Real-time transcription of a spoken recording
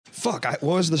Fuck, what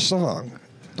was the song?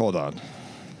 Hold on.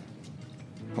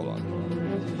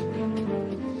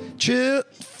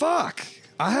 Fuck.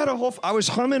 I was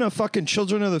humming a fucking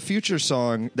Children of the Future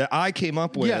song that I came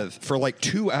up with for like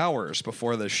 2 hours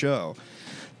before the show.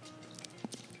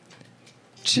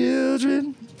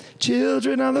 Children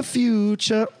of the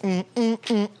future.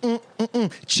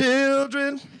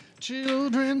 Children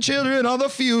of the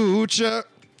future.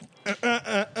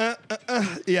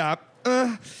 Yeah.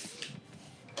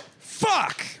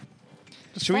 Fuck.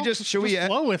 Should we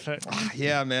flow with it?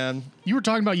 Yeah, man. You were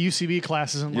talking about UCB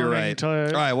classes and learning to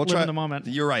All right, we'll try in the moment.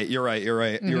 You're right.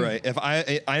 Mm-hmm. You're right. If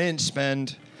I didn't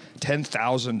spend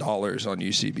 $10,000 on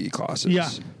UCB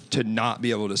classes to not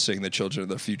be able to sing the Children of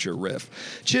the Future riff.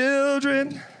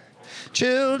 Children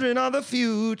of the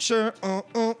future.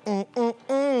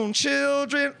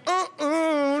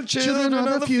 Children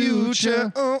of the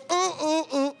future.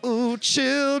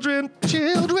 Children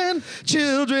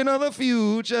of the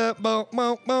future.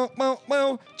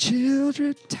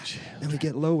 Children. Then we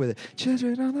get low with it.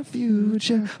 Children of the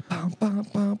future.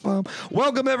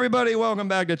 Welcome, everybody. Welcome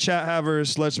back to Chat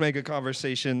Havers. Let's make a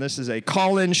conversation. This is a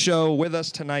call-in show. With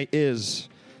us tonight is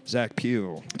Zach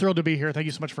Pugh. Thrilled to be here. Thank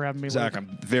you so much for having me, Zach, Luke.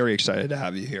 I'm very excited to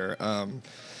have you here.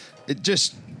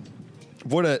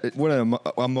 What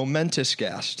a momentous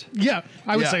guest. Yeah,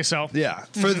 I would say so. Yeah,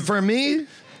 for me,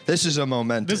 this is a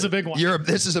momentous. This is a big one.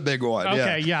 This is a big one.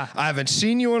 Okay, yeah. I haven't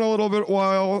seen you in a little bit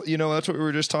while. You know, that's what we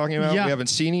were just talking about. Yeah. We haven't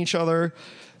seen each other.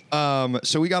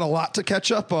 So we got a lot to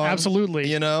catch up on. Absolutely.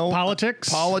 You know, Politics.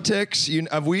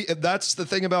 That's the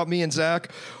thing about me and Zach.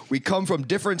 We come from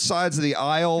different sides of the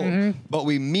aisle, but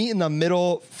we meet in the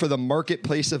middle for the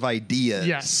marketplace of ideas.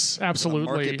 Yes, absolutely.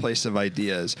 The marketplace of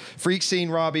ideas. Freak Scene,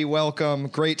 Robbie, welcome.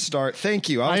 Great start. Thank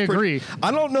you. I agree.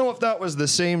 I don't know if that was the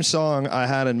same song I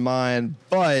had in mind,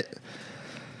 but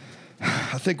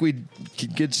I think we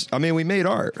made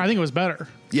art. I think it was better.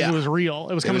 Yeah. It was real.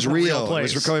 It was coming from a real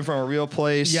place. It was coming from a real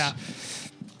place. Yeah.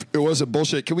 It wasn't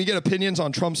bullshit. Can we get opinions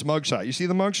on Trump's mugshot? You see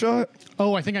the mugshot?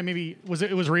 Oh, I think it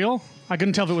was real? I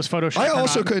couldn't tell if it was Photoshopped. I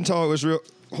also couldn't tell it was real.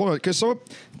 Hold on, because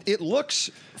it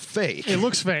looks fake. It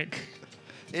looks fake.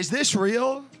 Is this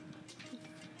real?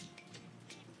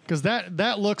 Because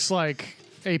that looks like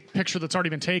a picture that's already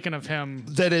been taken of him.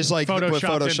 That is like with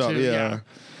Photoshop. Yeah.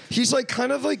 He's like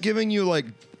kind of like giving you like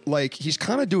he's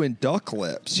kind of doing duck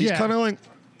lips. He's kind of like.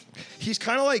 He's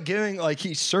kind of like giving, like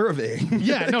he's serving.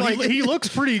 Yeah, no, like, he looks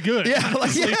pretty good. Yeah,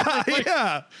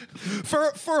 yeah. For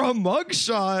a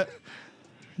mugshot.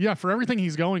 Yeah, for everything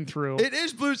he's going through. It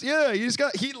is blues. Yeah,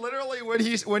 he literally when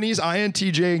he's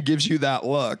INTJ and gives you that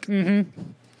look. Mm-hmm.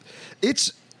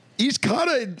 He's kind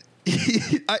of.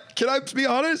 Can I be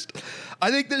honest?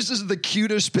 I think this is the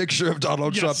cutest picture of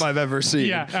Donald Trump I've ever seen.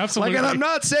 Yeah, absolutely. And I'm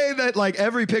not saying that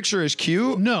every picture is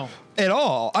cute. No. At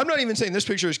all. I'm not even saying this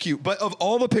picture is cute, but of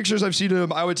all the pictures I've seen of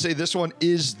him, I would say this one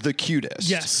is the cutest.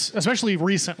 Yes, especially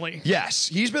recently. Yes,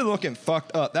 he's been looking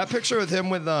fucked up. That picture with him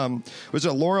with was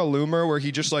it Laura Loomer, where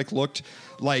he just looked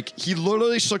like he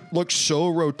literally looked so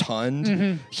rotund.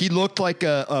 Mm-hmm. He looked like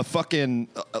a fucking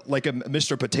like a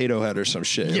Mr. Potato Head or some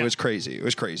shit. Yeah. It was crazy.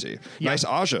 Yeah. Nice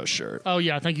Aja shirt. Oh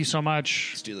yeah, thank you so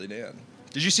much, Steely Dan.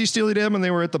 Did you see Steely Dan when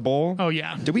they were at the bowl? Oh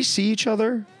yeah. Did we see each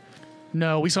other?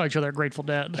 No, we saw each other at Grateful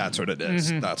Dead. That's what it is.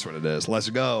 Mm-hmm. That's what it is. Let's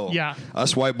go. Yeah.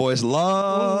 Us white boys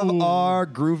love our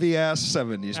groovy ass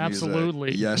 70s music.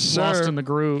 Absolutely. Yes, sir. Lost in the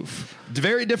groove.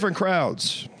 Very different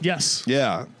crowds. Yes.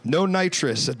 Yeah. No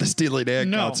nitrous at the Steely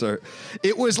Dan concert.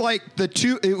 It was like the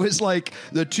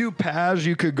two paths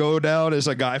you could go down as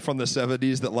a guy from the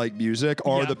 70s that like music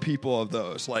are the people of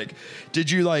those. Like,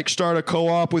 did you start a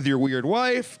co-op with your weird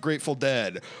wife? Grateful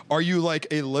Dead. Are you like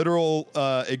a literal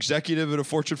executive at a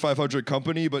Fortune 500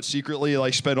 company, but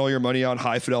secretly spend all your money on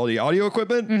high fidelity audio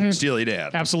equipment? Mm-hmm. Steely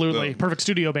Dan. Absolutely. Boom. Perfect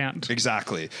studio band.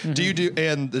 Exactly. Mm-hmm.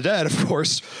 And the Dead, of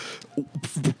course.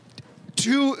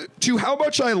 To how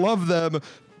much I love them,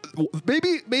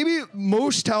 maybe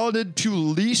most talented to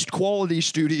least quality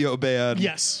studio band.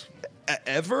 Yes.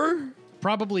 Ever?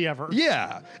 Probably ever.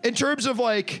 Yeah. In terms of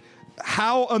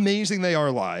how amazing they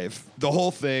are live, the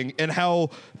whole thing, and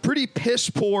how pretty piss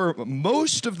poor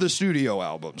most of the studio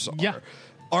albums are. Yeah.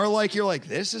 You're like,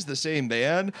 this is the same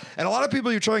band. And a lot of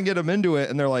people, you try and get them into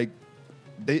it, and they're like,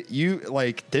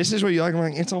 this is what you like. I'm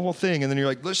like, it's a whole thing. And then you're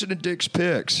like, listen to Dick's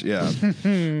Picks. Yeah.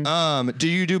 Do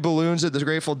you do balloons at the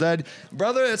Grateful Dead?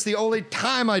 Brother, it's the only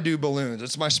time I do balloons.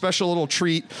 It's my special little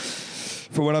treat.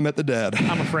 for when I met the dad.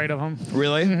 I'm afraid of him.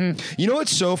 Really? Mm-hmm. You know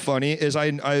what's so funny is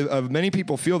I many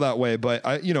people feel that way, but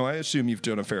I assume you've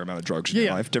done a fair amount of drugs in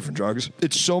your life, different drugs.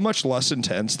 It's so much less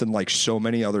intense than like so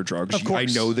many other drugs I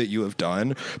know that you have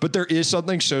done, but there is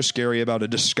something so scary about a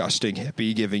disgusting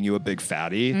hippie giving you a big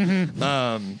fatty.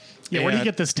 Mm-hmm. Yeah, where do you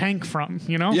get this tank from,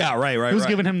 Yeah, right. Who's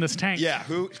giving him this tank? Yeah,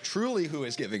 who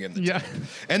is giving him the tank?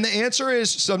 And the answer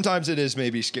is sometimes it is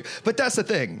maybe scary. But that's the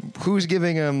thing. Who's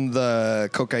giving him the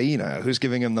cocaina? Who's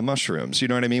giving him the mushrooms? You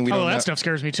know what I mean? That stuff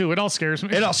scares me too. It all scares me.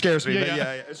 It all scares me.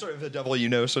 Yeah. It's sort of the devil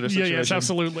sort of situation. Yes,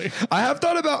 absolutely. I have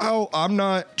thought about how I'm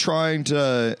not trying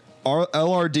to...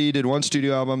 LRD did one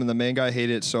studio album and the main guy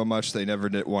hated it so much they never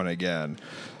did one again.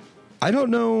 I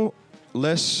don't know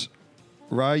Les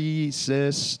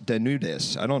Raíces de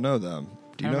Nudes. I don't know them.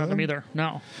 Do you know them either?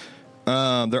 No.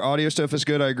 Their audio stuff is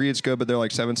good. I agree it's good, but they're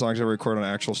like 7 songs I record on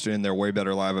actual studio and they're way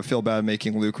better live. I feel bad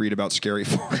making Luke read about scary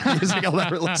foreign music I'll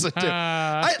never listen to.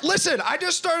 I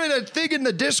just started a thing in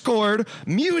the Discord,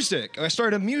 music. I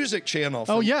started a music channel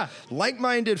for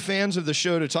like-minded fans of the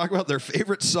show to talk about their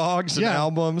favorite songs and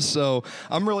albums. So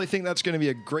I'm really think that's going to be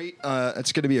a great,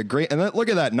 and then, look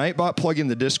at that, Nightbot plug in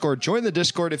the Discord. Join the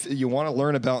Discord if you want to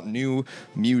learn about new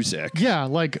music. Yeah,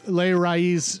 like Les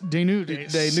Raíces de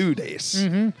Nudes. De Nudes.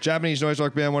 Mm-hmm. Japanese noise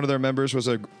rock band. One of their members was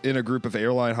in a group of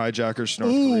airline hijackers to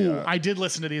North Korea. I did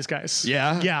listen to these guys.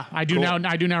 Yeah, I do now.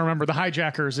 I do now remember the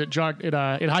hijackers. It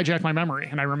hijacked my memory,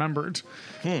 and I remembered.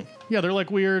 Yeah, they're like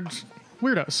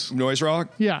weirdos. Noise rock.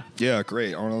 Yeah,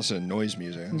 great. I want to listen to noise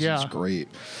music. This is great.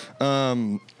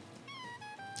 I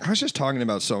was just talking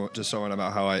to someone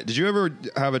about how did you ever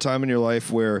have a time in your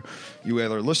life where you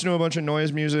either listened to a bunch of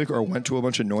noise music or went to a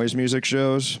bunch of noise music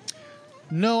shows?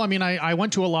 No, I mean, I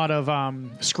went to a lot of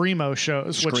Screamo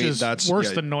shows, which is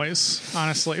worse than noise,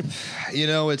 honestly.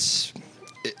 It's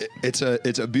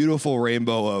a beautiful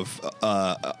rainbow of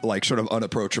like sort of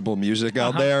unapproachable music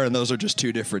out there, and those are just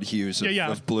two different hues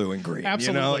of blue and green.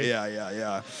 Absolutely.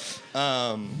 Yeah.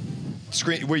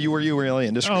 Were you really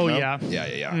into Screamo? Oh, yeah.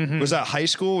 Yeah. Mm-hmm. Was that high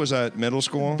school? Was that middle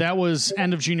school? That was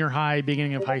end of junior high,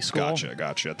 beginning of high school.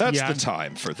 Gotcha. That's the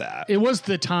time for that. It was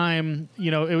the time,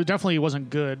 it definitely wasn't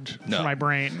good for my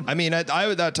brain. I mean,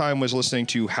 I at that time was listening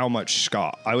to how much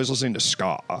ska. I was listening to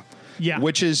ska. Yeah.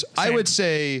 Which is, Same. I would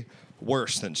say,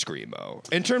 worse than Screamo.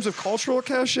 In terms of cultural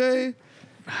cachet,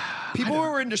 people who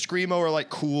were into Screamo are like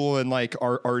cool and like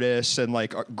artists and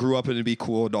like grew up to be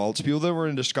cool adults. People that were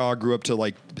into ska grew up to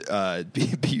like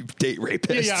be date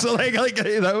rapists. Yeah. So like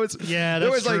that was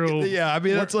that's true. Like, I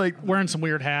mean that's like wearing some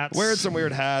weird hats,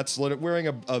 wearing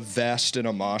a vest in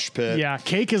a mosh pit. Yeah,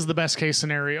 Cake is the best case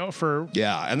scenario for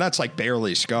and that's like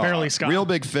barely ska. Real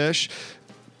Big Fish,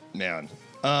 man.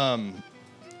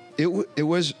 It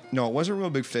wasn't Real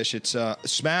Big Fish. It's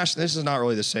Smash. This is not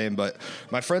really the same, but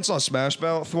my friend saw Smash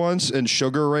Mouth once, and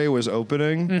Sugar Ray was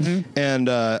opening, and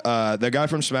the guy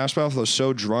from Smash Mouth was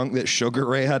so drunk that Sugar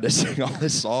Ray had to sing all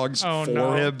his songs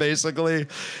for him, basically,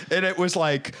 and it was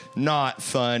like not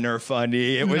fun or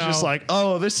funny. It was just like,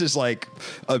 oh, this is like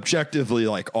objectively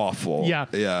like awful. Yeah.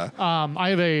 I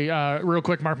have a real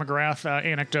quick Mark McGrath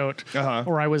anecdote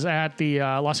where I was at the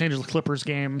Los Angeles Clippers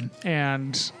game,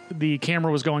 and the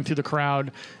camera was going through the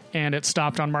crowd, and it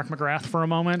stopped on Mark McGrath for a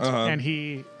moment, and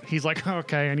he's like,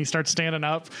 okay, and he starts standing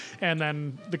up, and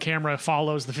then the camera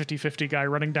follows the 50-50 guy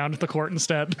running down to the court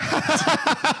instead.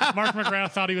 Mark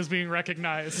McGrath thought he was being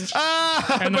recognized.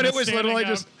 But it was literally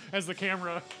just... As the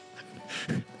camera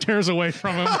tears away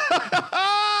from him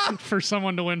for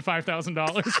someone to win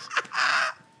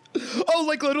 $5,000. Oh,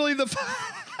 like literally the...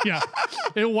 Yeah,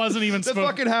 it wasn't even the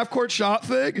fucking half-court shot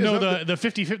thing? No, the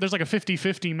 50, there's like a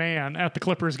 50-50 man at the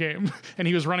Clippers game, and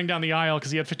he was running down the aisle because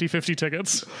he had 50-50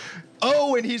 tickets.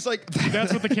 Oh, and he's like...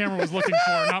 That's what the camera was looking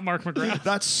for, not Mark McGrath.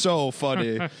 That's so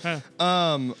funny.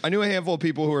 I knew a handful of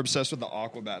people who were obsessed with the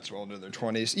Aquabats well into their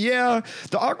 20s. Yeah,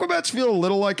 the Aquabats feel a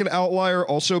little like an outlier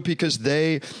also because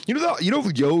they... You know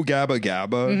Yo Gabba Gabba?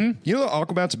 Mm-hmm. You know the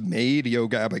Aquabats made Yo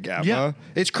Gabba Gabba? Yeah.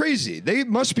 It's crazy. They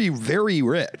must be very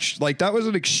rich. Like, that was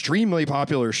an extremely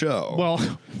popular show. Well,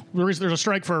 there's a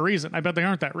strike for a reason. I bet they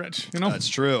aren't that rich, That's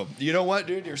true. You know what,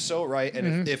 dude? You're so right.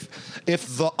 And if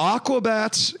the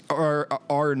Aquabats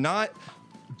are not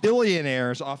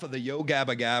billionaires off of the Yo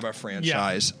Gabba Gabba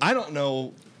franchise, I don't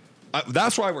know.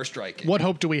 That's why we're striking. What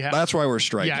hope do we have? That's why we're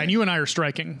striking. Yeah, and you and I are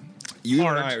striking. You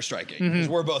and I are striking because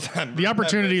we're both. The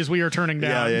opportunities we are turning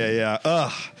down. Yeah.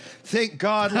 Ugh. Thank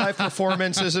God live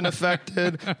performance isn't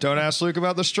affected. Don't ask Luke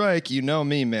about the strike. You know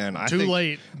me, man. Too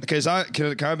late. Because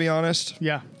can I be honest?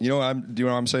 Yeah. Do you know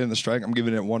what I'm saying? The strike. I'm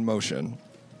giving it one motion.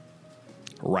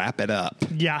 wrap it up.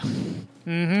 Yeah.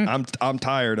 I'm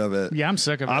tired of it. Yeah, I'm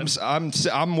sick of it.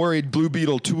 I'm worried Blue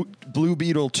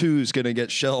Beetle 2 is going to get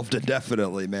shelved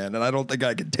indefinitely, man, and I don't think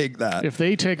I can take that. If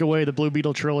they take away the Blue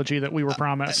Beetle trilogy that we were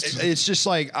promised, it's just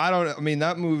like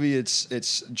that movie.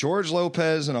 It's George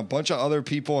Lopez and a bunch of other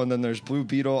people, and then there's Blue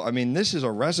Beetle. I mean, this is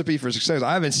a recipe for success.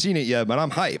 I haven't seen it yet, but I'm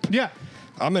hype. Yeah.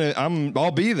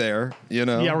 I'll be there, you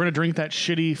know. Yeah, we're gonna drink that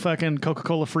shitty fucking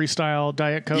Coca-Cola Freestyle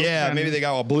Diet Coke. Yeah, maybe they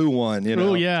got a blue one, you know.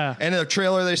 Oh yeah. And in the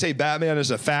trailer they say Batman is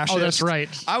a fascist. Oh, that's right.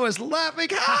 I was laughing.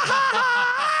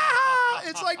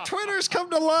 It's like Twitter's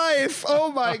come to life.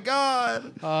 Oh my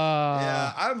god.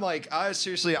 Yeah, I'm like, I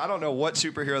don't know what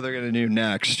superhero they're gonna do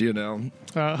next, you know.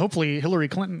 Hopefully Hillary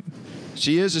Clinton.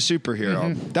 She is a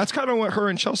superhero. That's kind of what her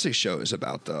and Chelsea's show is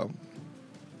about, though.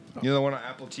 You know the one on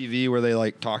Apple TV where they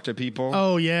like talk to people?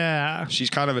 Oh yeah. She's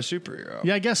kind of a superhero.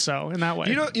 Yeah, I guess so, in that way.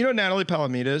 You know Natalie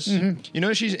Palamides? You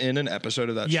know she's in an episode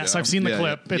of that show? Yes, I've seen the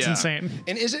clip. It's insane.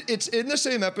 And it's in the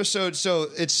same episode, so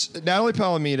it's Natalie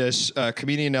Palamides,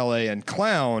 comedian in LA and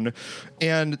clown,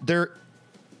 and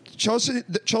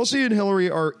Chelsea and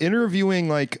Hillary are interviewing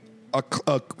like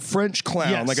a French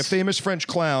clown, like a famous French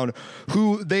clown,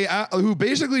 who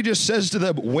basically just says to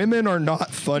them, "Women are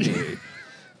not funny."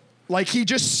 Like, he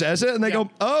just says it, and they go,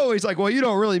 oh, he's like, well, you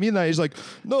don't really mean that. He's like,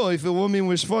 no, if a woman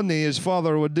was funny, his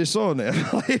father would disown it.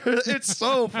 It's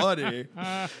so funny.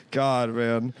 God,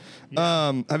 man.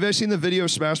 Yeah. Have you guys seen the video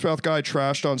of Smash Mouth guy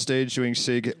trashed on stage doing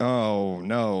Sig? Oh,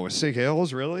 no. Sig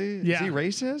Hales, really? Yeah. Is he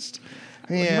racist?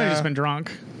 Well, he might have just been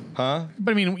drunk. Huh?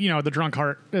 But I mean, you know, the drunk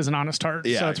heart is an honest heart,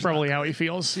 yeah, so it's probably how he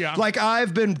feels. Yeah. Like,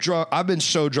 I've been drunk. I've been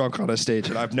so drunk on a stage,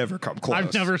 and I've never come close.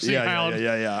 I've never seen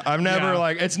Yeah. I've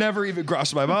never it's never even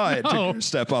crossed my mind to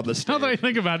step on the stage. Now that I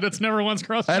think about it, it's never once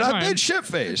crossed my mind. And I've been shit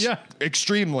faced. Yeah.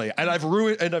 Extremely. And I've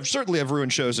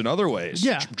ruined shows in other ways.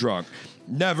 Yeah. Drunk.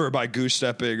 Never by goose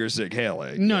stepping or zig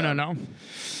hailing. No.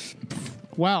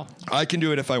 Wow. I can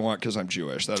do it if I want because I'm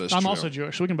Jewish. That is I'm true. also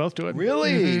Jewish. We can both do it.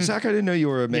 Really? Zach, I didn't know you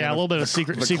were a man. Yeah, a little bit of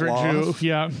secret Jew.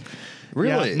 Yeah.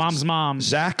 Really? Yeah, mom's mom.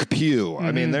 Zach Pugh.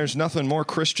 I mean, there's nothing more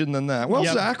Christian than that. Well,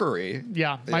 Zachary.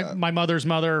 Yeah. My mother's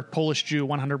mother, Polish Jew,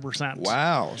 100%.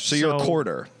 Wow. So you're a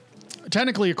quarter.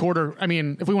 Technically a quarter. I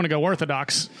mean, if we want to go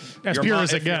Orthodox, as pure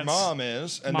as it gets. Your mom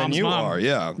is, and Mom's then you mom. are,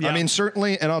 yeah. I mean,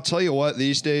 certainly, and I'll tell you what,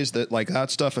 these days, that like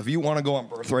that stuff, if you want to go on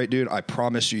birthright, dude, I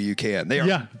promise you can. They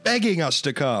are begging us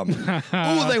to come.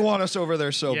 Ooh, they want us over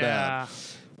there so bad.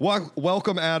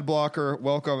 Welcome, ad blocker.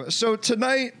 Welcome. So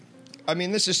tonight, I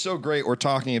mean, this is so great. We're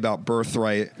talking about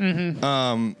birthright.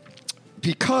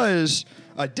 Because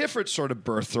a different sort of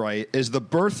birthright is the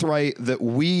birthright that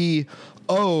we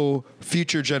owe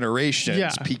future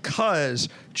generations because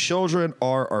children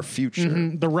are our future.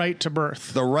 The right to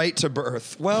birth. The right to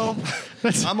birth. Well,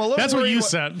 I'm a little That's what you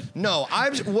said. No,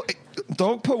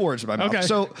 don't put words in my mouth. Okay.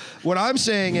 So what I'm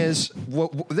saying is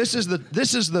this is the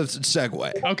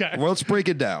segue. Okay. Well, let's break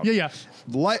it down. Yeah.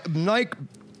 Like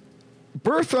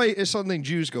birthright is something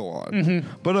Jews go on,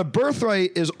 but a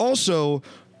birthright is also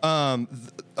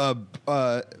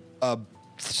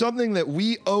something that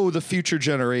we owe the future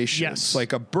generations. Yes. Like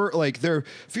their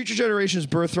future generations'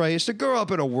 birthright is to grow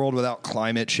up in a world without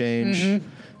climate change.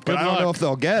 But I don't know if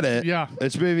they'll get it. Yeah.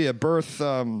 It's maybe a birth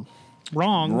wrong.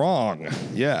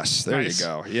 Yes, there you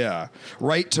go. Yeah.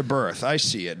 Right to birth. I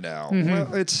see it now.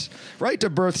 Well, it's right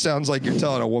to birth sounds like you're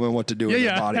telling a woman what to do with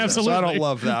her body. Absolutely. So I don't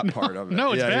love that part of it.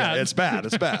 No, it's bad. Yeah,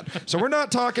 it's bad. So we're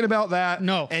not talking about that.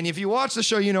 No. And if you watch the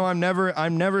show, you know I'm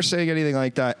never saying anything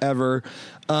like that ever.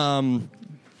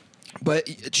 But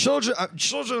children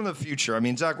of the future. I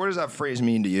mean, Zach, what does that phrase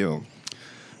mean to you?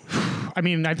 I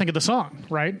mean, I think of the song,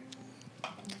 right?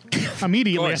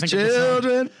 Immediately, I think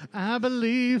children. Of the song. I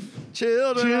believe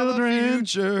children of the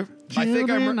future. I think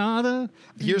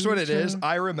here's what it is. future.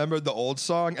 I remembered the old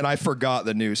song and I forgot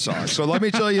the new song. So let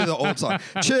me tell you the old song.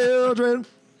 Children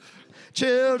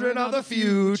of the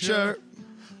future.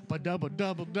 Double.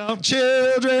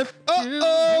 Children,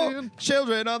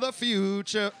 children of the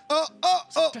future.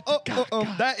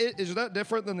 Is that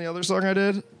different than the other song I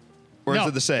did? Or is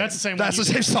it the same? That's the same. That's the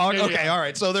same song. Yeah, okay, all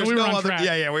right. So there's no other. Track.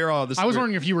 Yeah, we were all the same. I was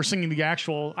wondering if you were singing the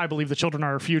actual "I Believe the Children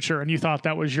Are Our Future" and you thought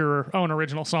that was your own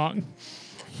original song.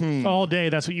 All day,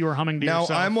 that's what you were humming to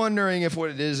yourself. Now, I'm wondering if what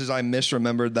it is I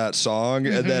misremembered that song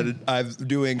and then I'm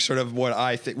doing sort of what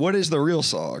I think. What is the real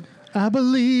song? I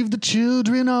believe the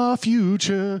children are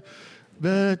future.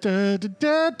 I don't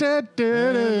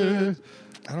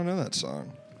know that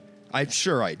song. I'm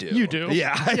sure I do. You do.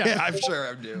 Yeah. I'm sure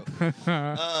I do.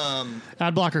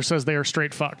 Adblocker says they are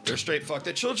straight fucked. They're straight fucked.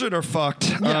 The children are fucked.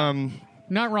 Yeah.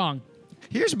 Not wrong.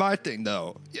 Here's my thing,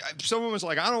 though. Someone was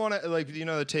like, I don't want to, like,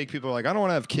 they take people like, I don't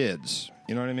want to have kids.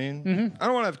 You know what I mean? Mm-hmm. I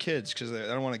don't want to have kids because I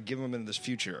don't want to give them into this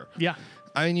future. Yeah.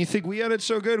 I mean, you think we had it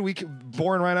so good?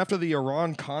 Born right after the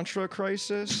Iran-Contra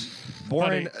crisis,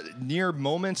 born near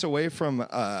moments away from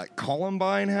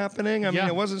Columbine happening. I mean,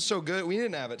 it wasn't so good. We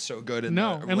didn't have it so good in the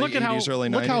and late 80s, early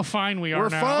 90s. Look how fine we are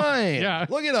now. We're fine. Yeah.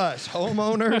 Look at us,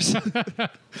 homeowners.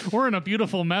 We're in a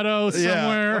beautiful meadow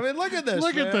somewhere. Yeah. I mean, look at this,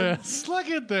 Look man. at this. Look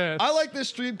at this. I like this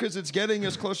stream because it's getting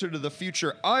us closer to the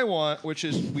future I want, which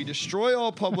is we destroy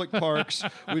all public parks,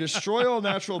 we destroy all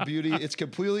natural beauty. It's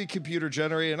completely computer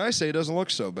generated, and I say it doesn't look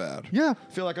so bad. Yeah.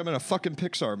 I feel like I'm in a fucking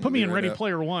Pixar movie. Put me in right Ready now.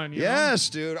 Player One. Yes,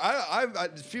 dude. I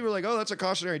people were like, oh, that's a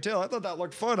cautionary tale. I thought that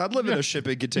looked fun. I'd live in a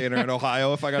shipping container in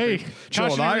Ohio if I got to chill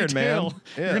with Iron Man. Yeah.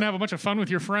 You're going to have a bunch of fun with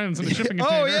your friends in a shipping Oh,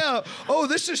 container. yeah. Oh,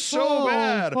 this is so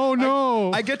bad. Oh,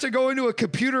 no. I get to go into a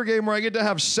computer game where I get to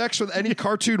have sex with any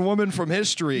cartoon woman from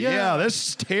history. Yeah, this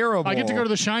is terrible. I get to go to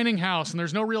the Shining House, and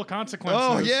there's no real consequences.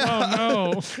 Oh, yeah.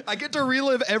 Oh, no. I get to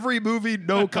relive every movie,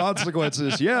 no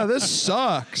consequences. Yeah, this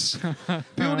sucks.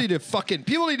 People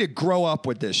need to grow up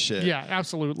with this shit. Yeah,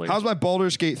 absolutely. How's my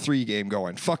Baldur's Gate 3 game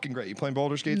going? Fucking great. You playing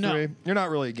Baldur's Gate 3? No. You're not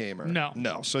really a gamer. No.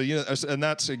 No. So, and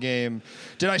that's a game.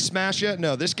 Did I smash yet?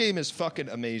 No. This game is fucking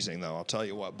amazing, though. I'll tell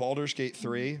you what. Baldur's Gate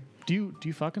 3. Do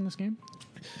you fuck in this game?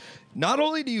 Not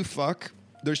only do you fuck,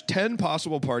 there's 10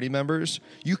 possible party members.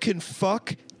 You can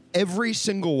fuck every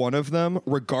single one of them,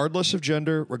 regardless of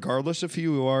gender, regardless of who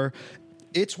you are.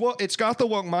 It's got the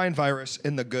woke mind virus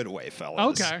in the good way,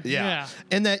 fellas. Okay. Yeah.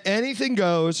 And that anything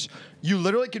goes. You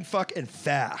literally can fuck and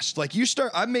fast. Like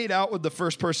I made out with the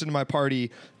first person in my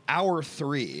party hour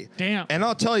 3. Damn. And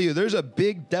I'll tell you, there's a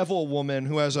big devil woman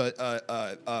who has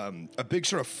a big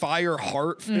sort of fire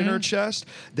heart in her chest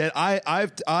that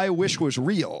I wish was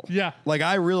real. Yeah. Like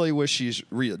I really wish she's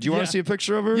real. Do you want to see a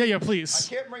picture of her? Yeah,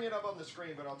 please. I can't bring it up on the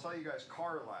screen, but I'll tell you guys,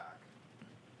 Carlac.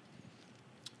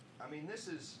 I mean, this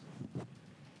is.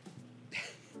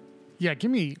 Yeah,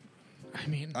 give me.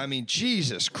 I mean,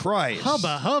 Jesus Christ.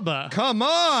 Hubba. Come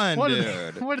on,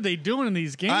 dude. What are they doing in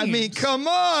these games? I mean, come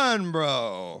on,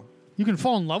 bro. You can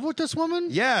fall in love with this woman?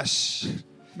 Yes.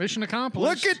 Mission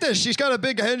accomplished. Look at this. She's got a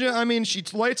big engine. I mean, she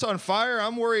lights on fire.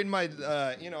 I'm worried my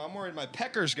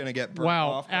pecker's gonna get burnt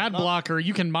off. Ad blocker.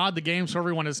 You can mod the game so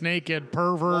everyone is naked.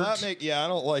 Pervert. Well, I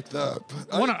don't like that.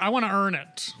 I want to earn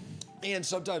it. And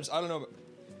sometimes I don't know.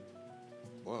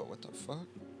 Whoa! What the fuck?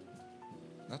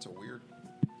 That's a weird.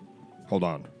 Hold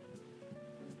on. What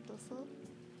the fuck?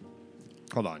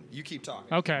 Hold on. You keep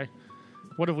talking. Okay.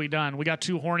 What have we done? We got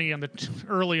too horny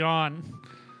early on.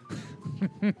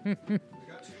 We got too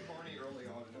horny early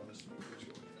on to know this movie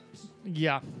really nuts.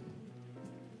 Yeah.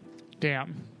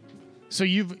 Damn. So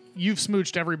you've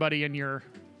smooched everybody in your.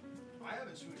 I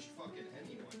haven't smooched fucking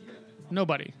anyone yet.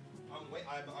 Nobody.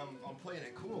 I'm playing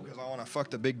it cool because I want to fuck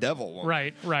the big devil woman.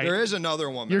 Right. There is another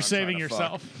woman. You're I'm saving trying to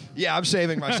yourself. Fuck. Yeah, I'm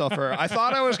saving myself for her. I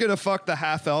thought I was gonna fuck the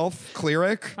half elf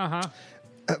cleric.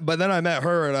 But then I met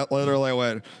her and I literally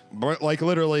went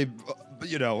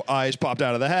eyes popped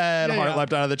out of the head, heart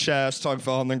leapt out of the chest, tongue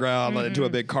fell on the ground, led into a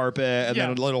big carpet, and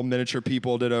then little miniature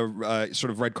people did a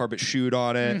sort of red carpet shoot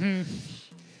on it.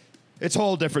 It's a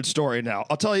whole different story now.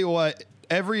 I'll tell you what.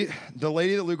 The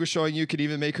lady that Luke was showing you could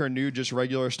even make her nude just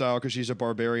regular style because she's a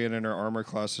barbarian and her armor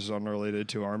class is unrelated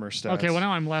to armor stats. Okay, well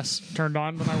now I'm less turned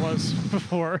on than I was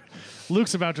before.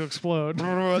 Luke's about to explode.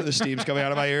 The steam's coming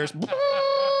out of my ears. Woo,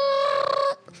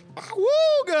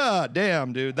 god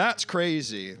damn, dude, that's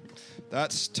crazy.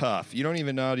 That's tough. You don't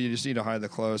even know. You just need to hide the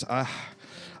clothes. I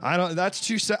don't. That's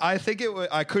too. I think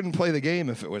I couldn't play the game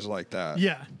if it was like that.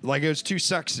 Yeah, like it was too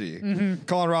sexy.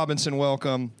 Colin Robinson,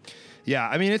 welcome. Yeah,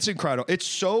 I mean, it's incredible. It's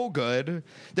so good.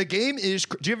 The game is...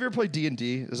 Do you ever play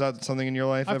D&D? Is that something in your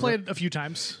life? I've played a few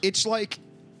times. It's like...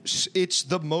 It's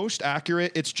the most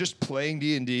accurate. It's just playing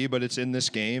D&D, but it's in this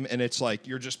game, and it's like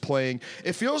you're just playing...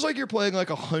 It feels like you're playing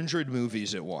like 100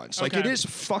 movies at once. Like, it is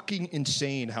fucking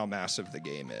insane how massive the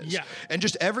game is. Yeah. And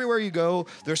just everywhere you go,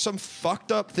 there's some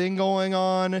fucked up thing going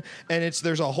on, and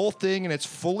there's a whole thing, and it's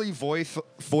fully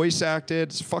voice acted.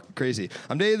 It's fucking crazy.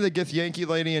 I'm dating the Gith Yankee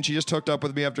lady, and she just hooked up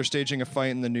with me after staging a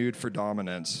fight in the nude for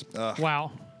dominance. Ugh.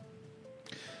 Wow.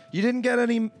 You didn't get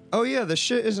any... Oh, yeah, the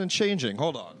shit isn't changing.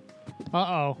 Hold on.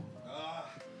 Uh-oh.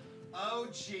 Oh,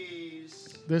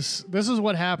 jeez. This is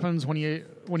what happens when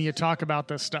you talk about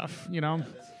this stuff, you know?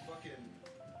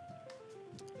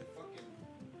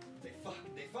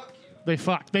 They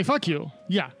fuck you.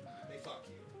 Yeah. They fuck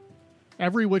you.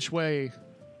 Every which way.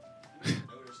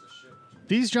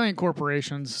 These giant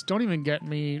corporations don't even get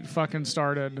me fucking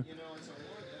started. You know,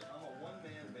 I'm a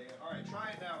one-man band. All right,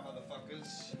 try it now,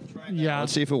 motherfuckers. Try it now. Yeah.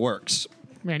 Let's see if it works.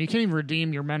 Man, you can't even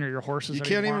redeem your men or your horses You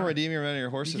anymore. can't even redeem your men or your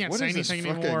horses. You can't What say is this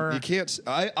anything fucking, anymore. You can't.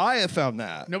 I have found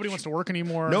that. Nobody wants to work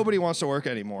anymore. Nobody wants to work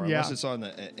anymore Yeah. unless it's on the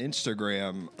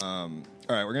Instagram. All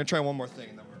right, we're going to try one more thing,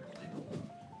 and then we're going to leave.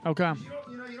 Okay. You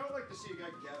don't like to see a guy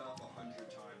get up 100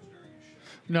 times during a show.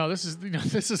 No, this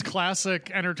is classic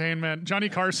entertainment. Johnny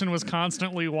Carson was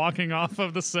constantly walking off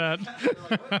of the set.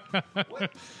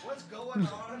 What's going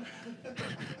on?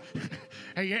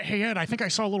 Hey, Ed, I think I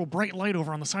saw a little bright light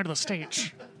over on the side of the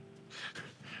stage.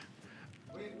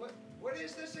 Wait, what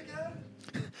is this again?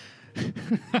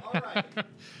 All right.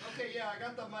 Okay, yeah, I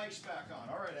got the mics back on.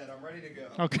 All right, Ed, I'm ready to go.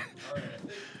 Okay. All right,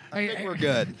 I think we're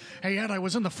good. Hey, Ed, I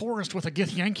was in the forest with a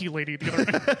Gith Yankee lady the other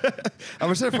day. I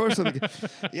was there first.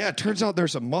 Yeah, it turns out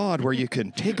there's a mod where you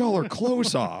can take all her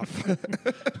clothes off.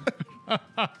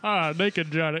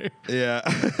 Naked Johnny. Yeah.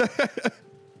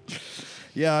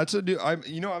 Yeah, it's a new. I'm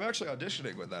actually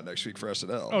auditioning with that next week for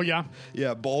SNL. Oh yeah.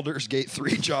 Yeah, Baldur's Gate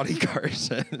 3 Johnny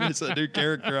Carson. It's a new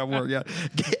character I'm working on.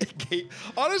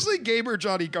 Honestly, gamer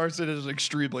Johnny Carson is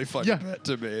extremely funny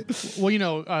to me.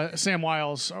 Well, Sam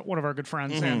Wiles, one of our good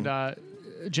friends, and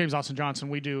James Austin Johnson,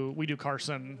 we do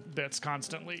Carson bits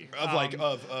constantly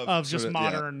of just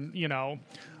modern.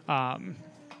 What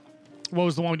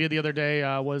was the one we did the other day?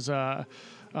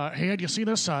 Hey, Ed, you see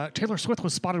this? Taylor Swift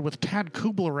was spotted with Tad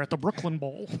Kubler at the Brooklyn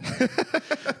Bowl.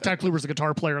 Tad Kubler's the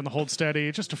guitar player in the Hold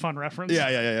Steady. Just a fun reference.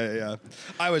 Yeah.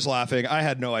 I was laughing. I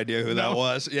had no idea who that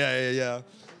was. Yeah.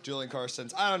 Julian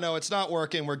Carson's. I don't know. It's not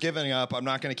working. We're giving up. I'm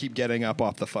not going to keep getting up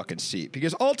off the fucking seat.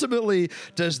 Because ultimately,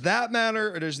 does that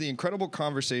matter, or does the incredible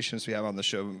conversations we have on the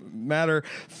show matter?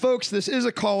 Folks, this is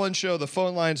a call-in show. The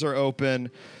phone lines are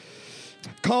open.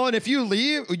 Colin, if you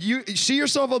leave, you see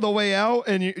yourself on the way out,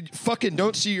 and you fucking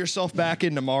don't see yourself back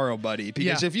in tomorrow, buddy.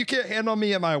 Because if you can't handle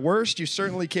me at my worst, you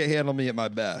certainly can't handle me at my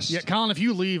best. Yeah, Colin, if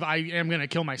you leave, I am going to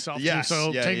kill myself. Yes, too,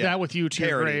 so take that with you to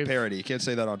your grave. Parody. You can't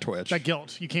say that on Twitch. That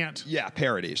guilt. You can't. Yeah,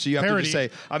 parody. So you have to just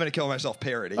say, I'm going to kill myself,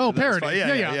 parody. Oh, parody.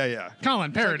 Yeah.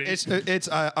 Colin, parody. It's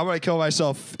I'm going to kill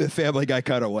myself, Family Guy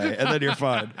cutaway, and then you're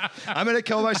fine. I'm going to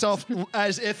kill myself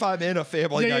as if I'm in a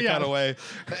Family Guy cutaway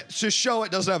to show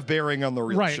it doesn't have bearing on the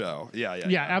real show.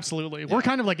 Yeah, absolutely. We're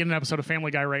kind of like in an episode of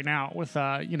Family Guy right now with,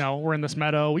 we're in this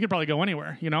meadow. We could probably go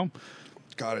anywhere,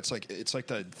 God, it's like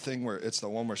that thing where it's the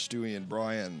one where Stewie and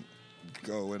Brian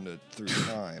go through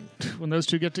time. When those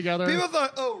two get together. People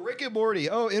thought, Rick and Morty,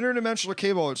 interdimensional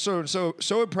cable. It's so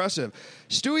impressive.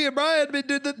 Stewie and Brian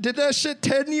did that shit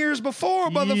 10 years before,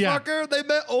 motherfucker. They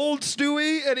met old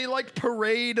Stewie and he liked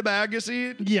Parade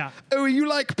magazine. Yeah. Oh, you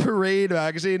like Parade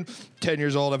magazine? 10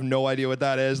 years old, have no idea what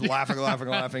that is.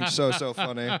 Laughing. So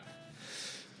funny.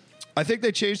 I think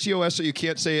they changed TOS so you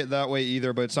can't say it that way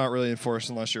either, but it's not really enforced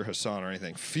unless you're Hassan or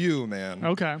anything. Phew, man.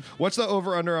 Okay. What's the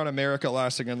over-under on America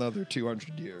lasting another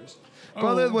 200 years?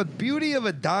 Brother, the beauty of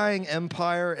a dying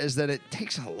empire is that it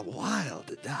takes a while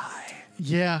to die.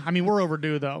 Yeah, I mean, we're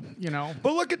overdue, though,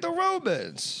 But look at the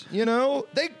Romans, They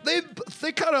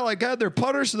kind of like had their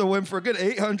putters to the wind for a good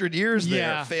 800 years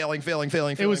there. Failing.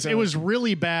 It was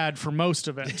really bad for most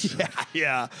of it.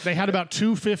 Yeah. They had about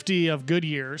 250 of good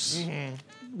years,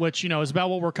 which, is about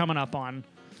what we're coming up on.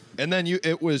 And then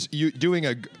if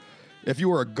you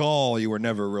were a Gaul, it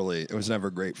was never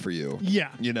great for you.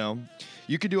 Yeah.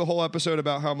 You could do a whole episode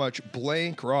about how much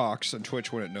blank rocks, and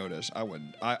Twitch wouldn't notice.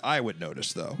 I would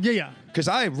notice, though. Yeah. Because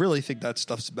I really think that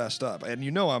stuff's messed up.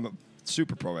 And I'm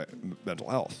super pro mental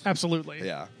health. Absolutely.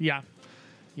 Yeah. Yeah,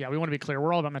 we want to be clear.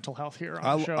 We're all about mental health here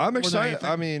on the show. I'm excited.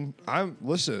 I mean,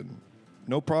 listen,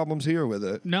 no problems here with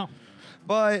it. No.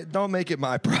 But don't make it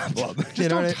my problem. Just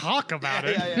don't talk about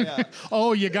it. Yeah.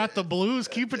 Oh, you got the blues?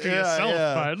 Keep it to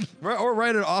yourself, bud. Or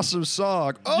write an awesome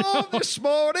song. Oh, this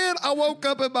morning I woke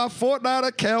up and my Fortnite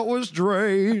account was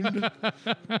drained.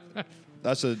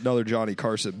 That's another Johnny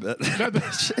Carson bit.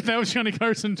 That was Johnny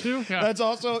Carson too. Yeah. That's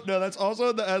also the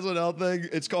SNL thing.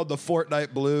 It's called the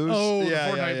Fortnite Blues. Oh, the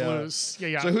Fortnite Blues.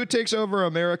 Yeah. So who takes over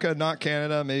America? Not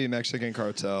Canada. Maybe Mexican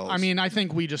cartels. I mean, I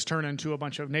think we just turn into a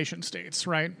bunch of nation states,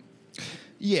 right?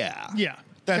 Yeah.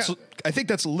 I think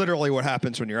that's literally what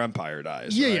happens when your empire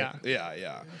dies. Yeah.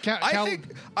 I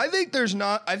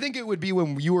think it would be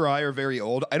when you or I are very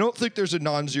old. I don't think there's a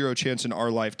non-zero chance in our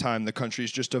lifetime the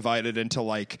country's just divided into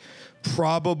like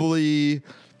probably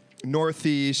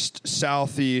Northeast,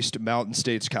 Southeast, Mountain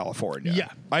States, California. Yeah.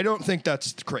 I don't think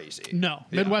that's crazy. No.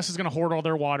 Midwest is going to hoard all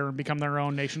their water and become their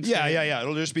own nation state. Yeah.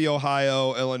 It'll just be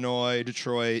Ohio, Illinois,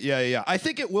 Detroit. Yeah. I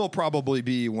think it will probably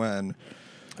be when.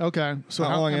 Okay. So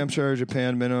how long Hampshire,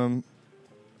 Japan minimum?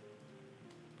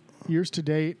 Years to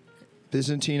date.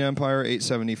 Byzantine Empire,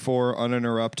 874.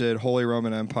 Uninterrupted. Holy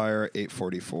Roman Empire,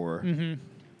 844. Mm-hmm.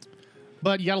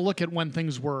 But you got to look at when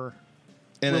things were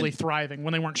really thriving,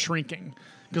 when they weren't shrinking.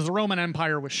 Because the Roman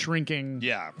Empire was shrinking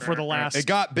for the last... It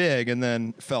got big and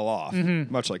then fell off,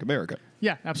 much like America.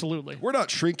 Yeah, absolutely. We're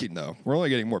not shrinking, though. We're only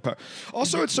getting more power.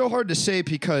 Also, it's so hard to say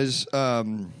because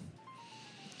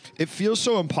it feels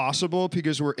so impossible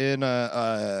because we're in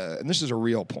and this is a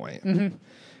real point,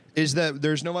 is that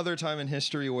there's no other time in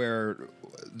history where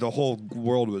the whole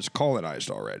world was colonized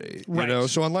already. Right. You know?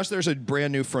 So unless there's a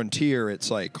brand new frontier,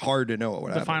 it's like hard to know what would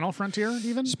happen. The final frontier,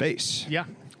 even? Space. Yeah.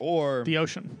 Or... the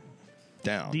ocean.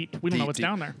 Down. Deep. We don't know what's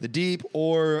down there. The deep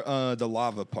or the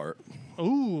lava part.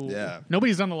 Ooh. Yeah.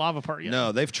 Nobody's done the lava part yet.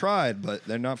 No, they've tried, but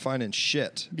they're not finding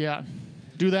shit. Yeah.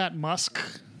 Do that, Musk.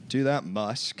 Do that,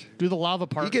 Musk. Do the lava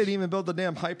part. You could even build the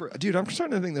damn hyper... Dude, I'm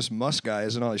starting to think this Musk guy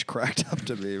isn't always cracked up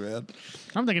to me, man.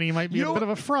 I'm thinking he might be a bit of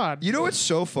a fraud. You know what's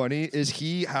so funny is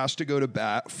he has to go to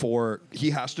bat for... He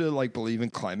has to, like, believe in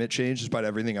climate change despite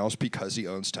everything else because he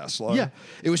owns Tesla. Yeah.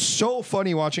 It was so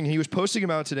funny watching... He was posting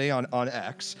about it today on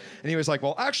X, and he was like,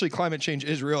 well, actually, climate change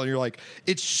is real. And you're like,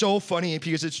 it's so funny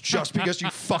because it's just because you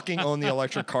fucking own the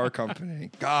electric car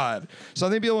company. God.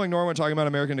 Something people ignore when talking about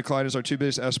American decline is our two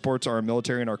biggest exports are our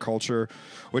military and our culture,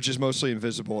 which is mostly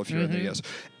invisible if you're in the U.S.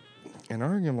 And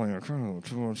arguably are kind of the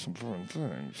two most important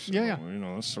things. So, yeah. You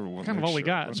know, that's sort of what kind of all we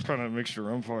got. That's kind of makes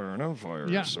your empire an empire.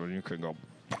 Yeah. So you can go,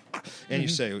 and you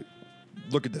say,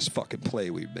 look at this fucking play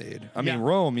we made. I mean, Yeah.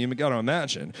 Rome, you got to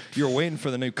imagine. You were waiting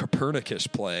for the new Copernicus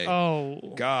play.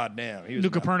 Oh. God damn. He was New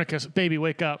Copernicus. Baby,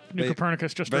 wake up. New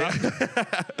Copernicus just dropped.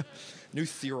 New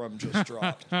theorem just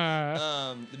dropped.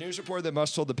 The news report that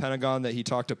Musk told the Pentagon that he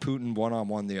talked to Putin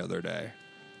one-on-one the other day.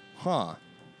 Huh.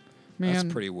 Man,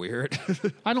 that's pretty weird.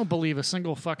 I don't believe a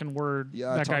single fucking word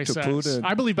that guy says. Putin.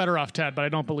 I believe better off Ted, but I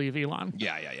don't believe Elon.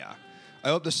 Yeah. I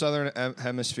hope the Southern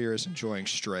Hemisphere is enjoying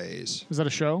Strays. Is that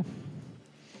a show?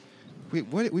 Wait,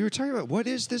 what? We were talking about, what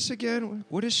is this again?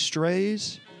 What is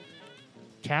Strays?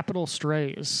 Capital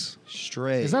Strays.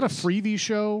 Strays. Is that a Freebie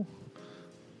show?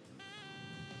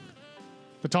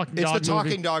 The Talking Dog movie. It's the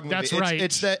Talking Dog movie. That's right.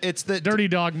 It's the Dirty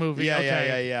Dog movie. Yeah,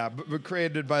 okay. yeah. But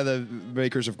created by the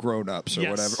makers of Grown Ups or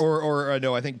Yes. whatever. Or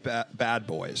no, I think Bad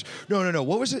Boys. No.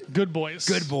 What was it? Good Boys.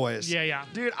 Good Boys. Yeah.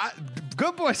 Dude,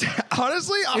 Good Boys,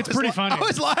 honestly, It's pretty funny. I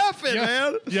was laughing,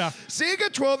 man. Yeah. Seeing a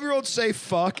 12-year-old say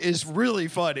fuck is really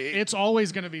funny. It's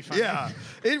always going to be funny. Yeah.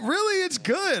 It's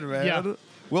good, man. Yeah.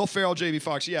 Will Ferrell, Jamie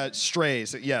Foxx,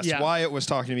 Strays. Yes, Yeah. Wyatt was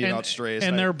talking to me about Strays.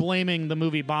 And they're blaming the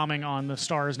movie bombing on the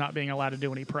stars not being allowed to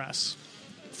do any press.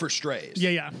 For Strays?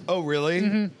 Yeah. Oh,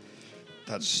 really?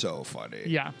 That's so funny.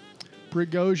 Yeah.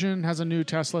 Prigozhin has a new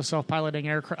Tesla self-piloting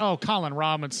aircraft. Oh, Colin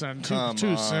Robinson.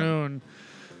 Too soon.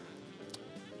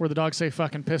 Where the dogs say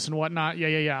fucking piss and whatnot. Yeah.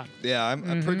 Yeah,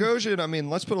 Prigozhin, I mean,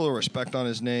 let's put a little respect on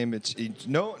his name.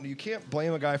 No, you can't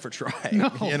blame a guy for trying.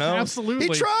 No, you know? absolutely.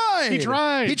 He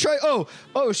tried.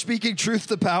 Oh, speaking truth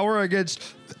to power against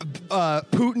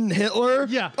Putin, Hitler.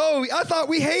 Yeah. Oh, I thought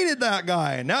we hated that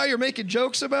guy. Now you're making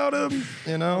jokes about him.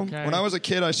 You know? Okay. When I was a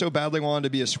kid, I so badly wanted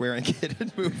to be a swearing kid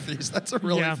in movies. That's a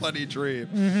really funny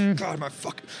dream. God,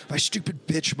 my stupid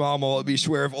bitch mom will let me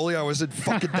swear. If only I was in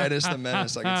fucking Dennis the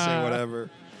Menace, I could say whatever.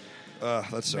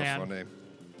 That's so funny.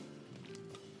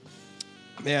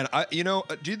 Man,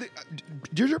 did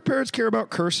your parents care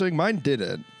about cursing? Mine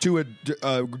didn't. To a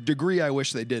degree, I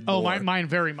wish they did. Oh, more. mine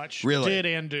very much Really? did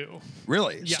and do.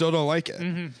 Really? Yeah. Still don't like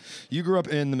it? You grew up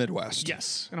in the Midwest.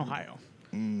 Yes, in Ohio.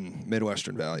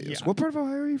 Midwestern values. Yeah. What part of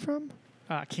Ohio are you from?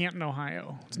 Canton,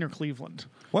 Ohio. It's near Cleveland.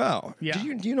 Wow. Yeah.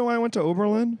 Do you know I went to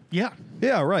Oberlin? Yeah.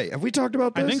 Yeah, right. Have we talked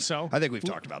about this? I think so. I think we've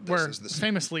talked about this. Where This-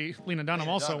 famously Lena Dunham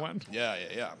also went. Yeah.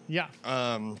 Yeah.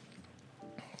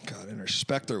 God, and her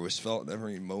specter was felt in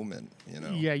every moment, you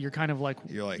know. Yeah, you're kind of like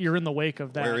you're in the wake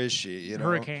of that. Where is she? You know?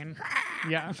 Hurricane.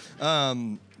 Yeah.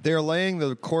 They're laying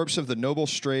the corpse of the noble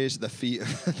strays at the feet of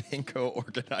Pinko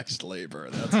organized labor.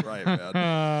 That's right,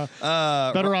 man.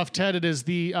 Better off Ted. It is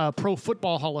the Pro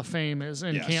Football Hall of Fame is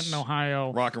in Canton,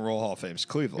 Ohio. Rock and Roll Hall of Fame is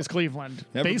Cleveland. It's Cleveland.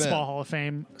 Never Baseball been. Hall of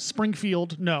Fame,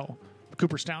 Springfield. No,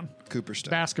 Cooperstown.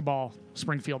 Cooperstown. Basketball,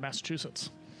 Springfield,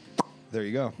 Massachusetts. There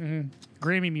you go.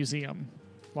 Grammy Museum,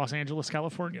 Los Angeles,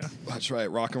 California. That's right.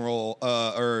 Rock and Roll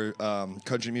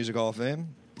Country Music Hall of Fame,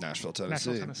 Nashville,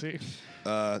 Tennessee. Tennessee.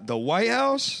 The White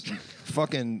House,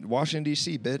 fucking Washington,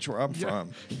 D.C., bitch, where I'm from.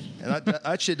 And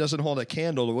that shit doesn't hold a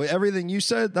candle to everything you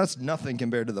said. That's nothing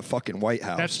compared to the fucking White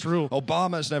House. That's true.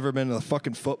 Obama's never been to the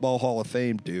fucking Football Hall of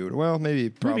Fame, dude. Well,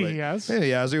 probably. Maybe he has. Maybe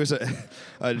he has. He was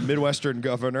a Midwestern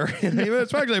governor.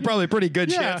 It's actually probably a pretty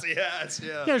good Yeah. chance he has.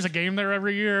 Yeah. There's a game there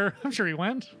every year. I'm sure he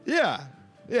went. Yeah.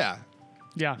 Yeah.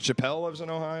 Chappelle lives in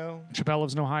Ohio. Chappelle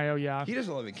lives in Ohio, yeah. He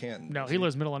doesn't live in Canton. No, he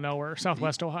lives middle of nowhere,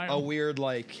 southwest Ohio. A weird,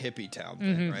 like, hippie town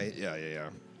thing, right? Yeah.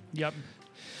 Yep.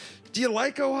 Do you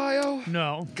like Ohio?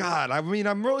 No. God, I mean,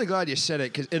 I'm really glad you said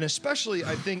it, and especially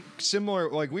I think similar.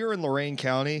 Like we were in Lorain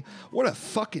County. What a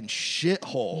fucking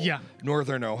shithole.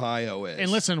 Northern Ohio is.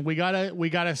 And listen, we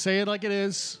gotta say it like it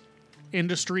is.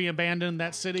 Industry abandoned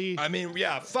that city. I mean,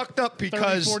 fucked up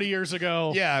because 30, 40 years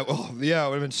ago. Yeah, it would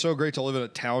have been so great to live in a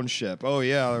township. Oh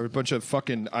yeah, there were a bunch of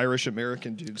fucking Irish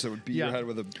American dudes that would beat your head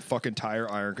with a fucking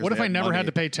tire iron. What if I never had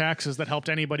to pay taxes that helped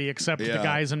anybody except the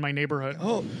guys in my neighborhood?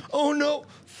 Oh no,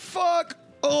 fuck.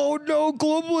 Oh no,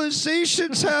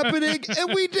 globalization's happening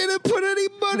and we didn't put any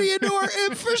money into our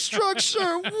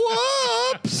infrastructure.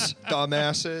 Whoops,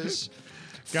 dumbasses.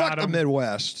 Fuck the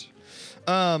Midwest.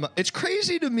 It's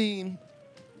crazy to me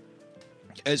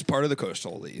as part of the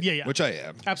coastal elite, which I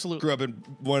am. Absolutely. Grew up in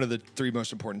one of the 3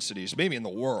 most important cities, maybe in the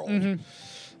world,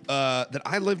 that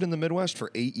I lived in the Midwest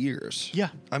for 8 years. Yeah.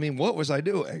 I mean, what was I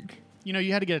doing? You know,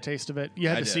 you had to get a taste of it. You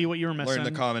had to see what you were missing. Learn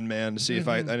the common man to see if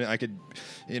I could,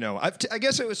 I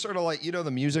guess it was sort of like,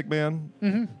 the Music Man.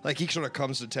 Like he sort of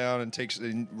comes to town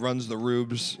and runs the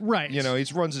rubes. Right. He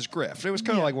runs his grift. It was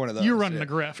kind of like one of those. You're running the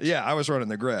grift. Yeah, I was running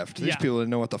the grift. These people didn't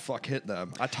know what the fuck hit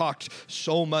them. I talked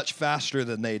so much faster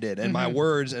than they did, and my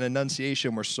words and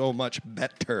enunciation were so much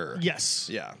better. Yes.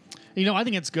 Yeah. I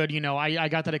think it's good. I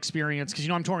got that experience because,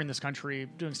 I'm touring this country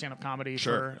doing stand-up comedy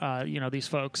for, these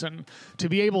folks. And to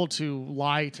be able to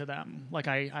lie to them, like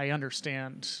I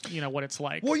understand, what it's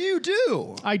like. Well, you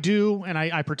do. I do, and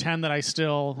I pretend that I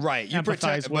still you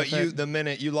pretend, but the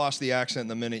minute you lost the accent,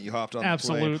 the minute you hopped on the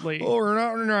plane. Oh, we're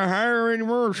not going to hire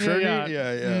anymore, Shaggy.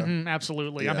 Yeah.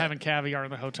 Absolutely. I'm having caviar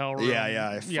in the hotel room.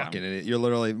 Yeah, fucking idiot. You're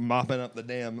literally mopping the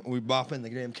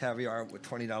damn caviar with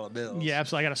 $20 bills. Yeah,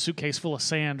 absolutely. I got a suitcase full of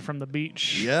sand from the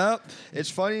beach. Yep.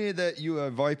 It's funny that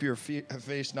you wipe your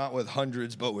face not with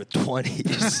hundreds, but with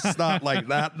 20s. It's not like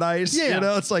that nice.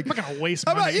 Yeah. It's like, I'm not going to waste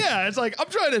money. It's like, I'm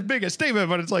trying to make a statement,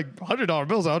 but it's like $100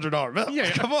 bills, $100 bill. Yeah.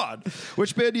 Come on.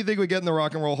 Which band do you think would get in the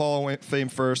Rock and Roll Hall of Fame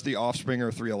first, The Offspring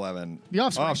or 311? The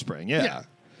Offspring. Offspring, yeah.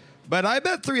 But I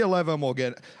bet 311 will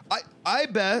get, I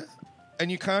bet, and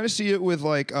you kind of see it with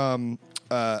like,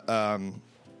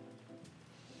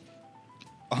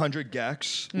 100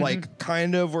 Gex, like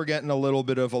kind of we're getting a little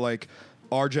bit of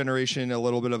our generation, a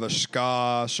little bit of a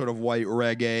ska sort of white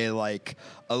reggae, like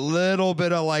a little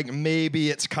bit of maybe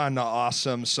it's kind of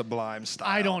awesome Sublime style.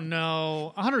 I don't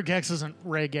know. 100 Gex isn't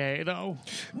reggae though.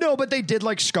 No, but they did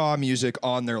ska music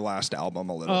on their last album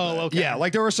a little bit. Oh, okay. Yeah,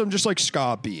 there were some just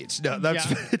ska beats. No,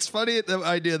 it's funny the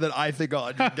idea that I think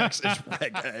 100 Gex is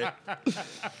reggae.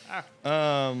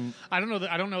 I don't know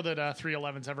that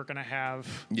 311's ever going to have.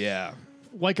 Yeah.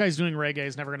 White guys doing reggae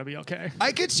is never going to be okay.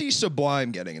 I could see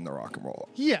Sublime getting in the Rock and Roll.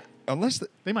 Yeah. Unless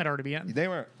they might already be in. They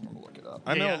were. I'm gonna look it up.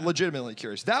 I'm legitimately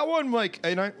curious. That one,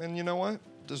 and you know what?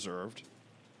 Deserved.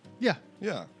 Yeah.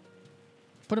 Yeah.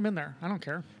 Put him in there. I don't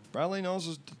care. Bradley Knowles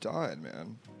is dying,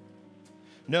 man.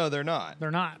 No, they're not.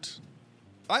 They're not.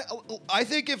 I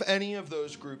think if any of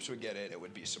those groups would get in, it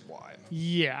would be Sublime.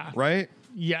 Yeah. Right?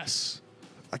 Yes.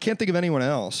 I can't think of anyone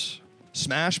else.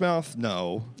 Smash Mouth?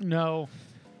 No. No.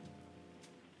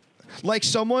 Like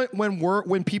someone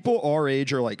when people our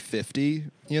age are 50,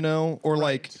 or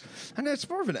right. and it's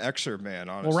more of an excerpt, man.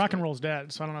 Honestly, well, rock and roll's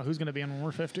dead, so I don't know who's going to be in when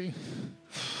we're 50.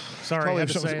 Sorry, I had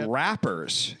to say it.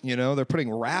 Rappers, they're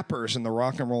putting rappers in the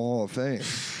Rock and Roll Hall of Fame.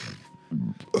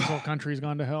 This whole country's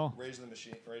gone to hell. Rage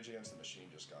Against the Machine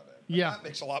just got it. Yeah, that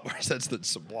makes a lot more sense than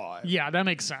Sublime. Yeah, that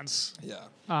makes sense.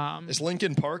 Yeah. Is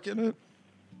Linkin Park in it?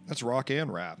 That's rock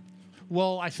and rap.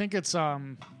 Well, I think it's a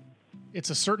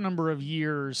certain number of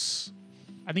years.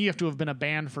 I think you have to have been a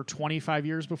band for 25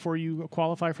 years before you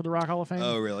qualify for the Rock Hall of Fame.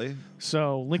 Oh, really?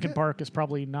 So Linkin Park is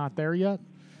probably not there yet.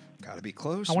 Got to be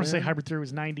close. I want to say Hybrid Theory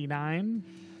was 99.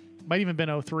 Might even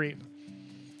been 03.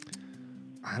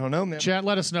 I don't know, man. Chat,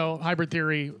 let us know. Hybrid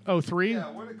Theory 03?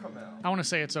 Yeah, when did it come out? I want to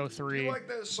say it's 03. Do you like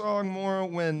that song more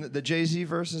when the Jay-Z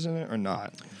verse is in it or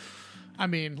not? I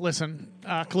mean, listen,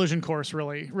 Collision Course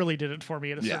really did it for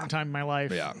me at a certain time in my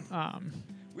life. Yeah.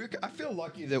 I feel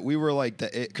lucky that we were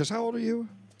because how old are you?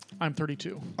 I'm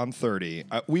 32. I'm 30.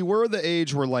 We were the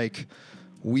age where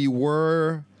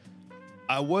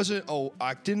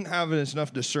I didn't have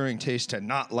enough discerning taste to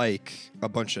not like a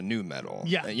bunch of new metal.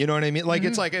 Yeah. You know what I mean?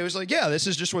 It's it was this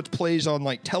is just what plays on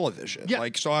television. Yeah.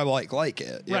 So I like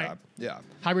it. Yeah. Right. Yeah.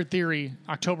 Hybrid Theory,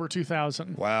 October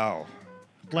 2000. Wow.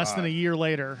 Less than a year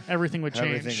later, everything would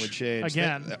change. Everything would change.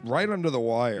 Again. Right under the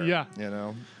wire. Yeah.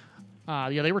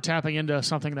 They were tapping into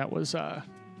something that was going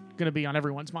to be on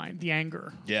everyone's mind, the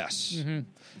anger. Yes.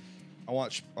 I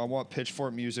want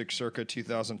Pitchfork music circa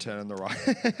 2010 in the rock.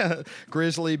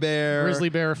 Grizzly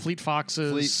Bear, Fleet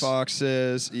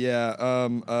Foxes.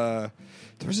 Yeah.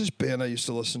 There was this band I used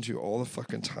to listen to all the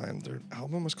fucking time. Their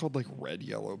album was called like Red,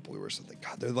 Yellow, Blue or something.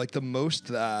 God, they're like the most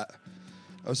that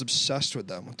I was obsessed with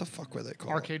them. What the fuck were they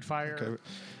called? Arcade Fire. Okay.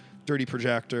 Dirty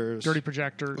Projectors.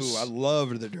 Ooh, I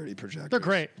loved the Dirty Projectors. They're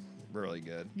great. Really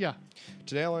good. Yeah.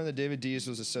 Today I learned that David Dees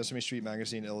was a Sesame Street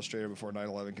magazine illustrator before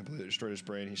 9/11 completely destroyed his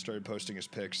brain. He started posting his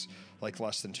pics like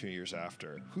less than 2 years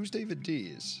after. Who's David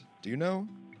Dees? Do you know?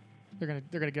 They're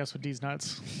gonna guess with D's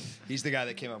nuts. He's the guy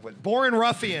that came up with Boring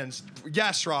Ruffians.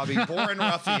 Yes, Robbie, Boring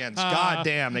Ruffians. God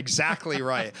damn, exactly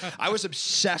right. I was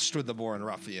obsessed with the Boring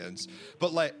Ruffians.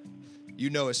 But like, you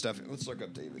know his stuff. Let's look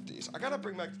up David Dees. I gotta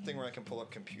bring back the thing where I can pull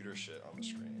up computer shit on the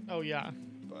screen. Oh yeah.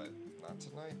 But not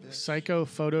tonight, bitch. Psycho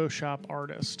Photoshop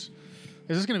artist.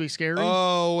 Is this gonna be scary?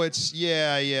 Oh,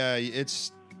 yeah.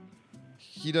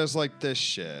 He does like this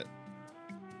shit.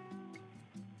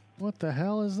 What the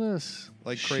hell is this?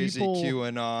 Like crazy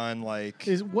QAnon, like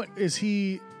is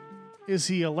he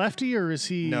a lefty or is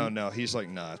he No, he's like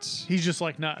nuts. He's just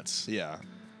like nuts. Yeah.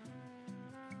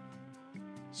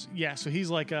 Yeah, so he's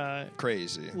like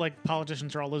crazy. Like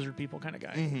politicians are all lizard people kind of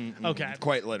guy. Mm-hmm, okay.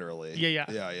 Quite literally.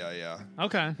 Yeah.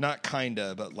 Okay. Not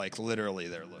kinda, but like literally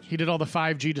they're lizards. He did all the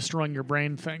 5G destroying your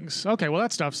brain things. Okay, well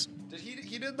that stuff's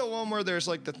He did the one where there's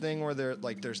like the thing where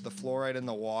there's the fluoride in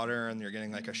the water and you're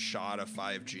getting like a shot of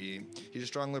 5G. He's a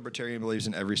strong libertarian, believes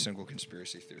in every single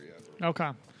conspiracy theory ever. Okay.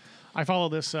 I follow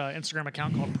this Instagram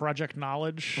account called Project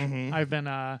Knowledge. Mm-hmm. I've been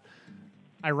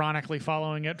ironically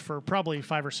following it for probably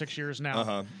 5 or 6 years now.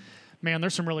 Uh-huh. Man,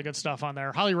 there's some really good stuff on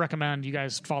there. Highly recommend you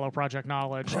guys follow Project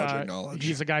Knowledge.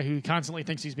 He's a guy who constantly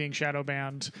thinks he's being shadow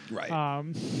banned. Right.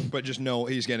 But just know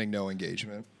he's getting no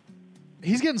engagement.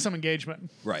 He's getting some engagement.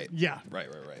 Right. Yeah. Right.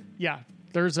 Yeah.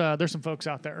 There's some folks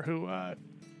out there who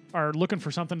are looking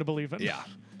for something to believe in.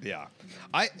 Yeah.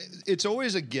 It's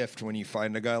always a gift when you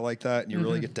find a guy like that and you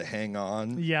really get to hang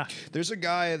on. Yeah. There's a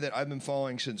guy that I've been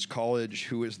following since college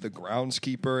who is the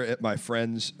groundskeeper at my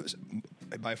friend's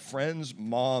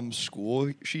mom's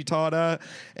school she taught at,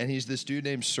 and he's this dude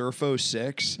named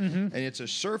Surfo6, and it's a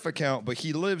surf account, but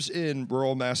he lives in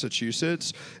rural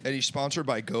Massachusetts, and he's sponsored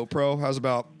by GoPro, has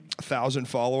about 1,000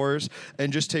 followers,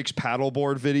 and just takes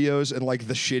paddleboard videos and like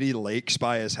the shitty lakes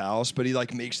by his house, but he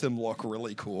like makes them look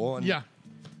really cool. And yeah.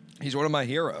 He's one of my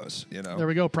heroes, you know. There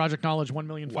we go. Project Knowledge, 1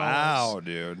 million followers. Wow,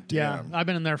 dude. Damn. Yeah, I've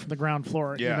been in there from the ground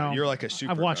floor. Yeah, you know, you're like a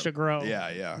super. I've watched it grow.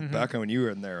 Yeah. Mm-hmm. Back when you were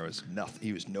in there, it was nothing.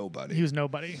 He was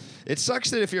nobody. It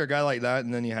sucks that if you're a guy like that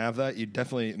and then you have that,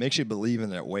 it makes you believe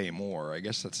in it way more. I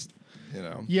guess that's, you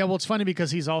know. Yeah, well, it's funny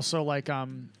because he's also like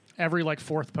every like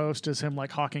fourth post is him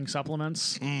like hawking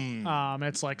supplements.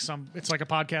 It's like a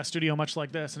podcast studio much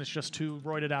like this, and it's just two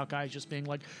roided out guys just being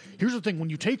like, here's the thing, when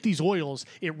you take these oils,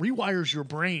 it rewires your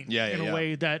brain in a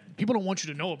way that people don't want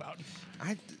you to know about.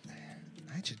 I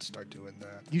should start doing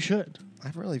that. You should. I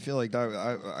really feel like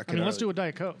that. I mean, let's do a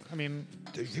Diet Coke. I mean,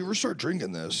 if you ever start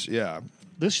drinking this,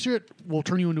 this shit will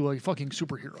turn you into a fucking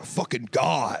superhero. A fucking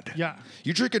god. Yeah.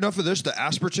 You drink enough of this, the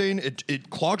aspartame, it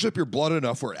clogs up your blood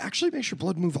enough where it actually makes your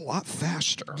blood move a lot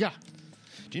faster. Yeah.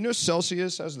 Do you know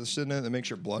Celsius has this in it that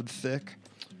makes your blood thick?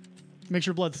 Makes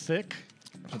your blood thick?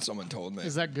 That's what someone told me.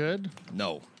 Is that good?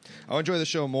 No. I'll enjoy the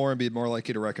show more and be more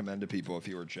likely to recommend to people if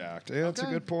you were jacked. Yeah, that's a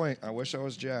good point. I wish I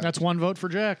was jacked. That's 1 vote for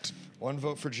jacked. 1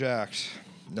 vote for jacked.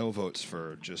 No votes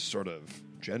for just sort of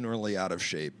generally out of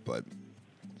shape, but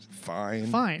fine.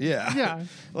 Yeah.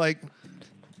 Like,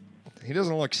 he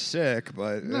doesn't look sick,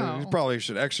 but he probably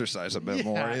should exercise a bit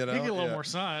more. You know? He get a little more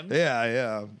sun.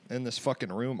 Yeah. In this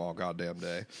fucking room all goddamn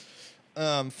day.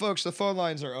 Folks, the phone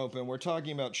lines are open. We're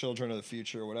talking about children of the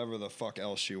future, whatever the fuck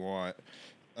else you want.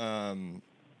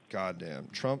 Goddamn.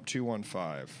 Trump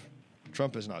 215.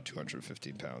 Trump is not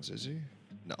 215 pounds, is he?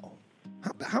 No.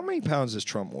 How many pounds does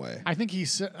Trump weigh? I think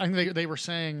they were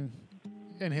saying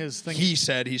in his thing. He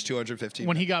said he's 215.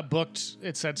 When he got booked,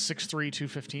 it said 6'3",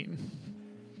 215.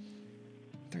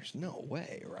 There's no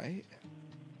way, right?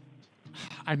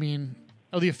 I mean,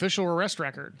 the official arrest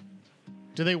record.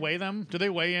 Do they weigh them? Do they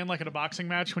weigh in like at a boxing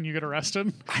match when you get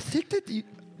arrested? I think that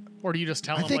or do you just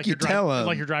tell him? I think you tell him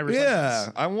like your driver's license?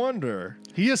 Yeah, I wonder.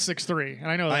 He is 6'3", and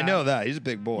I know that. I know that. He's a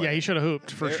big boy. Yeah, he should have hooped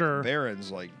for sure.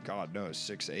 Barron's like, God knows,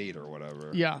 6'8" or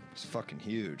whatever. Yeah. He's fucking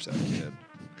huge, that kid.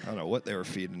 I don't know what they were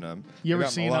feeding him. You ever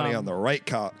seen Melania on the right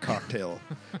cocktail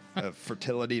of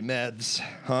fertility meds,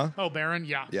 huh? Oh, Barron?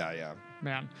 Yeah. Yeah.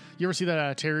 Man, you ever see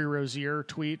that Terry Rozier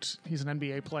tweet? He's an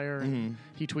NBA player. Mm-hmm.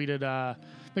 He tweeted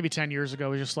maybe 10 years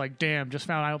ago. He's just like, damn, just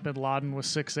found out Bin Laden was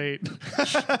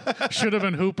 6'8". Should have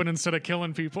been hooping instead of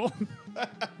killing people.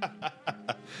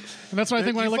 And that's what I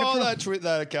think when I look at follow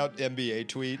that account, NBA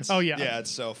tweets. Oh yeah, yeah,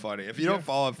 it's so funny. If you don't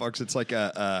follow it, folks, it's like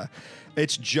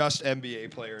it's just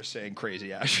NBA players saying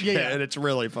crazy ass shit, and it's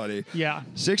really funny. Yeah,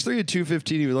 6'3" and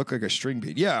 215, he would look like a string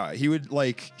bean. Yeah, he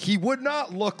would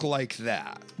not look like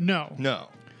that. No,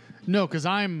 because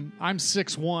I'm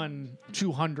 6'1",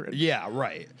 200. Yeah,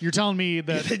 right. You're telling me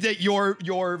that that you're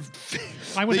 2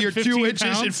 inches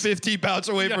pounds? and 50 pounds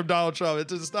away from Donald Trump. It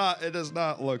does not add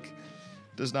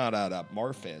up.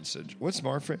 Marfan syndrome. What's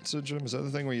Marfan syndrome? Is that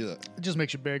the thing where you? It just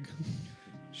makes you big.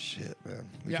 Shit, man.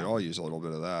 We could all use a little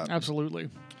bit of that. Absolutely.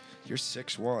 You're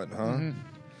 6'1", huh? Mm-hmm.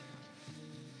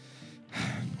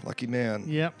 Lucky man.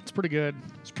 Yep, it's pretty good.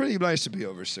 It's pretty nice to be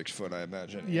over 6 foot, I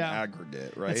imagine, in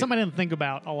aggregate, right? It's something I didn't think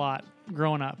about a lot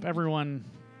growing up. All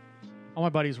my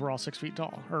buddies were all 6 feet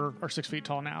tall, or are 6 feet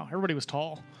tall now. Everybody was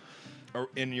tall. Or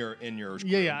in your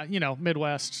yeah,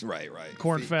 Midwest, right,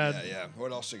 corn fed. Yeah.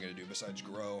 What else are you gonna do besides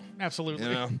grow? Absolutely.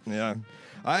 Yeah.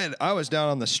 I was down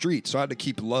on the street, so I had to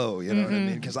keep low. You know what I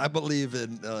mean? Because I believe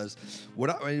in what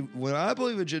I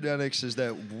believe in genetics is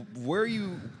that where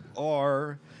you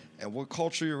are and what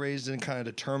culture you're raised in kind of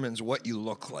determines what you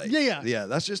look like. Yeah.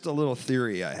 That's just a little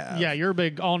theory I have. Yeah, you're a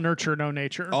big all nurture, no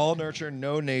nature. All nurture,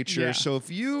 no nature. Yeah. So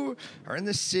if you are in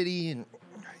the city and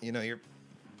you're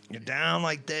down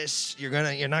like this, you're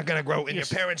not gonna grow. And your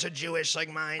parents are Jewish like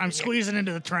mine. I'm squeezing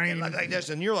into the train like this,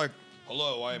 and you're like,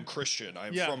 "Hello, I am Christian.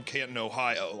 I'm from Canton,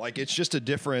 Ohio." Like it's just a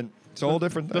whole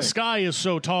different thing. The sky is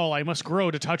so tall, I must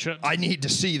grow to touch it. I need to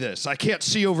see this. I can't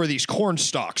see over these corn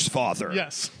stalks, Father.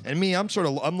 Yes. And me, I'm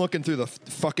looking through the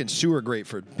fucking sewer grate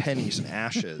for pennies and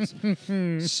ashes.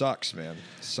 Sucks, man.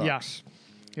 Sucks.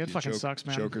 Yeah, it fucking sucks,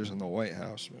 man. Joker's in the White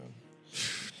House, man.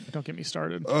 Don't get me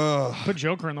started. Put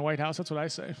Joker in the White House. That's what I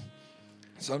say.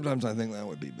 Sometimes I think that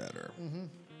would be better. Mm-hmm.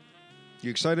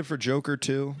 You excited for Joker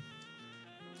 2?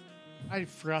 I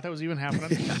forgot that was even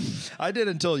happening. I did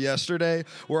until yesterday,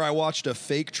 where I watched a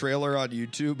fake trailer on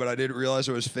YouTube, but I didn't realize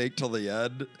it was fake till the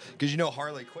end. Because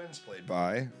Harley Quinn's played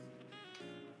by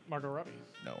Margot Robbie.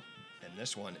 No. And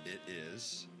this one, it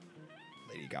is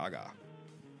Lady Gaga.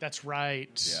 That's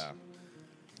right. Yeah.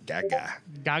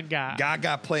 Gaga.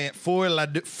 Gaga playing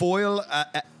Foil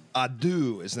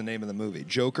Adieu is the name of the movie.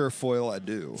 Joker Foil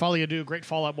Adieu. Folie Adieu, great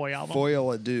Fall Out Boy album.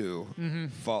 Foil Adieu.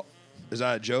 Mm-hmm. Is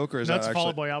that a joke or is That's that Fall actually?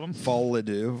 Out Boy album. Folie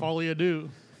Adieu. Folie Adieu.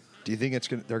 Do you think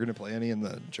they're gonna play any in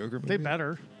the Joker movie? They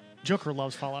better. Joker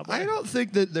loves Fall Out Boy. I don't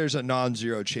think that there's a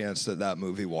non-zero chance that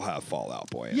movie will have Fall Out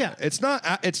Boy in it. It's not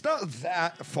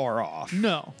that far off.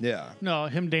 No. Yeah. No,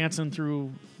 him dancing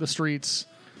through the streets.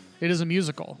 It is a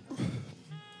musical.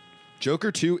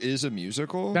 Joker 2 is a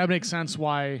musical? That makes sense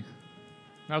why.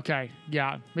 Okay,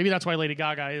 yeah. Maybe that's why Lady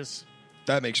Gaga is.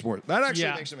 That makes more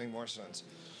sense.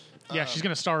 Yeah, she's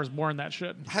going to star as Born that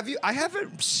shit. I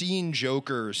haven't seen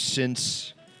Joker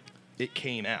since it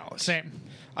came out. Same.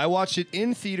 I watched it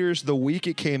in theaters the week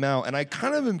it came out, and I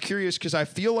kind of am curious because I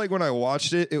feel like when I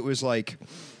watched it, it was like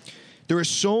there was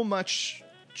so much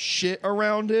shit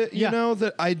around it, you know,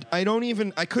 that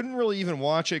I couldn't really even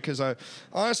watch it because I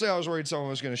was worried someone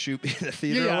was going to shoot me in the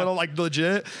theater a little, like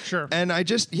legit. Sure. And I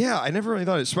never really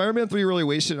thought it. Spider-Man 3 really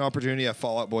wasted an opportunity at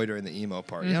Fall Out Boy during the emo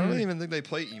part. Mm-hmm. I don't even think they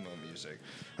play emo music.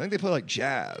 I think they play like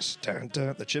jazz. Dun,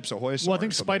 dun, the Chips Ahoy song. Well, I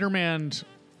think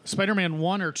Spider-Man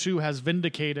 1 or 2 has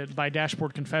Vindicated by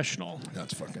Dashboard Confessional.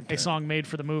 That's fucking a song made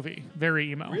for the movie.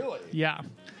 Very emo. Really? Yeah.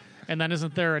 And then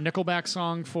isn't there a Nickelback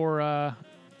song for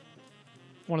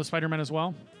one of the Spider-Men as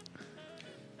well?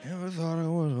 Never thought I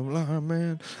was a blind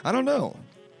man. I don't know.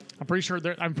 I'm pretty sure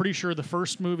the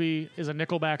first movie is a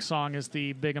Nickelback song, is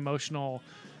the big emotional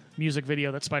music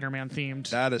video that's Spider-Man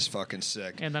themed. That is fucking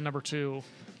sick. And then number 2,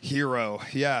 Hero,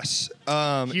 yes.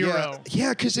 Hero. Yeah,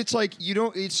 because it's like,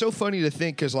 it's so funny to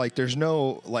think because like there's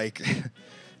no like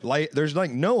there's like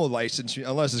no license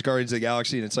unless it's Guardians of the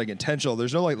Galaxy and it's like intentional.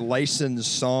 There's no like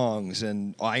licensed songs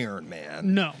in Iron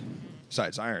Man. No.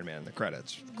 Besides Iron Man, the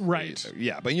credits. Right.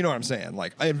 Yeah, but you know what I'm saying.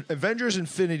 Like Avengers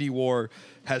Infinity War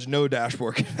has no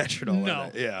Dashboard Confessional in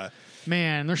it. Yeah.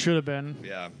 Man, there should have been.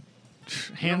 Yeah.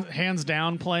 Hands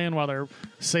down playing while they're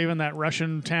saving that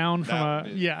Russian town from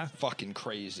fucking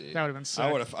crazy. That would have been sick.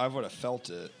 I would have felt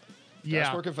it. Yeah.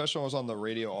 Dashboard Confessional was on the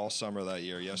radio all summer that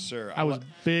year. Yes, sir. I was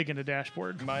big into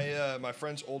Dashboard. My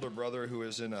friend's older brother, who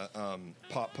is in a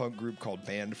pop punk group called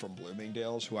Band from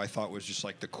Bloomingdale's, who I thought was just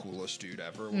like the coolest dude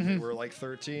ever when we were like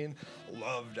 13,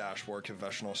 loved Dashboard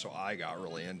Confessional, so I got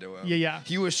really into him. Yeah.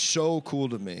 He was so cool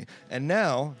to me. And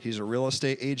now he's a real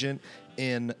estate agent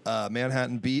in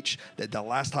Manhattan Beach that the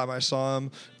last time I saw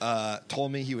him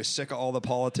told me he was sick of all the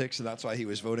politics, and that's why he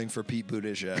was voting for Pete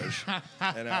Buttigieg.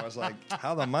 And I was like,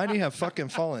 how the mighty have fucking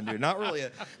fallen, dude. Not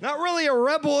really a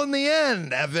rebel in the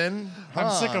end, Evan. Huh.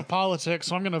 I'm sick of politics,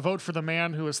 so I'm going to vote for the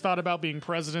man who has thought about being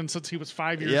president since he was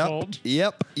 5 years old.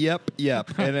 Yep.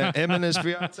 And him and his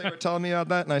fiance were telling me about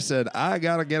that, and I said, I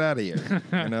got to get out of here.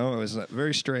 You know, it was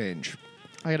very strange.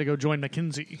 I got to go join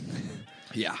McKinsey.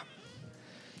 Yeah.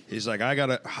 He's like,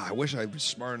 I wish I was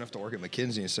smart enough to work at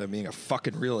McKinsey instead of being a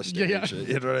fucking real estate agent.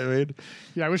 You know what I mean?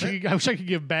 Yeah, I wish I could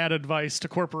give bad advice to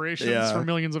corporations for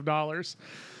millions of dollars.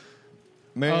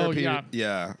 Mayor Peter,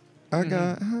 yeah. I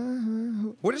got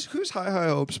who's High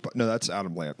Hopes? No, that's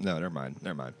Adam Lamp. No, never mind.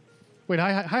 Wait,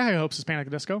 High Hopes is Panic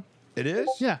at Disco? It is?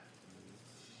 Yeah.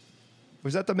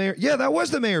 Was that the Mayor? Yeah, that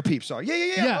was the Mayor Peep song.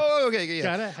 Yeah. Oh, okay.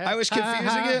 Yeah. I was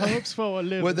confusing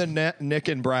it with the Nick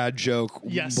and Brad joke.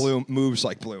 Yes. Moves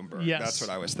like Bloomberg. Yes. That's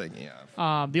what I was thinking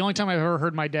of. The only time I've ever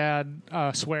heard my dad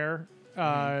swear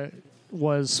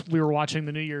was we were watching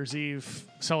the New Year's Eve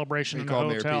celebration in the hotel.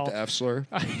 Mayor Pete the F slur?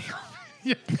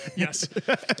 Yes.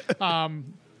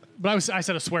 But I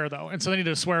said a swear, though. And so then he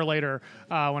did a swear later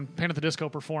when Panic at the Disco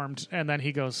performed. And then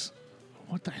he goes,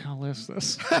 what the hell is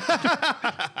this?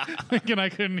 And I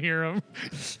couldn't hear him.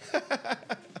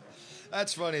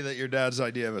 That's funny that your dad's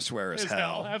idea of a swear is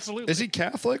hell. Absolutely. Is he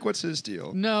Catholic? What's his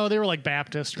deal? No, they were like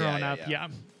Baptist growing up. Yeah.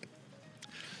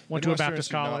 Went to a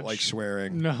Baptist college. Not like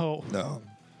swearing. No.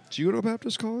 Did you go to a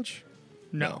Baptist college?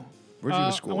 No. Where'd you go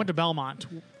to school? I went to Belmont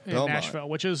in Nashville,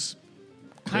 which is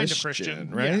kind of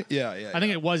Christian, right? Yeah. I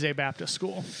think it was a Baptist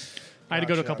school. I had to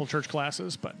go to a couple church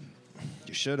classes, but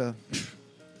you should have.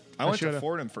 I went to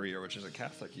Fordham for a year, which is a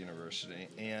Catholic university,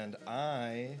 and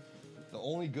the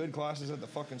only good classes at the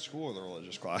fucking school are the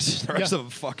religious classes. The rest of them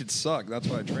fucking suck. That's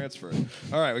why I transferred.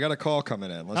 All right, we got a call coming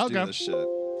in. Let's do this shit.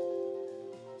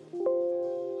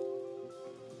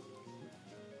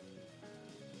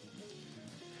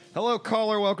 Hello,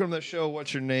 caller. Welcome to the show.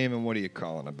 What's your name and what are you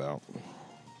calling about?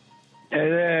 Hey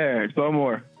there, it's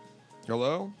Bowmore.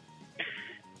 Hello?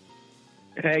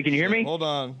 Hey, can you hear me? Hold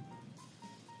on.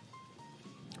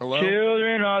 Hello?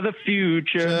 Children are the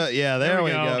future. Yeah, there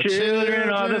we go. Children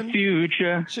are the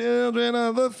future. Children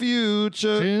of the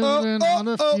future. Children of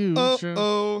the future.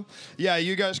 Oh. Yeah,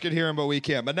 you guys could hear him, but we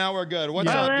can't. But now we're good. What's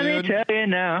up, dude? Let me tell you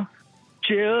now.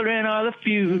 Children are the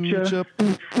future.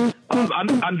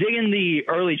 I'm digging the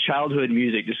early childhood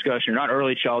music discussion. Not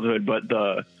early childhood, but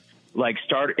the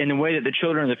start in the way that the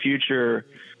children of the future.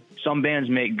 Some bands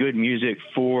make good music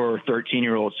for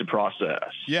 13-year-olds to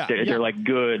process. Yeah. They're like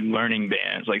good learning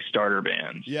bands, like starter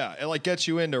bands. Yeah, it like gets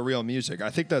you into real music. I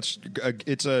think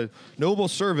it's a noble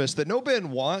service that no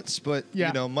band wants, but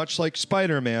you know, much like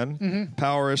Spider-Man,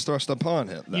 power is thrust upon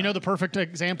him. You know the perfect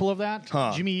example of that?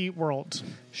 Jimmy Eat World.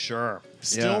 Sure.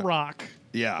 Still rock.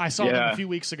 Yeah. I saw them a few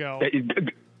weeks ago.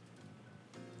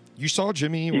 You saw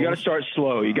Jimmy Eat World? You got to start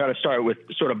slow. You got to start with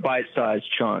sort of bite-sized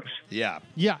chunks. Yeah.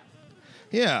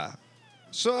 Yeah.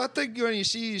 So I think when you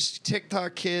see these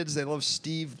TikTok kids, they love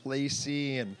Steve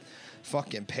Lacy and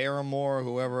fucking Paramore,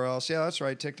 whoever else. Yeah, that's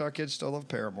right. TikTok kids still love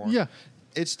Paramore. Yeah.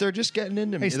 They're just getting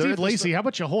into me. Hey, Steve Lacy, how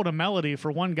about you hold a melody for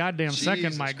one goddamn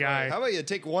second, my guy? How about you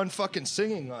take one fucking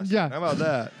singing lesson? Yeah. How about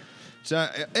that? So,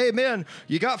 hey, man,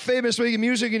 you got famous making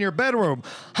music in your bedroom.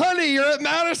 Honey, you're at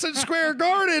Madison Square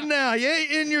Garden now. You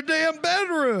ain't in your damn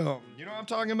bedroom. You know what I'm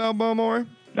talking about, Bowmore?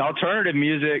 Alternative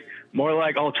music, more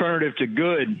like alternative to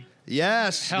good.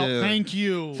 Yes, dude. Thank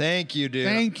you, dude.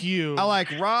 Thank you. I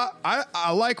like rock.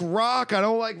 I like rock. I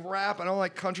don't like rap. I don't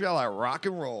like country. I like rock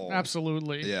and roll.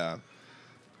 Absolutely. Yeah.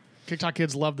 TikTok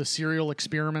kids love the Serial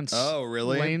Experiments. Oh,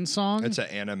 really? Lane song. It's an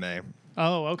anime.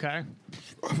 Oh, okay.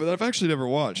 But I've actually never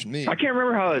watched. I can't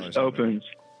remember how it opens.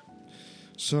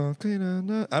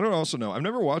 Something I don't also know. I've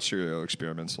never watched Serial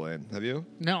Experiments, Lane. Have you?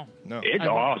 No. It's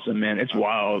awesome, man. It's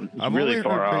wild. It's I've really only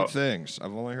far heard out. great things.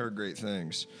 I've only heard great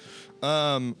things.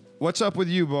 What's up with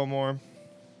you, Bowmore?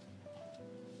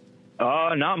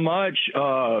 Not much.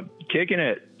 Kicking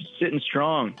it. Sitting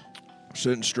strong.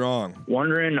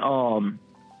 Wondering,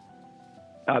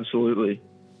 absolutely.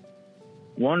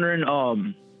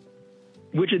 Wondering,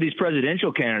 which of these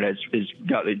presidential candidates has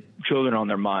got the children on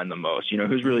their mind the most? You know,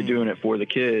 who's really doing it for the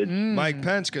kids? Mike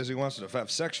Pence, because he wants to have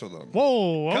sex with them.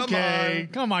 Whoa, okay.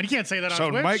 Come on. You can't say that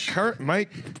on Twitch.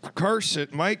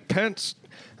 Mike Pence.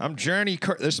 I'm Johnny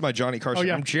Carson. This is my Johnny Carson. Oh,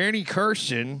 yeah. I'm Johnny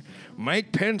Carson.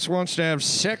 Mike Pence wants to have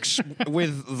sex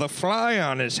with the fly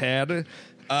on his head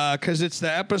because it's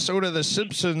the episode of The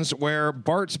Simpsons where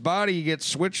Bart's body gets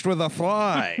switched with a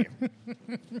fly.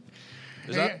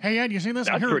 Hey, Ed, you seen this?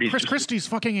 I heard Chris Christie's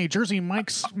fucking a Jersey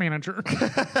Mike's manager.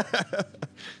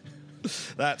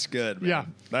 That's good, man. Yeah.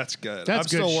 That's good. That's I'm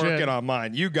still good working shit. on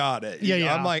mine. You got it.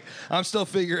 Yeah. I'm still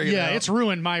figuring it out. Yeah, it's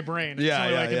ruined my brain. It's Yeah, the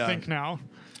only way I can yeah. think now.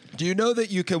 Do you know that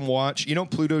you can watch,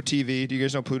 Pluto TV? Do you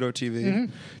guys know Pluto TV?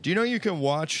 Mm-hmm. Do you know you can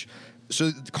watch,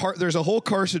 there's a whole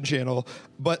Carson channel,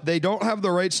 but they don't have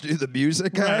the rights to do the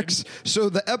music acts. So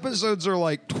the episodes are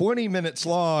like 20 minutes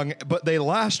long, but they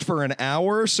last for an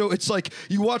hour. So it's like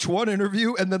you watch one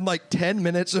interview and then like 10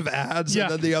 minutes of ads and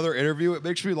then the other interview. It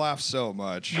makes me laugh so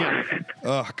much. Yeah.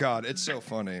 Oh, God, it's so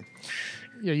funny.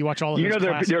 Yeah, you watch all of those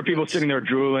there are people bits. sitting there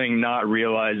drooling, not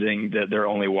realizing that they're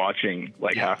only watching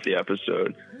like half the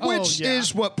episode. Which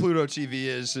is what Pluto TV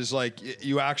is like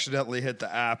you accidentally hit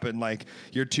the app and like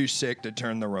you're too sick to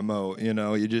turn the remote,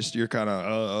 you're kind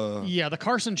of Yeah, the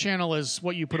Carson channel is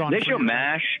what you put on. They show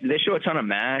MASH. They show a ton of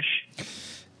MASH.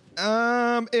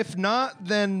 If not,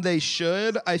 then they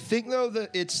should. I think though that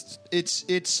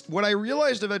it's what I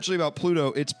realized eventually about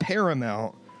Pluto, it's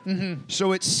Paramount. Mm-hmm.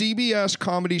 So it's CBS,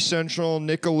 Comedy Central,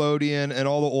 Nickelodeon, and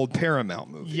all the old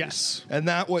Paramount movies. Yes. And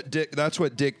that's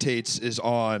what dictates is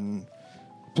on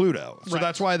Pluto. So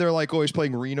that's why they're like always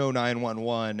playing Reno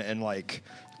 911 and like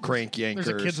Crank Yankers.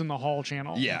 There's a Kids in the Hall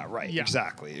channel. Yeah, right. Yeah.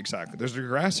 Exactly. There's the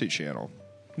Degrassi channel.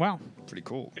 Wow. Pretty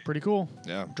cool.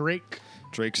 Yeah.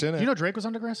 Drake's in it. You know Drake was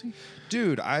on Degrassi?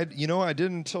 Dude, I didn't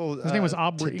until his name was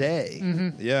Aubrey. Today.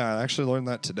 Mm-hmm. Yeah, I actually learned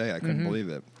that today. I couldn't believe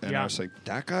it. And Yeah. I was like,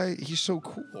 that guy, he's so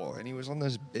cool. And he was on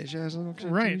this bitch ass little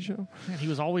Right. TV show. Man, he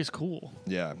was always cool.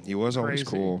 Yeah, he was always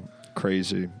Crazy. cool.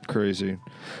 Crazy.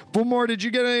 Bullmore, did you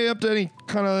get up to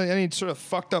any sort of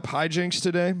fucked up hijinks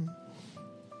today?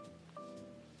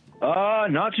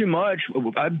 Not too much.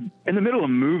 I'm in the middle of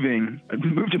moving. I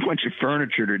moved a bunch of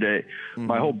furniture today. Mm-hmm.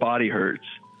 My whole body hurts.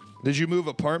 Did you move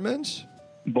apartments?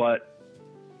 But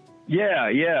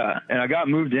yeah, and I got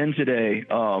moved in today.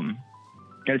 And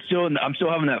I'm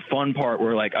still having that fun part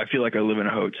where like I feel like I live in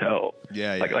a hotel.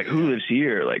 Yeah. Like who lives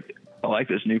here? Like I like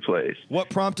this new place. What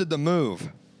prompted the move?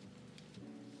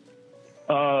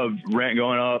 Rent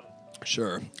going up.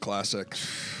 Sure, classic.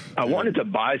 I wanted to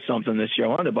buy something this year. I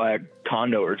wanted to buy a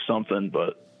condo or something,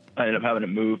 but I ended up having to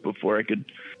move before I could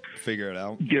figure it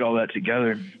out. Get all that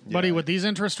together. Buddy, with these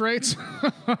interest rates?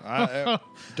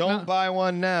 Don't buy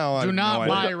one now. Do not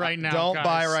buy right now, Don't guys,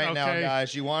 buy right now, okay?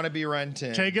 guys. You want to be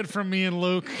renting. Take it from me and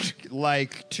Luke.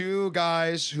 Like two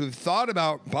guys who thought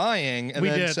about buying and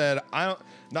then said, I don't.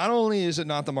 Not only is it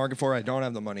not the market for it, I don't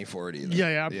have the money for it either.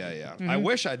 Yeah. Mm-hmm. I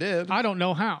wish I did. I don't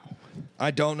know how.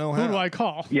 I don't know how. Who do I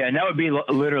call? Yeah, and that would be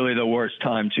literally the worst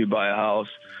time to buy a house.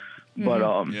 But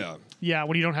yeah,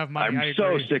 when you don't have money. I'm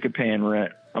so sick of paying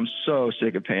rent.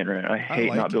 I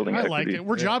hate not building equity. I like it.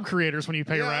 We're job creators when you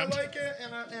pay rent. I like it,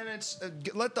 and it's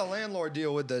let the landlord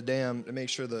deal with the damn to make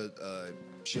sure the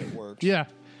shit works. Yeah,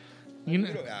 you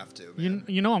don't have to. Man.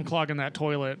 You know I'm clogging that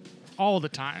toilet all the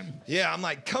time. Yeah, I'm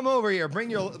like, come over here, bring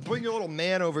your little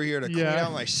man over here to clean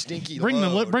out my stinky. Bring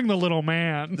load. the little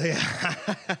man.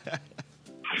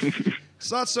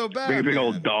 It's not so bad. Bring a big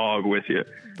old dog with you.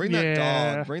 Bring that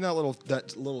dog. Bring that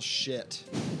little shit.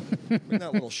 Bring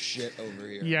that little shit over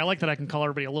here. Yeah, I like that I can call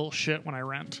everybody a little shit when I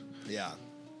rent. Yeah,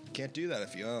 can't do that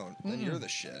if you own. Then you're the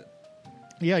shit.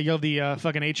 Yeah, you have the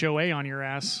fucking HOA on your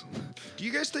ass. Do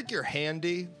you guys think you're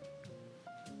handy?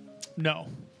 No.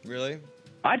 Really?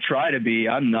 I try to be.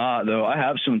 I'm not, though. I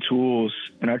have some tools,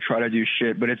 and I try to do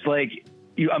shit. But it's like,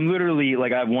 I'm literally,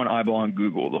 like, I have one eyeball on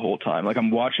Google the whole time. Like,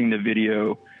 I'm watching the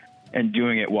video and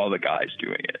doing it while the guy's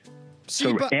doing it.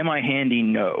 So am I handy?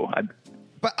 No.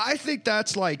 But I think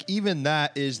that's, like, even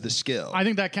that is the skill. I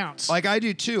think that counts. Like, I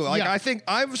do, too. Like, I think,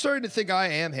 I'm starting to think I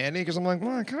am handy because I'm like,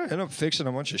 well, I kind of end up fixing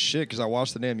a bunch of shit because I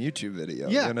watched the damn YouTube video,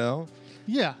 you know?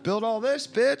 Yeah. Build all this,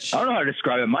 bitch. I don't know how to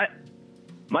describe it.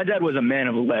 My dad was a man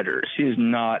of letters. He is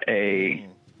not a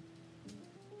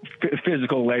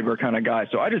physical labor kind of guy.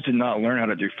 So I just did not learn how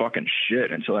to do fucking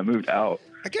shit until I moved out.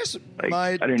 I guess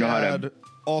I didn't know how to.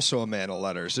 Also a man of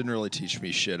letters, didn't really teach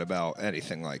me shit about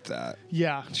anything like that.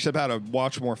 Yeah. Except how to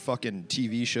watch more fucking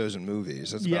TV shows and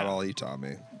movies. That's about all he taught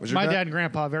me. My dad and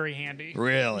grandpa very handy.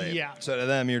 Really? Yeah. So to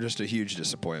them, you're just a huge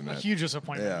disappointment. A huge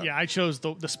disappointment. Yeah, I chose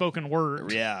the spoken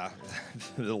word. Yeah.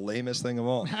 The lamest thing of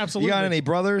all. Absolutely. You got any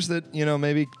brothers that,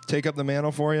 maybe take up the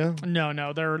mantle for you?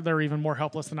 No. They're even more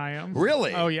helpless than I am.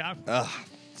 Really? Oh, yeah. Ugh.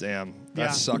 Damn.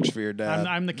 That sucks for your dad.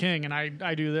 I'm the king, and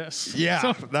I do this. Yeah.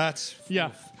 So,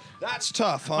 That's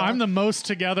tough, huh? I'm the most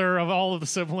together of all of the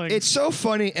siblings. It's so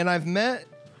funny, and I've met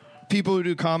people who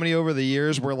do comedy over the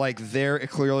years where, like, they're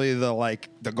clearly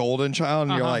the golden child,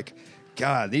 and you're like,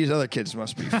 God, these other kids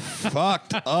must be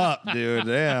fucked up, dude.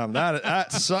 Damn,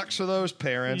 that sucks for those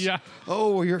parents. Yeah.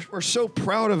 Oh, we're so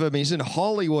proud of him. He's in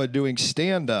Hollywood doing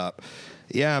stand-up.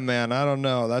 Yeah, man. I don't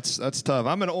know. That's tough.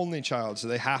 I'm an only child, so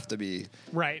they have to be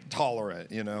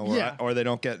tolerant, you know, or they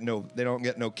don't get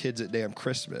no kids at damn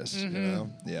Christmas, you know.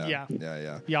 Yeah.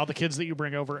 All the kids that you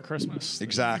bring over at Christmas,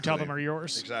 exactly. You tell them are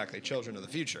yours. Exactly. Children of the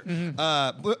future.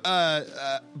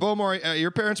 Bowmore,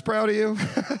 your parents proud of you?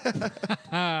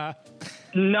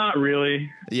 Not really.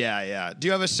 Yeah. Do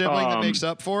you have a sibling that makes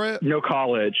up for it? No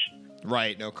college.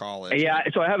 Right. No college. Yeah.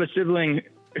 So I have a sibling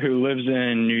who lives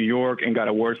in New York and got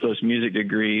a worthless music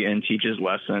degree and teaches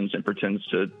lessons and pretends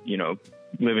to, you know,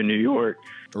 live in New York.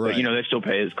 Right. But, you know, they still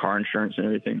pay his car insurance and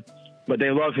everything. But they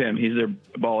love him. He's their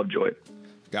ball of joy.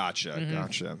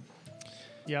 Gotcha.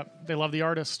 Yep. They love the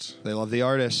artist.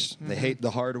 They hate the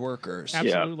hard workers.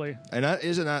 Absolutely. Yeah. And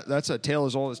that's a tale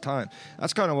as old as time.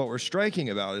 That's kind of what we're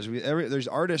striking about is there's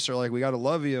artists are like, we got to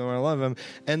love you and I love him.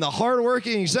 And the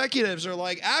hardworking executives are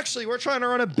like, actually, we're trying to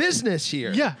run a business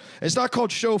here. Yeah. It's not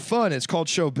called show fun. It's called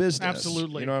show business.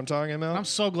 Absolutely. You know what I'm talking about? I'm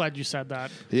so glad you said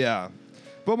that. Yeah.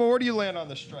 But where do you land on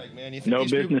the strike, man? You think no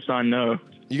business on no.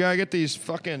 You gotta get these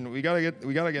fucking. We gotta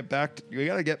get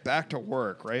back to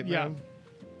work, right, man? Yeah.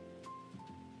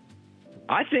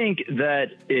 I think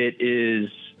that it is.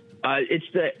 It's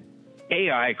the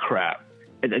AI crap.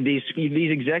 These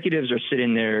executives are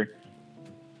sitting there,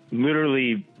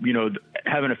 literally, you know,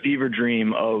 having a fever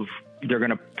dream of they're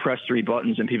going to press 3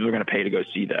 buttons and people are going to pay to go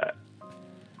see that.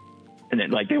 And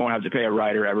then, like, they won't have to pay a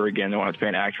writer ever again. They won't have to pay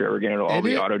an actor ever again. It'll all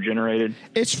be auto-generated.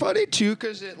 It's funny, too,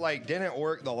 because it, like, didn't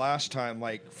work the last time.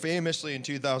 Like, famously in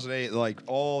 2008, like,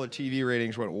 all the TV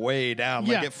ratings went way down.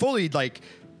 Like, it fully, like,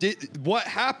 what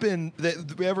happened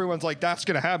that everyone's like, that's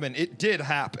going to happen. It did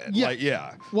happen. Yeah.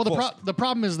 Like, Well, the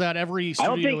problem is that every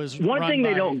studio is one thing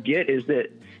they don't get is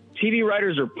that TV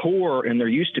writers are poor and they're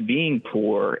used to being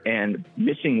poor, and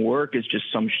missing work is just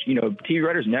TV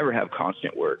writers never have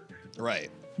constant work.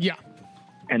 Right. Yeah.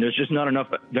 And there's just not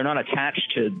enough. They're not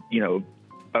attached to, you know,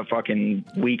 a fucking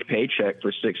weak paycheck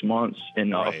for 6 months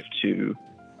enough to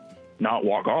not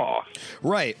walk off.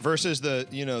 Right. Versus they're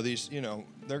going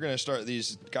to start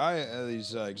these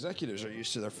executives are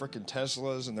used to their freaking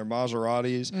Teslas and their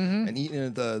Maseratis and eating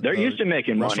at They're used to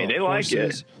making money. They like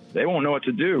it. They won't know what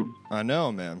to do. I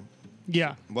know, man.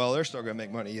 Yeah. Well, they're still going to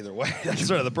make money either way. That's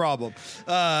sort of the problem.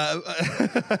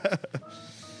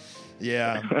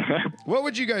 Yeah. What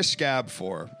would you guys scab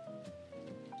for?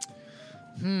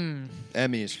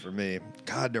 Emmys for me.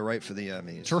 God, to write for the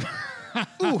Emmys.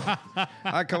 Ooh.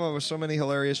 I come up with so many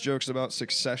hilarious jokes about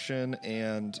Succession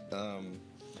and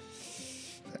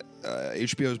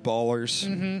HBO's Ballers.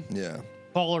 Mm-hmm. Yeah.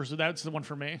 Ballers, that's the one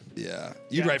for me. Yeah.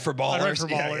 You'd write for Ballers? I'd write for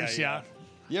Ballers, yeah.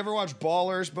 You ever watch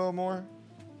Ballers, Bowmore?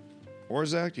 Or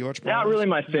Zach, do you watch Ballers? Not really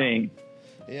my thing.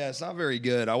 Yeah, it's not very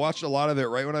good. I watched a lot of it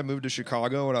right when I moved to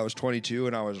Chicago when I was 22,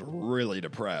 and I was really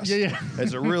depressed. Yeah.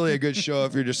 It's a good show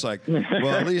if you're just like,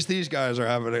 well, at least these guys are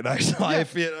having a nice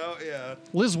life, you know? Yeah.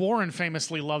 Liz Warren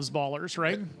famously loves Ballers,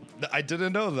 right? I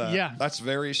didn't know that. Yeah. That's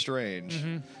very strange.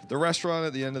 Mm-hmm. The Restaurant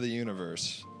at the End of the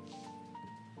Universe.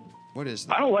 What is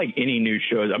that? I don't like any new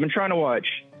shows. I've been trying to watch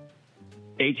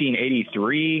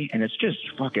 1883, and it's just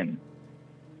fucking...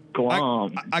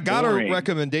 I got a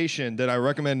recommendation that I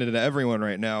recommended to everyone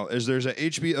right now. There's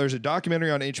a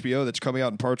documentary on HBO that's coming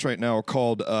out in parts right now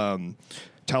called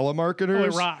Telemarketers. Oh,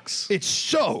 it rocks. It's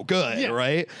so good,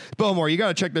 right? Bowmore, you got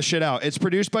to check this shit out. It's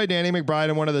produced by Danny McBride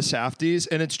and one of the Safdies,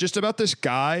 and it's just about this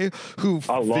guy who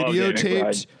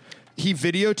videotaped. He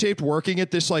videotaped working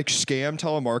at this like scam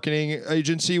telemarketing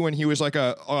agency when he was like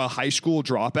a high school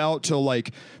dropout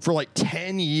for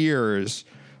 10 years.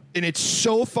 And it's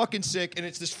so fucking sick, and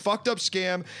it's this fucked up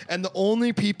scam, and the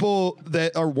only people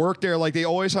that work there, like, they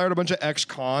always hired a bunch of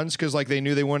ex-cons because, like, they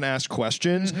knew they wouldn't ask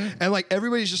questions, and, like,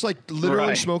 everybody's just, like,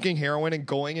 literally smoking heroin and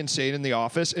going insane in the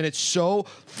office, and it's so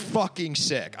fucking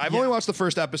sick. I've only watched the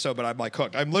first episode, but I'm, like,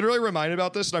 hooked. I'm literally reminded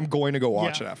about this, and I'm going to go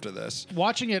watch it after this.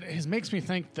 Watching it makes me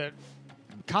think that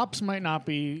cops might not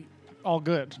be all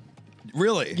good.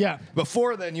 Really? Yeah.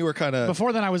 Before then, you were kind of...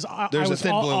 Before then, I was a thin blue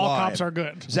line. All cops are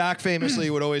good. Zach famously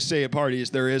would always say at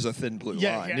parties, there is a thin blue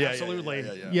line. Yeah, absolutely.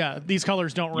 Yeah, these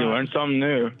colors don't run. You learn something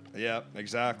new. Yeah,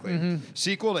 exactly.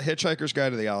 Sequel to Hitchhiker's Guide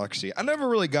to the Galaxy. I never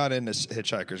really got into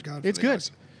Hitchhiker's Guide to the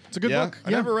Galaxy. It's a good book. I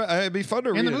never read. It'd be fun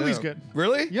to read. And the movie's good.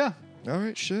 Really? Yeah. All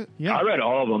right, shit. Yeah. I read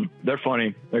all of them. They're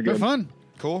funny. They're good. They're fun.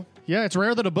 Cool. Yeah, it's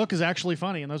rare that a book is actually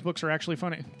funny, and those books are actually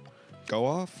funny. Go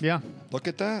off. Yeah. Look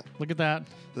at that. Look at that.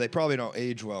 They probably don't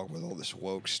age well with all this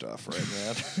woke stuff, right,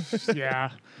 man?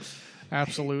 Yeah.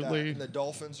 Absolutely. The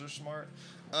dolphins are smart.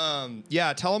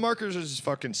 Yeah, Telemarketers is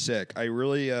fucking sick. I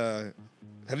really... have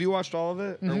you watched all of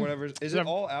it? Or whatever? Is it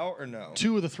all out or no?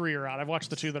 2 of the 3 are out. I've watched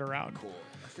the 2 that are out. Cool.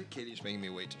 I think Katie's making me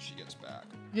wait till she gets back.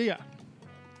 Yeah.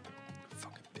 Fucking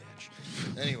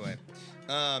Anyway,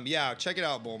 yeah, check it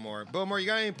out, Bowmore. Bowmore, you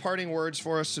got any parting words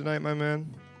for us tonight, my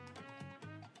man?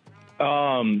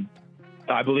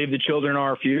 I believe the children are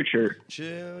our future.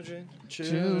 Children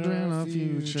of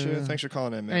future. Thanks for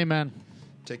calling in, man. Amen.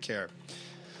 Take care.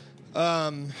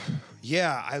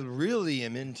 Yeah, I really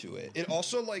am into it. It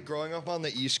also, like, growing up on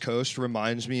the East Coast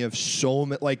reminds me of so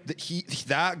many, like,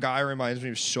 that guy reminds me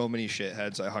of so many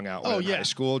shitheads I hung out with in high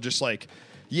school. Just like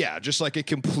a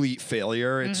complete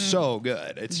failure. It's so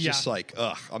good. It's just like,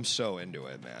 I'm so into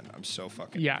it, man. I'm so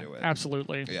fucking into it.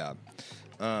 Absolutely. Yeah.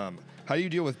 How do you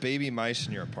deal with baby mice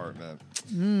in your apartment?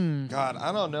 God,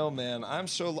 I don't know, man. I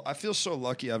feel so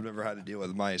lucky I've never had to deal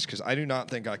with mice because I do not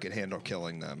think I could handle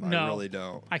killing them. No, I really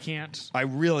don't. I can't. I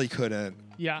really couldn't.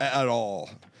 Yeah. At all.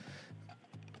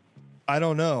 I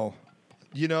don't know.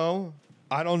 You know?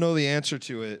 I don't know the answer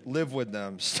to it. Live with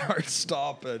them. Start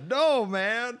stopping. No,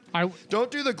 man.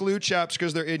 Don't do the glue traps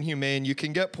because they're inhumane. You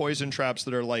can get poison traps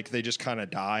that are like they just kind of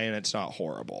die and it's not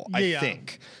horrible. Yeah.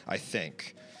 I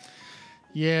think.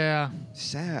 Yeah.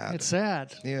 Sad. It's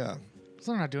sad. Yeah.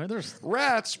 So they're not doing it. There's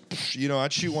rats. You know,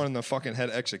 I'd shoot one in the fucking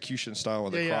head execution style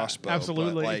with a crossbow.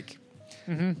 Absolutely. But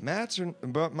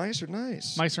like, mice are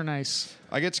nice. Mice are nice.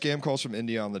 I get scam calls from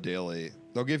India on the daily.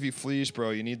 They'll give you fleas,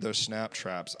 bro. You need those snap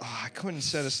traps. Oh, I couldn't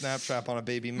set a snap trap on a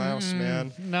baby mouse,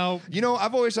 man. No. You know,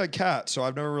 I've always had cats, so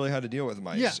I've never really had to deal with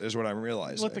mice, is what I'm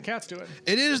realizing. Let the cats do it.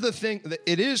 It is the thing.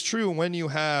 It is true when you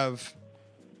have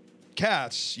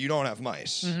cats, you don't have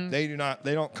mice. They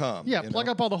don't come. Yeah, plug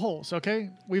up all the holes, okay?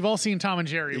 We've all seen Tom and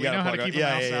Jerry. We know how to keep a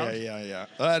mouse out. Yeah.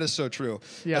 That is so true.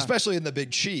 Yeah. Especially in the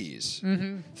big cheese.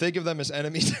 Think of them as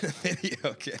enemies in a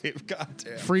video game.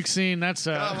 Goddamn. Freak scene, that's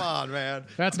come on, man.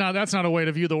 That's not a way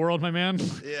to view the world, my man.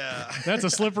 Yeah. That's a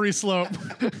slippery slope.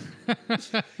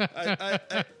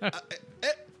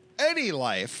 Any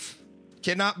life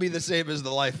cannot be the same as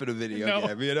the life in a video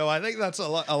game. You know, I think that's a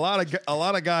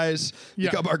lot of guys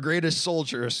become our greatest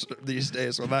soldiers these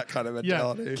days with that kind of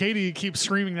mentality. Yeah. Katie keeps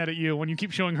screaming that at you when you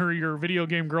keep showing her your video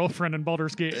game girlfriend in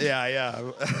Baldur's Gate.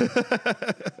 Yeah.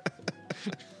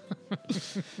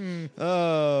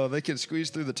 Oh, they can squeeze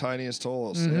through the tiniest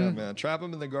holes. Yeah, man. Trap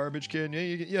them in the garbage can.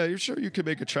 You're sure you could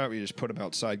make a trap where you just put them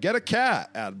outside. Get a cat,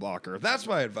 ad blocker. That's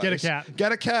my advice.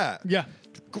 Get a cat. Yeah.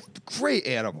 Great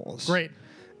animals. Great.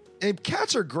 And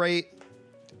cats are great.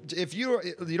 If you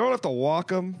don't have to walk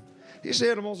them. These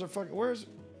animals are fucking.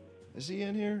 Is he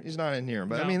in here? He's not in here.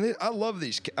 But no. I mean, I love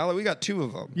these. We got two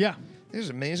of them. Yeah. These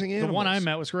are amazing animals. The one I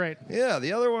met was great. Yeah,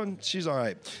 the other one, she's all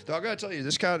right. Though I gotta tell you,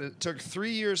 this cat, it took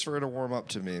 3 years for her to warm up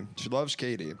to me. She loves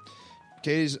Katie.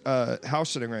 Katie's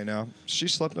house sitting right now.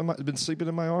 She's been sleeping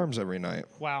in my arms every night.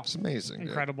 Wow. It's amazing.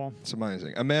 Incredible. Dude. It's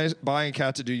amazing. Buying a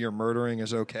cat to do your murdering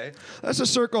is okay. That's a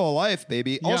circle of life,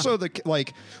 baby. Yeah. Also,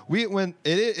 when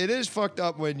it is fucked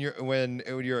up when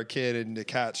you're a kid and the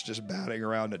cat's just batting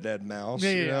around a dead mouse.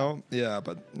 You know? Yeah,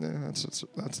 but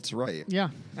that's right. Yeah,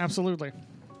 absolutely.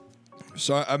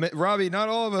 So, I mean, Robbie, not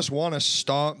all of us want to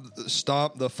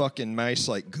stomp the fucking mice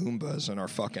like Goombas in our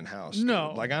fucking house. No.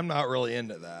 Dude. Like, I'm not really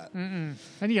into that. And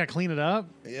you got to clean it up.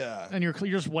 Yeah. And you're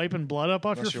just wiping blood up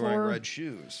off Unless your you're floor. wearing red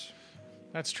shoes.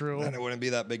 That's true. Then it wouldn't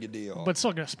be that big a deal. But it's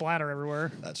still going to splatter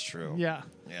everywhere. That's true. Yeah.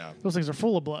 Yeah. Those things are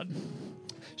full of blood.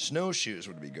 Snowshoes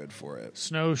would be good for it.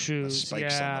 Snowshoes,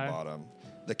 spikes on the bottom.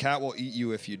 The cat will eat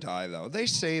you if you die, though. They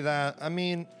say that. I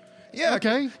mean... Yeah.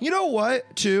 Okay. You know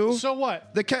what, too? So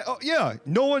what? The cat. Oh, yeah.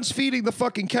 No one's feeding the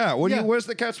fucking cat. What's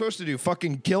the cat supposed to do?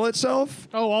 Fucking kill itself?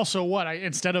 Oh, also what?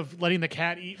 Instead of letting the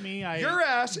cat eat me, your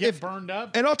ass get burned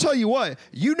up. And I'll tell you what.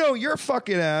 You know your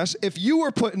fucking ass, if you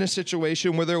were put in a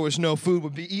situation where there was no food,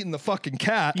 would be eating the fucking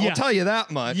cat. Yeah. I'll tell you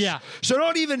that much. Yeah. So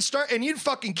don't even start. And you'd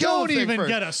fucking kill the thing first.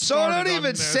 Get us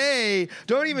started. So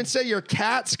don't even say your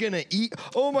cat's gonna eat.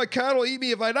 Oh, my cat will eat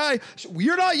me if I die.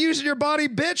 You're not using your body,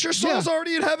 bitch. Your soul's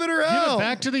already in heaven or hell. Give it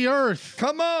back to the earth.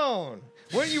 Come on.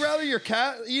 Wouldn't you rather your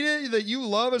cat eat it that you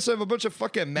love instead of a bunch of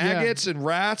fucking maggots and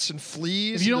rats and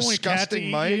fleas? If you and don't want cat to eat,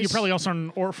 mice? you probably also aren't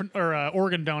an orphan or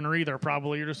organ donor either.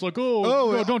 Probably you're just like,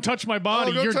 don't touch my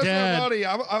body. You're dead. My body.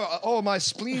 My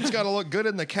spleen's got to look good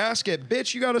in the casket,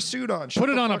 bitch. You got a suit on. Put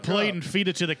it on a plate and feed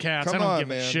it to the cats. I don't give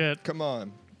a shit. Come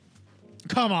on.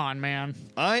 Come on, man.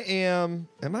 Am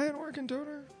I an organ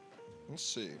donor? Let's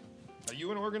see. Are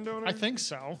you an organ donor? I think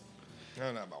so.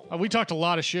 No, not we talked a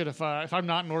lot of shit. If I'm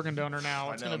not an organ donor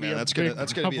now, it's going to be that's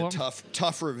gonna be a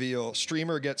tough reveal.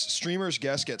 Streamer's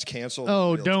guest gets canceled.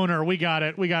 Oh, donor, we got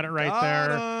it right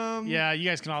there. Yeah, you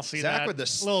guys can all see Zach that. with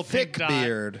the little thick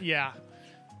beard. Yeah,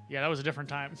 that was a different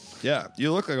time. Yeah,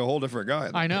 you look like a whole different guy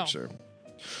in that know. picture.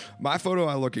 My photo,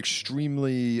 I look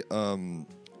extremely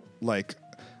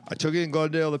I took it in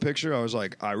Glendale, the picture. I was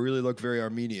like, I really look very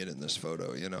Armenian in this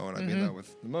photo, you know, and I mean that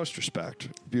with the most respect.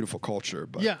 Beautiful culture.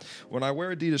 But when I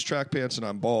wear Adidas track pants and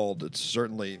I'm bald, it's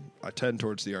certainly, I tend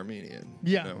towards the Armenian,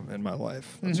 you know, in my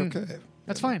life. That's okay.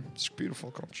 That's fine. It's beautiful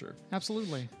culture.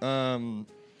 Absolutely.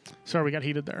 Sorry, we got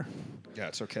heated there. Yeah,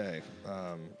 it's okay.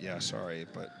 Yeah, sorry,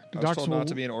 but I was told not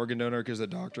to be an organ donor because the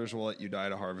doctors will let you die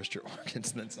to harvest your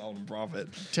organs and then sell them profit.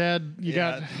 Ted, you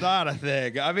got not a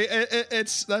thing. I mean,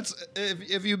 that's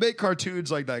if you make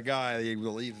cartoons like that guy, you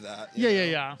believe that.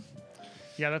 Yeah.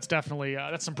 Yeah, that's definitely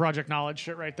that's some Project Knowledge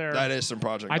shit right there. That is some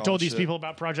Project Knowledge. I told these people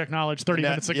about Project Knowledge 30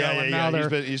 minutes ago, and now they're...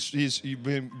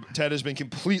 Ted has been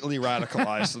completely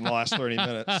radicalized in the last 30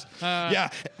 minutes. Yeah,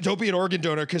 don't be an organ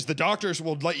donor because the doctors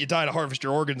will let you die to harvest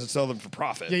your organs and sell them for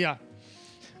profit. Yeah.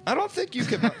 I don't think you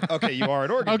can... Okay, you are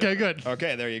an organ donor. Okay, good.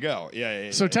 Okay, there you go.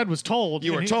 Yeah. So Ted was told.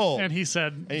 You were told. And he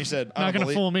said, not going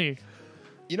to fool me.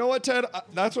 You know what, Ted?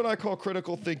 That's what I call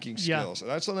critical thinking skills.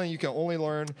 And that's something you can only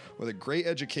learn with a great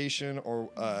education or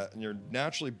you're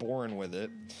naturally born with it.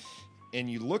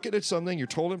 And you look at something, you're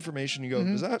told information, you go,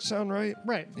 does that sound right?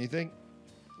 Right. And you think,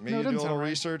 maybe you do a little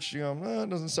research, you go, no, it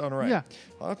doesn't sound right. Yeah.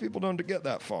 A lot of people don't get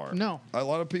that far. No. A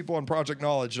lot of people on Project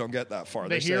Knowledge don't get that far.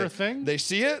 They hear a thing? They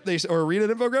see it, or read an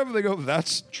infographic, and they go,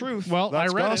 that's truth. Well,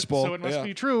 that's I read gospel. it, so it must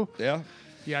be true. Yeah.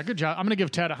 Yeah, good job. I'm going to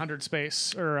give Ted 100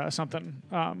 space or something.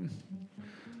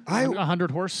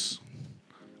 100 horse.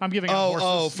 I'm giving out horses.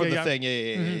 Oh, for the thing.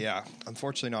 Yeah.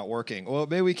 Unfortunately, not working. Well,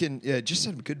 maybe we can just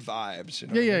some good vibes. You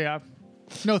know? Yeah.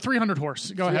 No, 300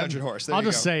 horse. Go 300 ahead. 300 horse. I'll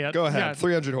just say it. Go ahead. Yeah.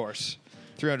 300 horse.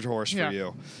 300 horse for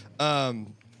you.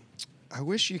 I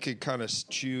wish you could kind of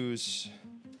choose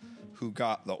who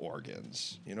got the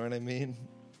organs. You know what I mean?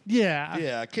 Yeah.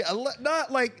 Yeah.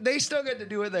 Not like they still get to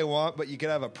do what they want, but you could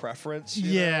have a preference.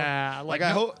 You know? Like I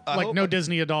hope no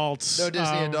Disney adults. No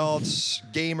Disney adults.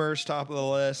 Gamers top of the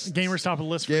list. Gamers top of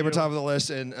the list. Gamer top of the list,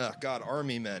 and God,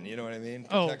 army men. You know what I mean?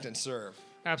 Protect and serve.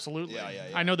 Absolutely. Yeah.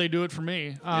 I know they do it for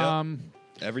me.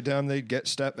 Every time they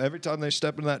step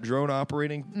into that drone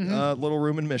operating little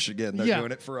room in Michigan, they're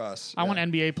doing it for us. I want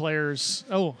NBA players.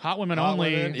 Oh, hot women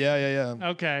only. Women. Yeah.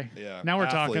 Okay. Yeah. Now we're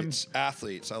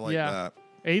Athletes. I like that.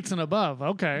 8s and above.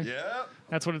 Okay. Yeah.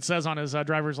 That's what it says on his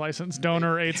driver's license.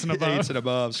 Donor 8s and above. 8s and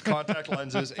above. Contact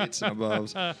lenses, 8s and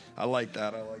above. I like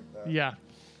that. Yeah.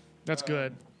 That's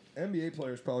good. NBA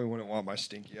players probably wouldn't want my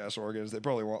stinky ass organs. They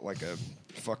probably want like a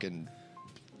fucking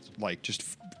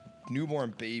just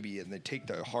newborn baby, and they take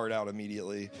the heart out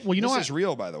immediately. Well, you know this is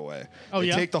real, by the way. Oh, they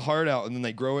take the heart out and then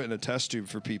they grow it in a test tube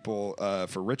for people,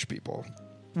 for rich people.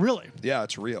 Really? Yeah,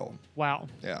 it's real. Wow.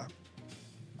 Yeah.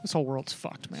 This whole world's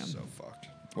fucked, man. So fucked.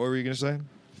 What were you gonna say?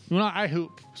 Well, I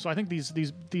hoop, so I think these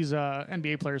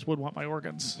NBA players would want my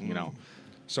organs. You know,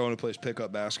 someone who plays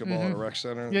pickup basketball at a rec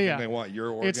center. Yeah. They want your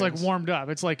organs. It's like warmed up.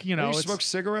 It's like you You smoke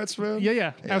cigarettes, man?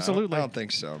 Yeah, absolutely. I don't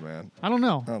think so, man. I don't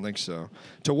know. I don't think so.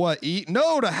 To what? Eat?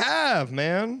 No, to have,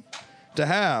 man. To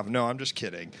have. No, I'm just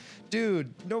kidding,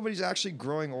 dude. Nobody's actually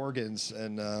growing organs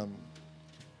in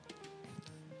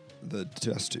the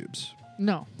test tubes.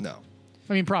 No.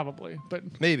 I mean, probably, but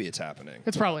maybe it's happening.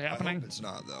 It's probably happening. I hope it's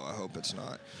not, though. I hope it's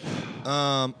not.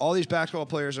 All these basketball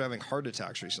players are having heart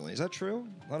attacks recently. Is that true?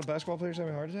 A lot of basketball players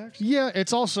having heart attacks? Yeah,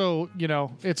 it's also,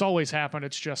 it's always happened.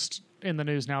 It's just in the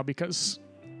news now because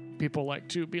people like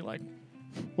to be like,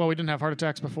 well, we didn't have heart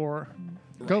attacks before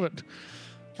COVID.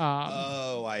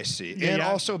 I see. And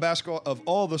also basketball, of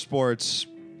all the sports,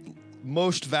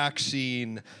 most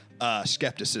vaccine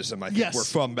skepticism, I think, were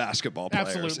from basketball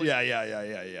players. Absolutely.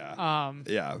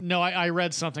 Yeah. No, I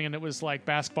read something, and it was like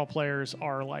basketball players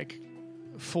are like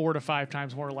 4 to 5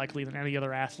 times more likely than any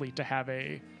other athlete to have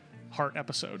a heart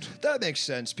episode. That makes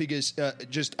sense because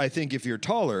I think if you're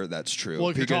taller, that's true. Well,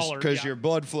 if you're taller, because your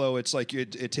blood flow, it's like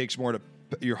it takes more to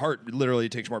your heart. Literally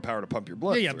takes more power to pump your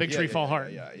blood. Yeah. Big tree fall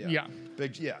hard. Yeah.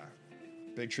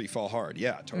 Big tree fall hard.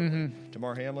 Yeah, totally.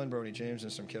 Damar Hamlin, Bronny James,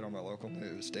 and some kid on my local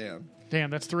news. Damn,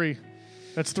 that's 3.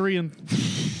 That's 3 and.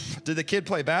 Did the kid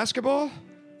play basketball?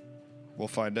 We'll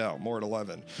find out. More at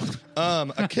 11.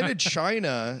 A kid in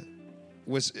China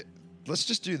was. Let's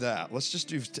just do that.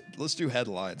 Let's do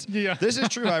headlines. Yeah. This is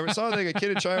true. I saw that a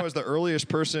kid in China was the earliest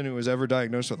person who was ever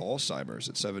diagnosed with Alzheimer's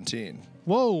at 17.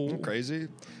 Whoa. Isn't that crazy?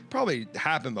 Probably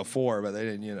happened before, but they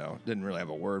didn't really have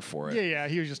a word for it. Yeah.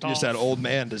 He was just had old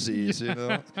man disease,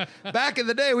 Back in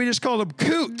the day, we just called them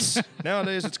coots.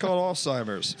 Nowadays, it's called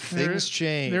Alzheimer's. Things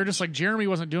change. They're just like, Jeremy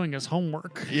wasn't doing his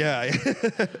homework. Yeah.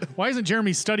 Why isn't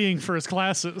Jeremy studying for his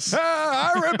classes?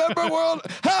 I remember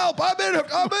help!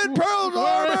 I'm in Pearl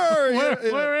Harbor.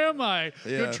 Where am I?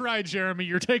 Yeah. Good try, Jeremy.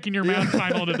 You're taking your math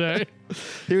final today.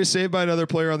 He was saved by another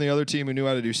player on the other team who knew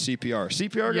how to do CPR.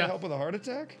 CPR gonna help with a heart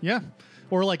attack? Yeah.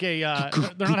 Or like they're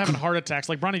not having heart attacks.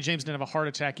 Like Bronny James didn't have a heart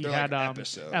attack. He had like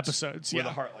episodes yeah. where the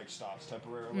heart like stops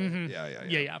temporarily.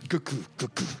 Yeah.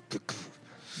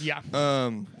 Yeah.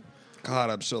 God,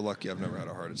 I'm so lucky. I've never had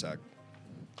a heart attack.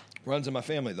 Runs in my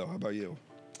family though. How about you?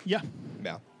 Yeah.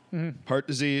 Yeah. Heart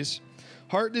disease,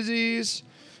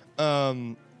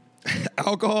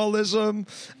 alcoholism,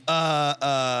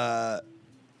 and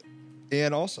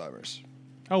Alzheimer's.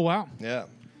 Oh wow. Yeah.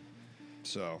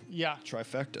 So yeah,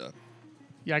 trifecta.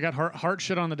 Yeah, I got heart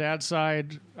shit on the dad's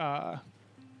side,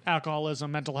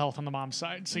 alcoholism, mental health on the mom's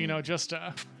side. So just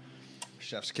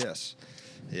chef's kiss.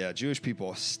 Yeah, Jewish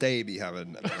people be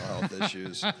having mental health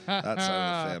issues. That side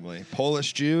of the family.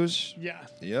 Polish Jews. Yeah.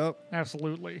 Yep.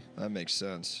 Absolutely. That makes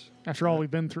sense. After all we've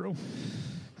been through.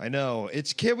 I know. I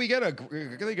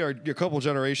think our couple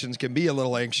generations can be a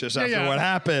little anxious after what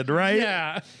happened, right?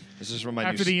 Yeah. This is from my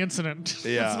after the incident.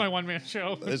 Yeah. This is my one-man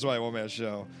show. This is my one-man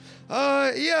show.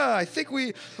 Yeah, I think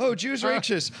Jews are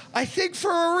anxious. I think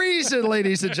for a reason,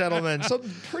 ladies and gentlemen. Some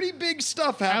pretty big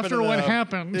stuff happened. After what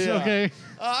happened, okay.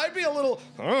 I'd be a little,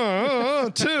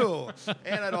 too.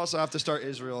 And I'd also have to start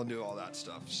Israel and do all that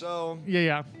stuff. So.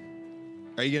 Yeah.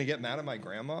 Are you going to get mad at my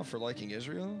grandma for liking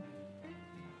Israel?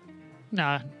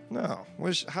 Nah. No.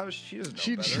 How does she doesn't know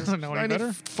she better? She doesn't know any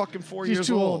better. Fucking 4 She's years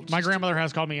too old. My grandmother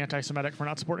has called me anti-Semitic for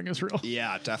not supporting Israel.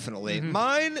 Yeah, definitely.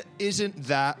 Mine isn't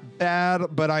that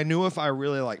bad, but I knew if I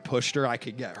really pushed her, I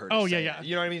could get her. To say it.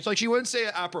 You know what I mean? It's like she wouldn't say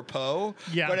it apropos.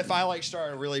 Yeah. But if I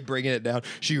started really bringing it down,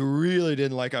 she really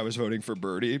didn't like I was voting for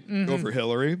Bernie over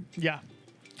Hillary. Yeah.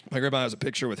 My grandma has a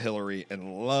picture with Hillary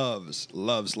and loves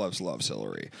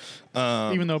Hillary.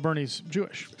 Even though Bernie's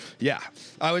Jewish. Yeah.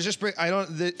 I was just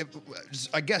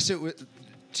I guess it was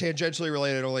tangentially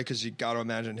related only because you got to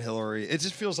imagine Hillary. It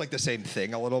just feels like the same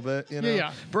thing a little bit,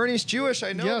 Yeah. Bernie's Jewish,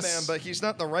 I know, yes. man, but he's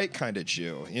not the right kind of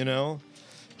Jew,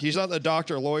 He's not the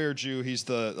doctor, lawyer Jew. He's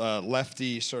the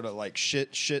lefty sort of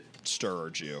shit stirrer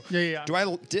Jew. Yeah. Do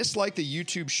I dislike the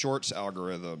YouTube Shorts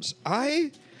algorithms?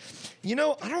 I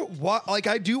don't watch.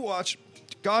 I do watch.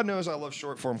 God knows I love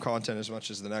short form content as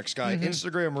much as the next guy.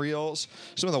 Instagram Reels,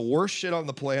 some of the worst shit on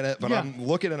the planet, but I'm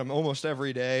looking at them almost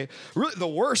every day. Really, the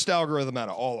worst algorithm out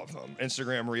of all of them.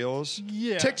 Instagram Reels.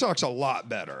 Yeah. TikTok's a lot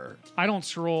better. I don't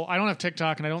scroll. I don't have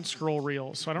TikTok and I don't scroll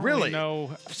Reels, so I don't really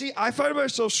know. See, I find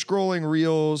myself scrolling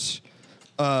Reels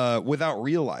without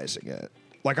realizing it.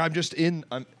 I'm just in.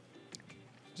 Is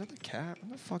that the cat?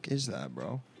 What the fuck is that,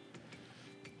 bro?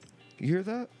 You hear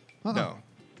that? No.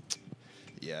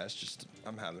 Yeah, it's just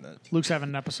I'm having it. Luke's having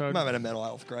an episode. I'm having a mental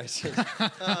health crisis.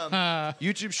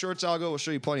 YouTube Shorts algo will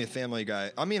show you plenty of Family Guy.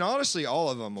 I mean, honestly,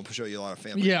 all of them will show you a lot of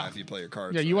Family Guy if you play your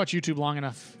cards. Yeah, you watch YouTube long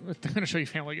enough, they're going to show you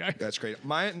Family Guy. That's great.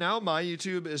 My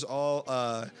YouTube is all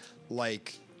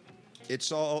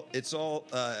it's all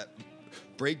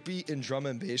breakbeat and drum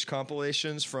and bass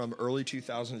compilations from early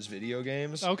 2000s video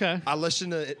games. Okay. I listen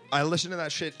to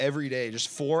that shit every day. Just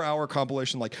 4-hour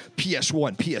compilation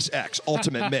PS1, PSX,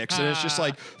 Ultimate Mix. And it's just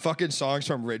fucking songs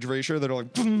from Ridge Racer that are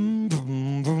boom,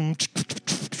 boom, boom.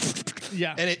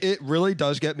 Yeah. And it really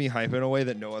does get me hype in a way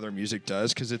that no other music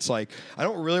does, because it's I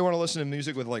don't really want to listen to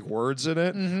music with words in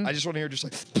it. I just want to hear just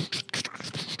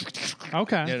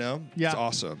okay. Yeah. It's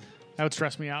awesome. That would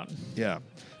stress me out. Yeah.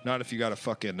 Not if you got to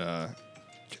fucking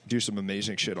do some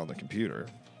amazing shit on the computer.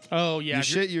 Oh, yeah. The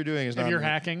shit you're doing is not... If you're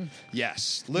hacking?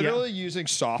 Yes. Literally using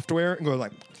software and going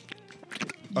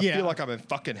I feel like I'm in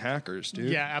fucking hackers,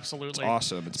 dude. Yeah, absolutely. It's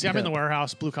awesome. I'm in the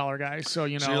warehouse, blue-collar guy, so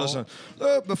you know... So you listen,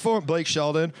 before Blake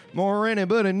Shelton, more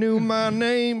anybody knew my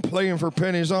name, playing for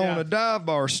pennies on a dive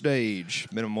bar stage.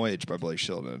 Minimum Wage by Blake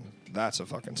Shelton. That's a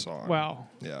fucking song. Wow.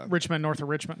 Yeah. Richmond, north of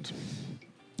Richmond.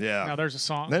 Yeah. Now there's a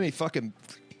song. Then he fucking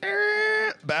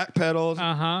backpedals.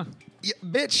 Uh-huh. Yeah,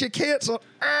 bitch, you cancel.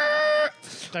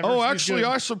 Actually,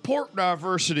 I support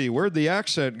diversity. Where'd the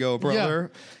accent go,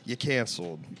 brother? Yeah. You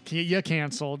canceled. You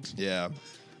canceled. Yeah.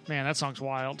 Man, that song's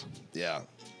wild. Yeah.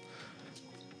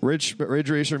 Ridge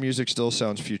Racer music still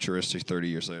sounds futuristic 30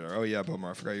 years later. Oh, yeah,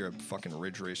 Bummer. I forgot you're a fucking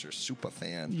Ridge Racer super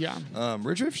fan. Yeah.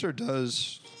 Ridge Racer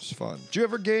it's fun. Did you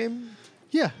ever game?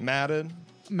 Yeah. Madden,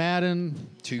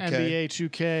 2K. NBA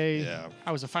 2K. Yeah.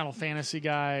 I was a Final Fantasy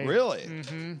guy. Really?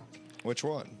 Mm-hmm. Which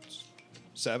one?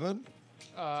 7?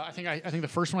 I think the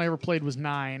first one I ever played was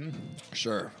 9.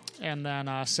 Sure. And then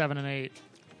 7 and 8.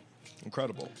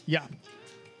 Incredible. Yeah.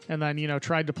 And then,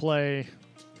 tried to play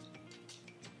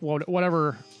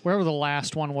whatever the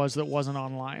last one was that wasn't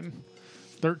online.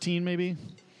 13 maybe?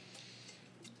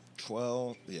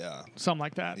 12, yeah. Something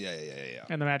like that. Yeah.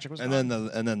 And the magic was and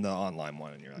gone. then the online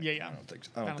one, and you're like, yeah.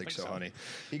 I don't think so, honey.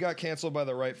 He got canceled by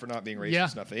the right for not being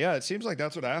racist enough. Yeah, it seems like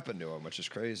that's what happened to him, which is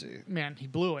crazy. Man, he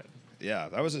blew it. Yeah,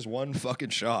 that was his one fucking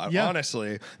shot. Yeah.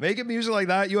 Honestly, making music like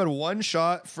that, you had one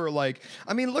shot for like.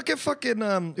 I mean, look at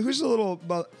fucking who's the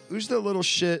little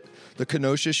shit, the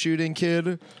Kenosha shooting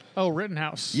kid. Oh,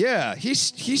 Rittenhouse. Yeah, he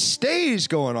stays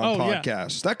going on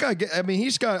podcasts. Yeah. That guy. I mean,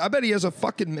 he's got. I bet he has a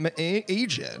fucking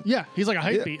agent. Yeah, he's like a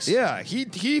hype beast. Yeah, he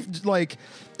like.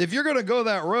 If you're gonna go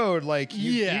that road, like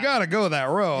you gotta go that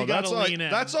road. That's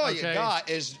all you got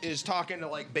is talking to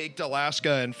like Baked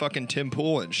Alaska and fucking Tim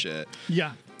Pool and shit.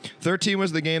 Yeah. 13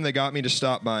 was the game that got me to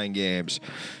stop buying games.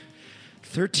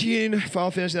 13,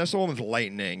 Final Fantasy, that's the one with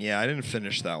lightning. Yeah, I didn't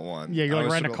finish that one. Yeah, you're like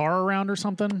riding a car around or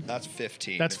something? That's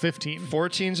 15. That's 15.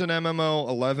 14's an MMO,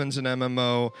 11's an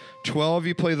MMO. 12,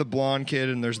 you play the blonde kid,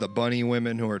 and there's the bunny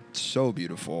women who are so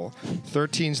beautiful.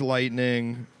 13's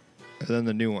lightning, and then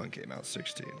the new one came out,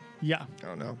 16. Yeah. I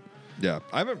don't know. Yeah,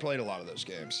 I haven't played a lot of those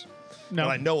games. No.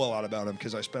 But I know a lot about them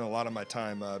because I spent a lot of my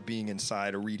time being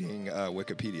inside reading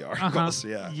Wikipedia articles.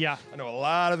 Yeah. I know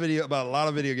about a lot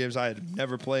of video games I had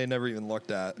never played, never even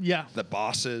looked at. Yeah. The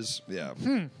bosses. Yeah.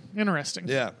 Interesting.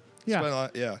 Yeah.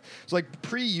 Yeah. It's like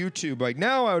pre-YouTube. Like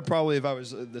now I would probably, if I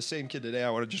was the same kid today, I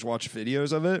would have just watched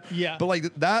videos of it. Yeah. But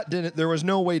like there was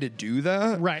no way to do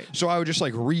that. Right. So I would just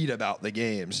like read about the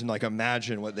games and like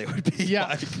imagine what they would be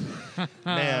like.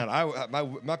 Man,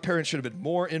 my parents should have been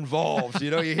more involved. You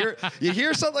know, you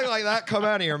hear something like that come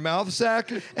out of your mouth,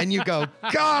 Zach, and you go,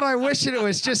 God, I wish it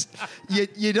was just,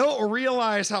 you don't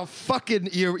realize how fucking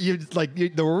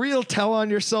the real tell on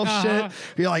yourself shit.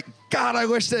 You're like, God, I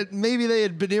wish that maybe they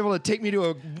had been able to take me to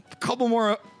a couple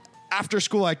more after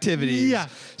school activities. Yeah.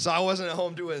 So I wasn't at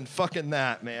home doing fucking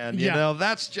that, man. You know,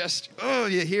 that's just,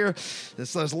 you hear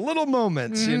those little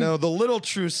moments, you know, the little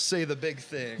truths say the big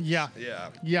thing. Yeah.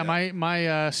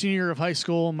 My senior year of high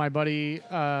school, my buddy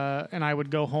and I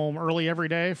would go home early every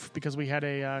day because we had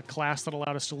a class that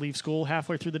allowed us to leave school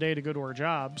halfway through the day to go to our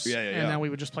jobs. And then we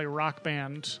would just play Rock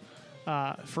Band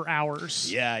for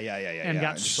hours. And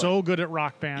got so good at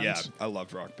Rock Band. Yeah, I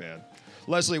loved Rock Band.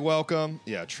 Leslie, welcome.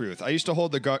 Yeah, truth. I used to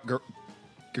hold the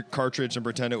cartridge and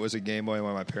pretend it was a Game Boy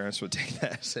when my parents would take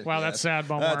that. Wow, that's sad,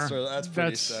 Bummer. That's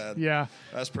pretty sad. Yeah.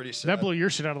 That's pretty sad. That blew your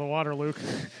shit out of the water, Luke.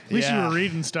 At least you were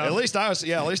reading stuff. At least I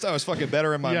was fucking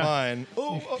better in my mind.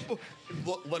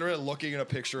 Literally looking at a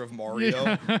picture of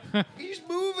Mario. He's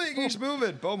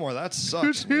moving. Bowmore, that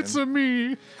sucks. It's a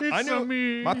me.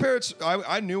 Me. My parents,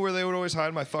 I knew where they would always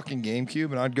hide my fucking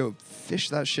GameCube, and I'd go fish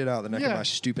that shit out the neck of my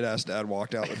stupid ass dad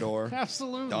walked out the door.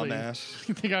 Absolutely. Dumbass.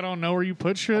 You think I don't know where you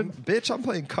put shit? Bitch, I'm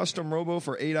playing Custom Robo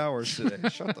for 8 hours today.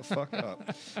 Shut the fuck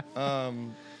up.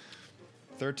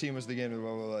 13 was the game.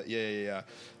 Blah, blah, blah. Yeah.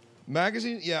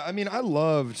 Magazine? Yeah, I mean, I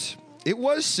loved... It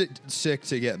was sick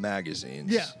to get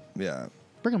magazines. Yeah.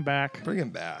 Bring them back.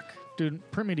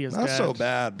 Dude, print media's Not dead. so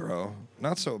bad, bro.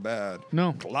 Not so bad.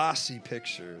 No. Glossy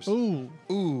pictures.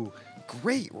 Ooh.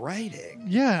 Great writing.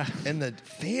 Yeah. And the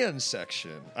fan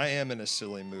section. I am in a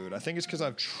silly mood. I think it's because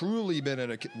I've truly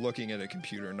been looking at a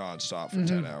computer nonstop for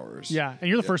 10 hours. Yeah. And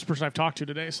you're the first person I've talked to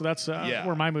today, so that's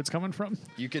where my mood's coming from.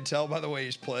 You can tell by the way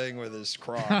he's playing with his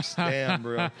Crocs. Damn,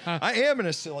 bro. I am in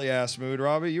a silly ass mood,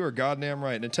 Robbie. You are goddamn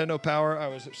right. Nintendo Power. I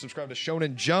was subscribed to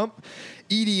Shonen Jump,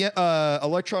 EDM,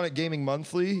 Electronic Gaming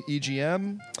Monthly,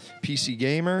 EGM, PC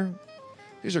Gamer.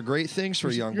 These are great things for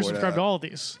a young boy. You're subscribed to all of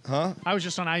these. Huh? I was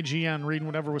just on IGN reading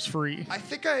whatever was free. I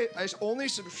think I only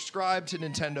subscribed to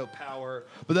Nintendo Power,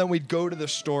 but then we'd go to the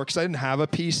store because I didn't have a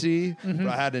PC, but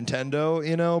I had Nintendo,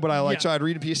 you know. But so I'd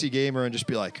read a PC Gamer and just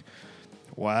be like,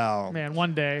 wow. Man,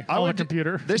 one day on a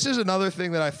computer. This is another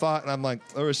thing that I thought, and I'm like,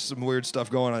 there was some weird stuff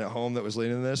going on at home that was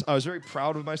leading to this. I was very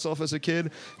proud of myself as a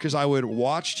kid because I would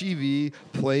watch TV,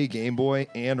 play Game Boy,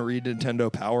 and read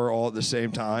Nintendo Power all at the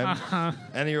same time.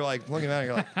 And you're like, looking at it,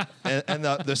 you're like, and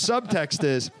the subtext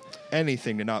is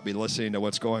anything to not be listening to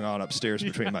what's going on upstairs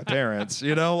between my parents,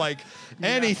 you know, like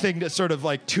anything to sort of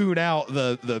like tune out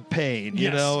the pain, you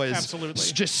know, is absolutely.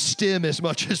 Just stim as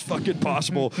much as fucking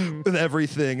possible with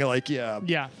everything. Like,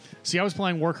 yeah. See, I was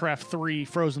playing Warcraft 3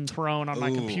 Frozen Throne on my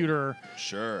computer.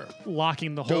 Sure.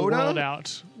 Locking the whole world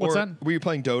out. What's that? Were you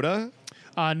playing Dota?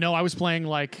 No, I was playing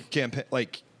like campaign,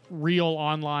 like real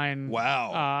online.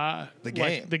 Wow. The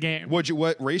game. The game.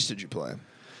 What race did you play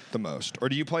the most, or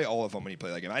do you play all of them when you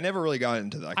play that game? I never really got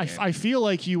into that game. I feel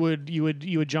like you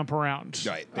would jump around,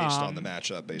 right, based on the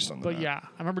matchup, But yeah,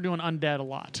 I remember doing Undead a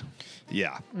lot.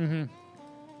 Yeah. Mm-hmm.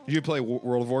 Did you play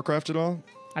World of Warcraft at all?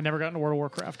 I never got into World of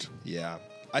Warcraft. Yeah,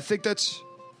 I think that's.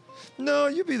 No,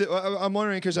 you'd be. I'm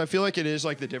wondering because I feel like it is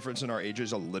like the difference in our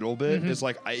ages a little bit. It's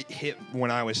like I hit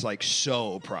when I was like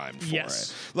so primed for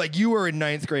it. Like you were in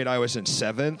 9th grade, I was in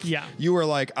 7th. Yeah. You were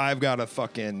like, I've got to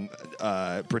fucking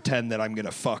pretend that I'm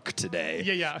gonna fuck today.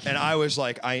 Yeah. And I was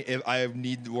like, I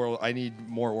need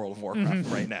more World of Warcraft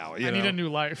right now. I need a new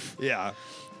life. Yeah.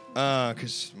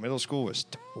 Because middle school was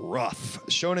rough.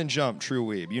 Shonen Jump, true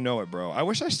weeb. You know it, bro. I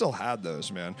wish I still had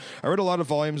those, man. I read a lot of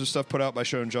volumes of stuff put out by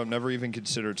Shonen Jump, never even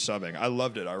considered subbing. I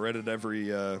loved it. I read it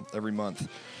every month.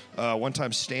 One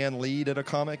time Stan Lee did a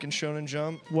comic in Shonen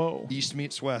Jump. Whoa. East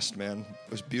meets West, man.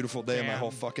 It was a beautiful day of my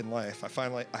whole fucking life. I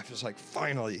was like,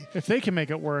 finally. If they can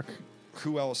make it work,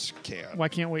 who else can? Why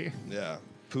can't we? Yeah.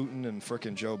 Putin and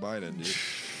frickin' Joe Biden, dude.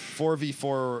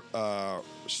 4v4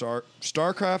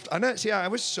 StarCraft. I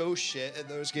was so shit at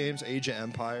those games. Age of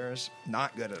Empires,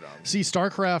 not good at them. See,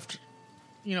 StarCraft,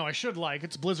 I should like.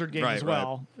 It's a Blizzard game as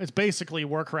well. Right. It's basically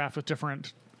Warcraft with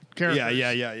different characters.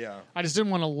 Yeah. I just didn't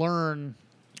want to learn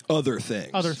other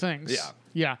things.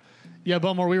 Yeah.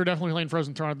 Bummer. We were definitely playing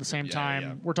Frozen Throne at the same time.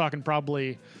 Yeah. We're talking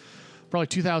probably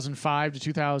 2005 to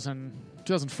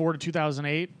 2004 to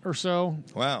 2008 or so.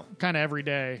 Wow. Kind of every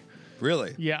day.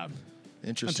 Really? Yeah.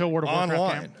 Interesting. Until World of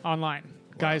Warcraft came. Online.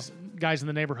 Wow. Guys in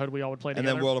the neighborhood, we all would play together.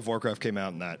 And then World of Warcraft came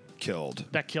out, and that killed.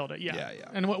 It, yeah. Yeah.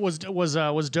 And what was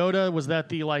Dota? Was that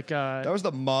the like? That was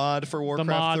the mod for Warcraft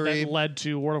 3. The mod that led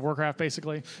to World of Warcraft,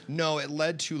 basically. No, it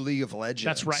led to League of Legends.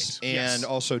 That's right. And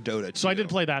also Dota 2. So I did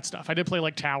play that stuff. I did play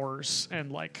like towers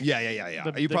and like. Yeah.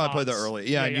 You probably played the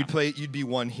early. Yeah, and you'd be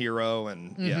one hero,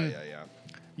 and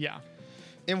Yeah.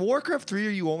 In Warcraft 3, are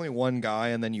you only one guy,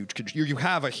 and then you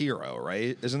have a hero,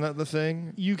 right? Isn't that the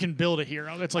thing? You can build a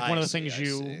hero. That's like one of the things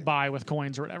you buy with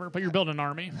coins or whatever. But you're building an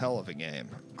army. Hell of a game.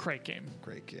 Great game.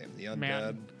 The Undead.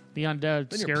 Man. The Undead,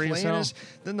 then scary as hell.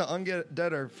 Then the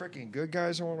Undead are freaking good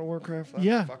guys in World of Warcraft.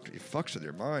 It fucks with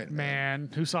your mind. Man,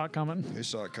 who saw it coming?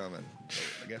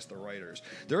 I guess the writers.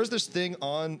 There was this thing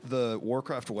on the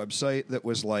Warcraft website that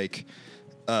was like...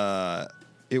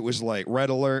 it was like Red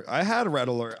Alert. I had Red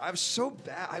Alert. I was so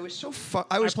bad. I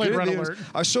played Red Alert.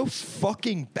 I was so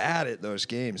fucking bad at those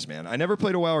games, man. I never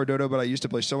played a WoW or Dota, but I used to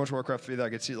play so much Warcraft 3 that I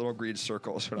could see little green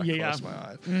circles when I closed my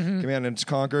eyes. Command and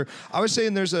Conquer. I was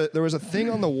saying there was a thing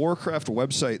on the Warcraft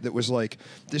website that was like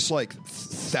this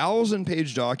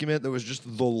 1,000-page document that was just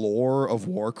the lore of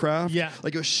Warcraft. Yeah.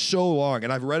 Like it was so long,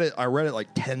 and I read it like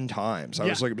 10 times. I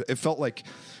was like, it felt like.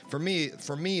 For me,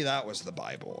 that was the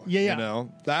Bible. Yeah. You know?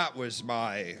 That was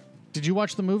my... Did you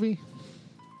watch the movie?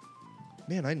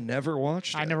 Man, I never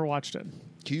watched it. I never watched it.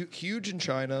 Huge in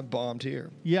China, bombed here.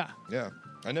 Yeah. Yeah.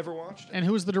 I never watched it. And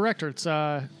who was the director? It's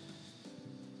David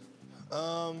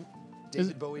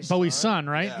Bowie's son,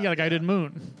 right? Yeah, the guy did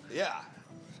Moon. Yeah.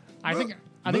 I think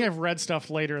I've read stuff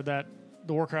later that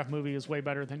the Warcraft movie is way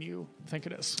better than you think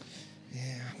it is.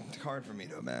 Yeah. It's hard for me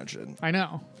to imagine. I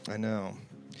know.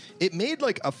 It made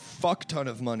like a fuck ton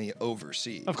of money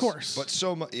overseas. Of course. But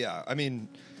so much, yeah. I mean,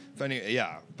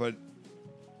 but...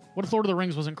 What if Lord of the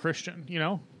Rings wasn't Christian,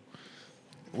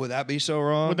 Would that be so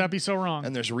wrong?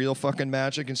 And there's real fucking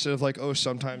magic instead of like,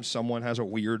 sometimes someone has a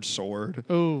weird sword.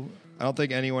 Oh. I don't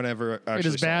think anyone ever actually It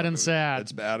is bad and sad.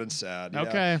 It's bad and sad. Yeah.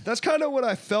 Okay. That's kind of what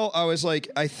I felt. I was like,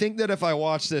 I think that if I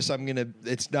watch this,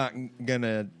 it's not going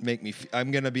to make me, I'm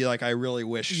going to be like, I really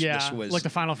wish this was. Like the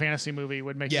Final Fantasy movie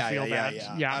would make you feel bad.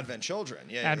 Yeah. Advent Children.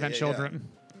 Advent Children.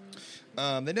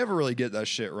 They never really get that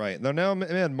shit right. Though now,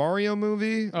 man, Mario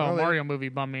movie. Mario movie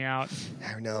bummed me out.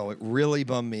 I know, it really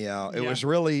bummed me out. It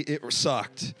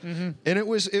sucked. Mm-hmm. And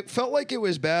it felt like it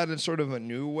was bad in sort of a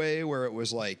new way where it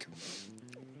was like,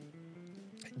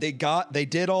 they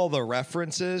did all the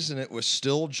references and it was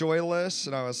still joyless,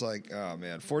 and I was like, oh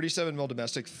man, 47 mil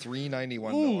domestic,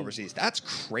 391 mil overseas. That's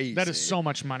crazy. That is so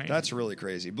much money. That's really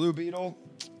crazy. Blue Beetle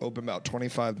opened about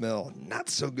 25 mil, not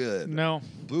so good. No.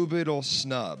 Blue Beetle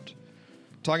snubbed.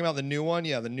 Talking about the new one,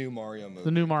 the new Mario movie.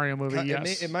 The new Mario movie,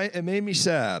 yes. It made me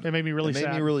sad. It made me really sad. It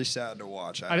made me really sad to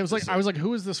watch. I was like,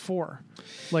 who is this for?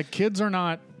 Like, kids are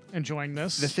not enjoying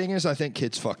this. The thing is, I think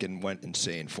kids fucking went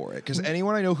insane for it. Because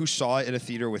anyone I know who saw it in a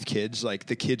theater with kids, like,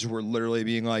 the kids were literally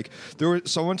being like,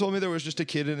 someone told me there was just a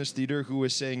kid in his theater who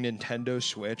was saying Nintendo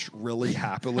Switch really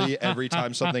happily every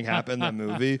time something happened in the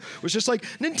movie. It was just like,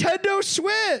 Nintendo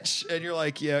Switch! And you're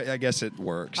like, yeah, I guess it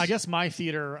works. I guess my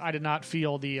theater, I did not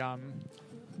feel the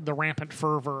rampant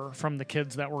fervor from the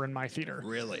kids that were in my theater.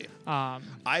 Really?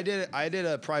 I did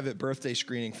a private birthday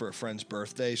screening for a friend's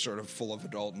birthday, sort of full of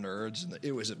adult nerds, and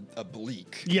it was a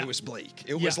bleak. Yeah. It was bleak.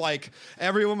 It was like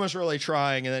everyone was really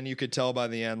trying, and then you could tell by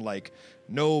the end, like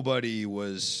nobody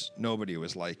was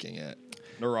liking it.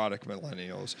 Neurotic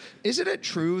millennials. Isn't it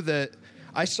true that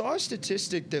I saw a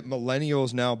statistic that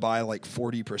millennials now buy like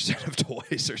 40% of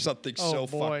toys or something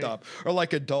fucked up. Or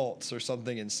like adults or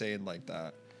something insane like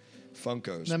that.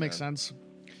 Funkos. That makes sense.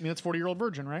 I mean, that's 40-year-old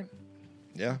virgin, right?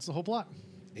 Yeah. That's the whole plot.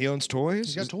 He owns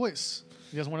toys? He's got toys.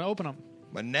 He doesn't want to open them.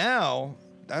 But now,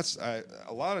 that's a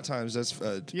lot of times that's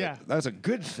a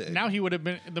good thing. Now he would have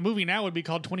been, the movie now would be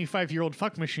called 25-Year-Old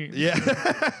Fuck Machine. Yeah.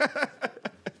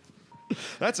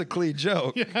 That's a clean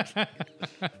joke.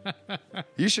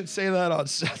 You should say that on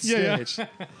stage. Yeah.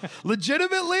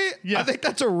 Legitimately, I think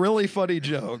that's a really funny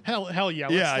joke. Hell yeah.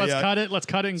 Let's cut it. Let's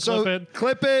cut it and clip it.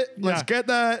 Clip it. Let's get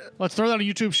that. Let's throw that on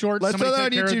YouTube Shorts. Let's throw that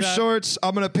on YouTube Shorts.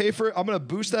 I'm going to pay for it. I'm going to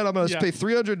boost that. I'm going to pay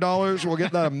 $300. We'll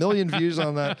get that 1 million views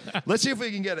on that. Let's see if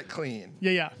we can get it clean.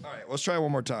 Yeah. All right. Let's try it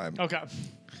one more time. Okay.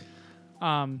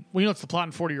 Well, you know it's the plot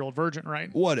in 40-Year-Old Virgin,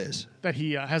 right? What is? That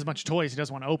he has a bunch of toys. He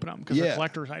doesn't want to open them because they're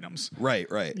collector's items. Right.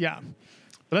 Yeah.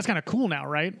 But that's kind of cool now,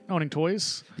 right? Owning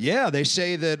toys. Yeah, they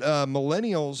say that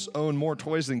millennials own more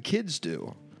toys than kids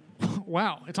do.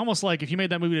 Wow. It's almost like if you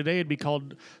made that movie today, it'd be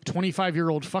called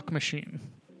 25-Year-Old Fuck Machine.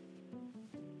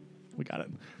 We got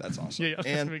it. That's awesome. Yeah,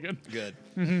 and that's good. Good.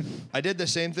 Mm-hmm. I did the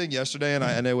same thing yesterday, and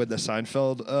I ended with the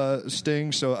Seinfeld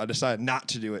sting, so I decided not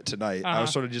to do it tonight. I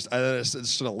was sort of just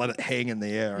let it hang in the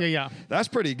air. Yeah. That's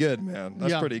pretty good, man.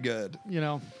 That's pretty good. You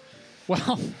know,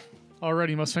 well,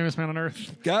 already most famous man on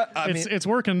earth. It's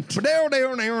working.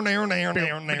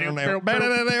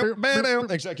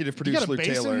 Executive producer you got a bass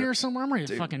Taylor. in here somewhere? I'm ready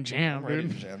to fucking jam,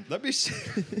 dude. Let me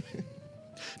see.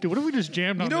 Dude, what if we just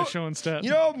jammed on this show instead?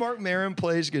 You know how Mark Maron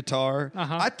plays guitar?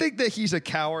 I think that he's a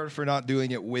coward for not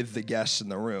doing it with the guests in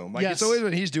the room. Like, it's always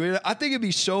when he's doing it. I think it'd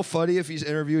be so funny if he's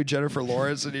interviewing Jennifer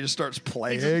Lawrence and he just starts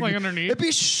playing. He's just playing underneath. It'd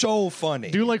be so funny.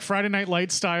 Do like Friday Night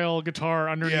Lights style guitar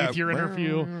underneath your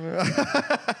interview.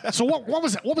 So what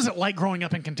was it? What was it like growing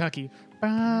up in Kentucky? You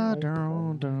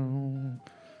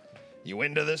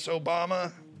into this,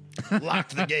 Obama? Lock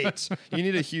the gates. You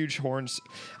need a huge horn.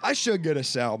 I should get a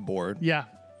soundboard. Yeah.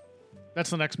 That's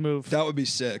the next move. That would be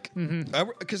sick.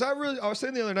 Because I was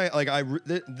saying the other night, like I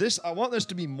want this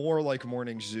to be more like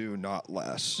Morning Zoo, not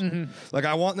less. Like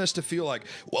I want this to feel like,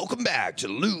 welcome back to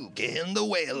Luke and the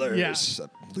Whalers. Yeah.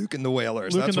 Luke and the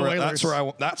Whalers. That's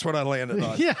what I landed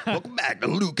on. Yeah. Welcome back to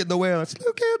Luke and the Whalers.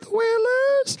 Luke and the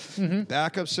Whalers.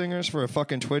 Backup singers for a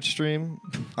fucking Twitch stream.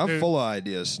 I'm full of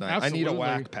ideas tonight. Absolutely. I need a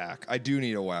whack pack. I do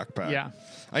need a whack pack. Yeah.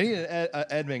 I need an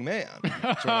Ed McMahon.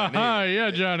 That's what I need.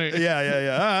 Yeah, Johnny.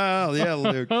 Yeah,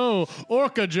 Luke. Oh,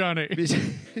 Orca Johnny.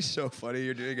 It's so funny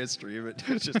you're doing a stream.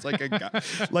 It's just like a guy.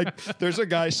 Like, there's a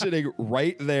guy sitting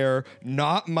right there,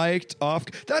 not mic'd off.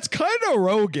 That's kind of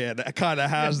Rogan. Kind of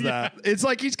has that. It's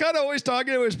like he's kind of always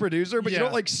talking to his producer, but you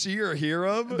don't like see or hear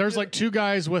him. There's like two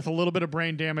guys with a little bit of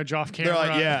brain damage off camera. They're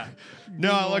like, yeah.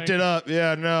 No, I looked it up.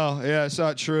 Yeah, no. Yeah, it's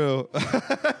not true.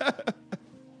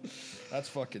 That's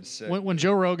fucking sick. When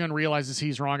Joe Rogan realizes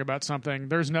he's wrong about something,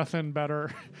 there's nothing better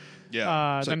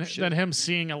than him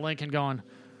seeing a link and going,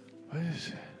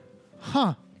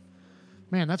 huh,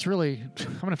 man, that's really, I'm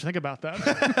going to have to think about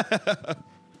that.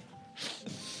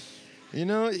 You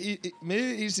know,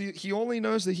 maybe he only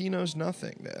knows that he knows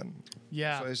nothing, man.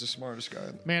 Yeah. So he's the smartest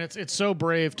guy. Man, it's so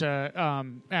brave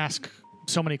to ask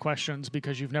so many questions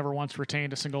because you've never once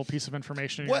retained a single piece of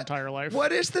information in your entire life.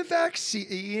 What is the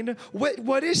vaccine?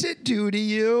 What does it do to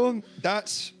you?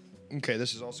 That's okay.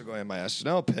 This is also going in my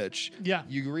SNL pitch. Yeah,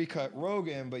 you recut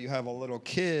Rogan, but you have a little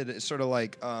kid. It's sort of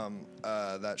like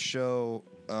that show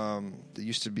that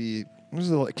used to be. What was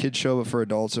the kid show but for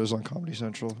adults? It was on Comedy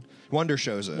Central. Wonder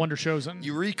Showzen.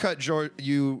 You recut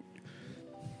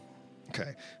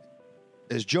Okay,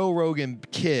 as Joe Rogan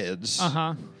kids.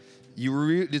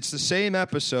 It's the same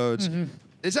episodes.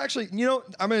 It's actually, I'm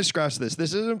going to scratch this.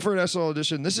 This isn't for an SNL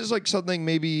edition. This is like something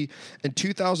maybe in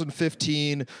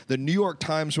 2015, the New York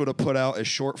Times would have put out as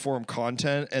short form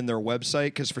content in their website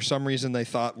because for some reason they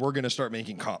thought we're going to start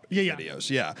making comedy videos.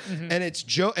 Yeah. And it's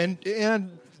Joe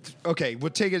and okay,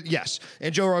 we'll take it. Yes.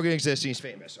 And Joe Rogan exists and he's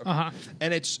famous. Okay.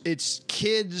 And it's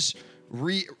kids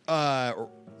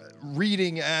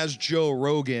reading as Joe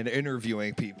Rogan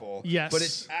interviewing people. Yes. But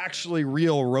it's actually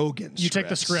real Rogan scripts. You take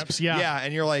the scripts, yeah. Yeah,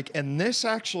 and you're like, and this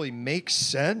actually makes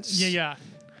sense? Yeah.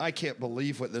 I can't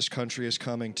believe what this country is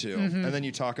coming to. And then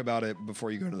you talk about it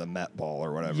before you go to the Met Ball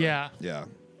or whatever. Yeah. Yeah.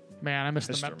 Man, I miss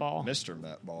the Met Ball. Mr.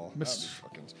 Met Ball.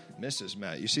 Mrs.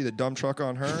 Met. You see the dump truck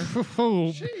on her?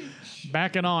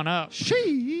 Backing on up.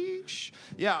 Sheesh.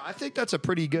 Yeah, I think that's a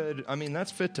pretty good,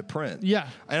 that's fit to print. Yeah.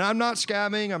 And I'm not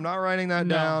scamming. I'm not writing that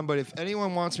down. But if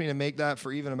anyone wants me to make that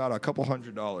for even about a couple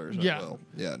 $100, I will.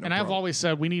 Yeah, no problem. I've always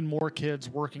said we need more kids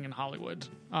working in Hollywood.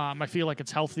 I feel like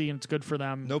it's healthy and it's good for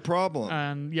them. No problem.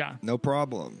 And yeah. No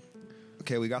problem.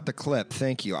 Okay, we got the clip.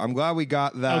 Thank you. I'm glad we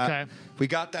got that. Okay. We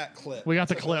got that clip. We got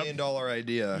the That's clip. $1 million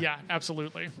idea. Yeah,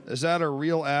 absolutely. Is that a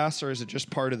real ass or is it just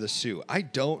part of the suit? I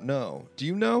don't know. Do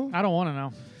you know? I don't want to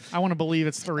know. I want to believe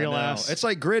it's the real ass. It's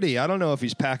like Gritty. I don't know if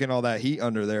he's packing all that heat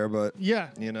under there, but yeah,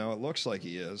 you know, it looks like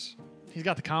he is. He's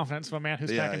got the confidence of a man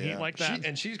who's packing heat like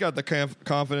that. She's got the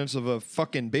confidence of a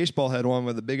fucking baseball head one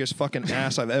with the biggest fucking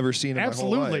ass I've ever seen in my whole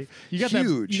life. You got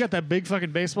Huge. That. You got that big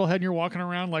fucking baseball head, and you're walking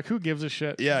around like, who gives a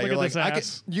shit? Yeah, Look you're at like,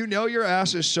 this ass. you know, your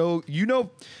ass is so you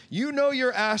know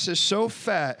your ass is so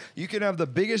fat. You can have the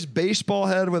biggest baseball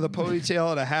head with a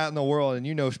ponytail and a hat in the world, and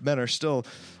you know men are still.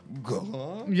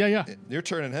 Yeah. You're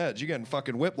turning heads. You're getting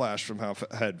fucking whiplash from how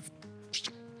head.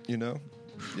 You know.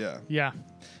 Yeah. Yeah.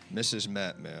 Mrs.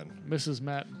 Met, man. Mrs.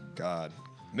 Met. God.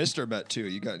 Mr. Met too.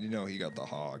 He got the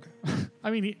hog.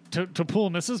 I mean, to pull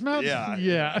Mrs. Met? Yeah.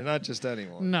 Yeah. Not just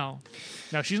anyone. No,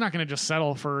 she's not going to just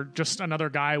settle for just another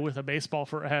guy with a baseball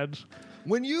for a head.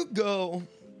 When you go,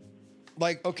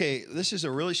 like, okay, this is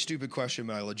a really stupid question,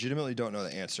 but I legitimately don't know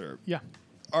the answer. Yeah.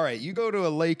 All right, you go to a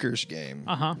Lakers game,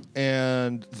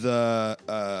 and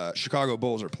the Chicago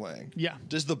Bulls are playing. Yeah.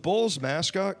 Does the Bulls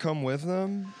mascot come with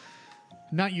them?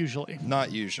 Not usually.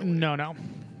 Not usually. No.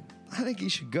 I think he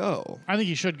should go. I think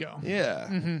he should go. Yeah.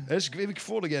 It'd be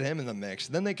cool to get him in the mix.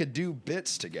 Then they could do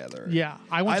bits together. Yeah.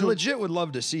 I legit would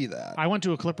love to see that. I went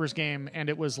to a Clippers game, and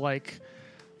it was like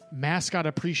mascot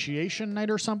appreciation night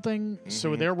or something.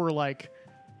 So there were like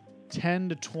 10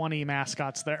 to 20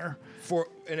 mascots there.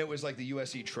 And it was like the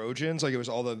USC Trojans? Like it was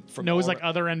all the... No, it was like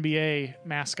other NBA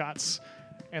mascots.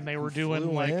 And they were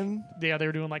doing like... Yeah, they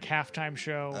were doing like halftime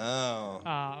show. Oh.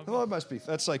 Well, it must be...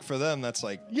 That's like, for them, that's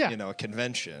like, you know, a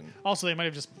convention. Also, they might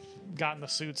have just gotten the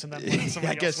suits and then let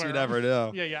somebody I guess else wear you never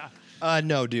know. Yeah.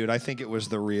 No, dude, I think it was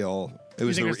the real... It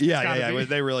was the yeah.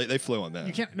 They flew him in.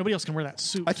 You can't... Nobody else can wear that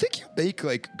suit. I think you make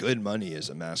like good money as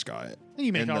a mascot.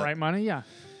 You make all right money, yeah.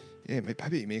 Yeah,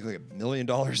 maybe you make like $1 million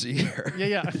a year.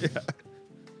 Yeah.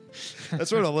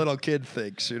 That's what a little kid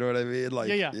thinks. You know what I mean? Like,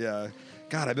 yeah.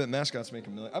 God, I bet mascots make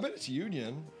 $1 million. I bet it's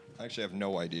union. I actually have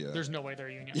no idea. There's no way they're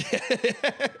union.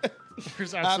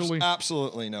 There's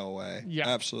absolutely no way. Yeah.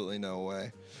 Absolutely no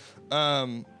way.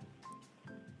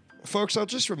 Folks, I'll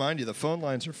just remind you, the phone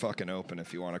lines are fucking open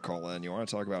if you want to call in. You want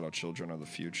to talk about our children of the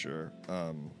future.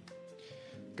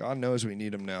 God knows we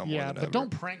need them now more than ever. Don't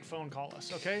prank phone call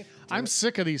us, okay? I'm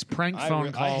sick of these prank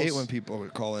phone calls. I hate when people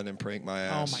call in and prank my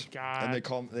ass. Oh my God. And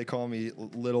they call me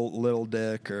little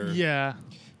dick or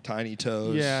tiny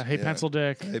toes. Yeah. Hey, pencil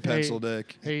dick. Hey, pencil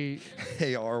dick. Hey,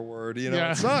 R word. You know,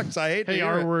 it sucks. I hate to hear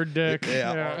R word dick.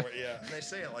 Yeah. R word, yeah. And they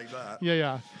say it like that.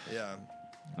 Yeah. Yeah.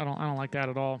 I don't like that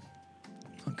at all.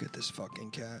 Look at this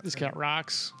fucking cat. This cat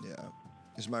rocks. Yeah.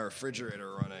 Is my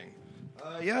refrigerator running?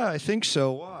 Yeah, I think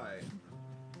so. Why?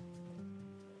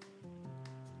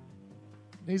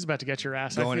 He's about to get your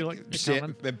ass. I feel like it's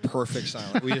coming. Perfect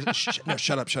silence.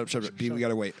 Shut up. B, we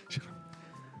gotta wait.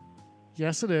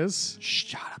 Yes, it is.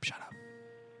 Shut up.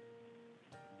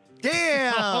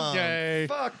 Damn. Okay.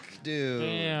 Fuck, dude.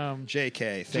 Damn.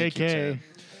 JK. Thank you, Ted.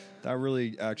 That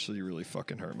really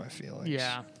fucking hurt my feelings.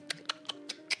 Yeah.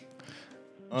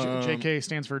 JK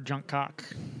stands for junk cock.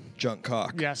 Junk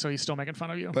cock. Yeah, so he's still making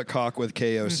fun of you. But cock with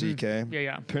K-O-C-K.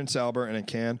 Yeah. Prince Albert in a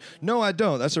can. No, I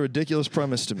don't. That's a ridiculous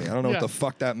premise to me. I don't know what the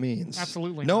fuck that means.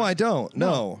 Absolutely No, not. I don't.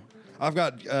 No. I've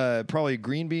got probably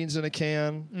green beans in a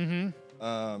can.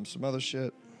 Some other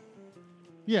shit.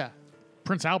 Yeah.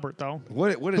 Prince Albert, though.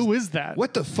 Who is that?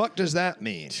 What the fuck does that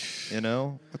mean? You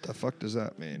know? What the fuck does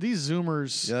that mean? These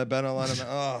Zoomers. Yeah, Ben Allen.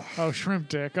 Oh, shrimp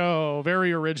dick. Oh,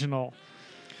 very original.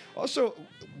 Also,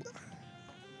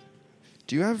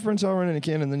 do you have Prince Albert in a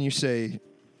can and then you say,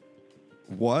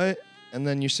 what? And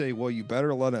then you say, well, you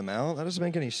better let him out? That doesn't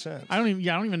make any sense. I don't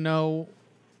even know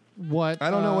what.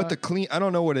 I don't know what I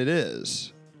don't know what it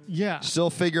is. Yeah. Still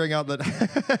figuring out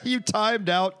that you timed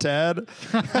out, Ted.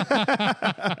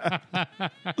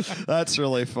 That's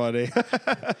really funny.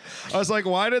 I was like,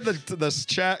 why did this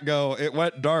chat go? It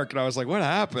went dark. And I was like, what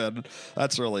happened?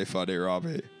 That's really funny,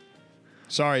 Robbie.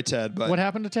 Sorry, Ted, but... What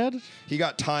happened to Ted? He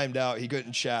got timed out. He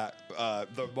couldn't chat.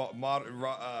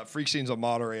 Freak Scene's a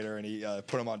moderator, and he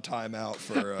put him on timeout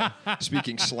for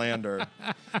speaking slander.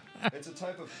 It's a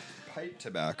type of pipe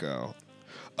tobacco.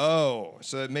 Oh,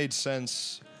 so it made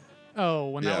sense. Oh,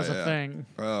 when that was a thing.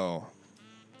 Oh.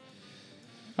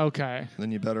 Okay.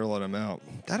 Then you better let him out.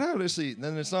 That honestly,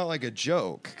 then it's not like a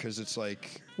joke, because it's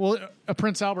like... Well, a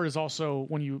Prince Albert is also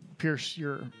when you pierce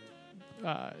your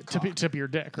tip of your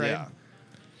dick, right? Yeah.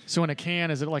 So in a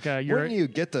can, is it like a? When you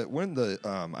get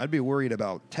I'd be worried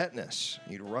about tetanus.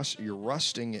 You're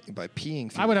rusting it by peeing.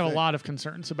 Through I would have a lot of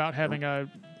concerns about having a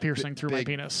piercing through my big,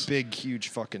 penis. Big, huge,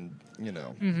 fucking.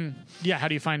 Yeah. How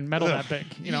do you find metal that big?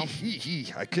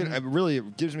 I couldn't. It really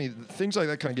gives me things like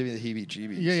that. Kind of give me the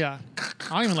heebie-jeebies. Yeah. I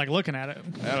don't even like looking at it.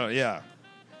 I don't. Yeah.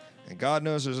 And God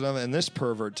knows there's enough in this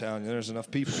pervert town. There's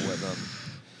enough people with them.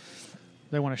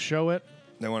 They want to show it.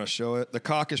 They want to show it. The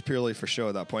cock is purely for show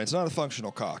at that point. It's not a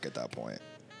functional cock at that point.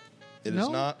 It is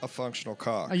not a functional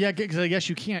cock. Yeah, because I guess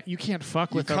you can't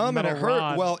fuck with a metal and it hurt.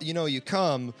 Rod. Well, you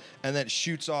come and then it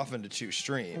shoots off into two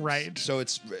streams. Right. So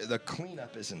it's the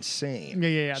cleanup is insane.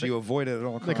 Yeah. So you avoid it at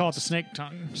all costs. They call it the snake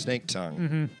tongue. Snake tongue.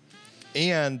 Mm-hmm.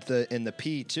 And in the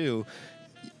pee too.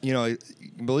 You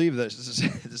believe this.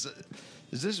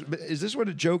 Is this what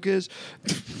a joke is?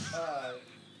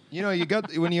 You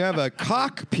got when you have a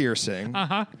cock piercing.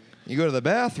 You go to the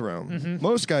bathroom. Mm-hmm.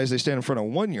 Most guys, they stand in front of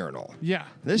one urinal. Yeah.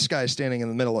 This guy's standing in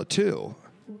the middle of two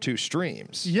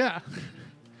streams. Yeah.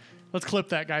 Let's clip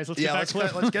that, guys. Let's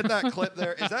get that clip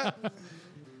there. Is that?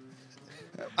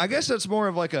 I guess that's more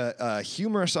of like a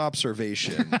humorous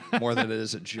observation more than it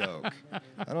is a joke.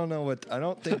 I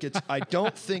don't think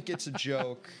it's a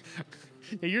joke.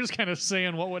 Yeah, you're just kind of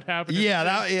saying what would happen.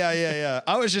 Yeah.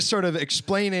 I was just sort of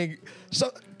explaining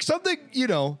something,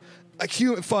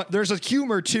 there's a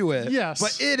humor to it. Yes.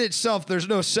 But in itself, there's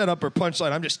no setup or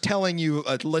punchline. I'm just telling you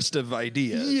a list of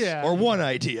ideas. Yeah. Or one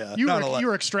idea. You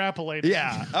were extrapolating.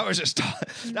 Yeah. I was just,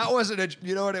 that wasn't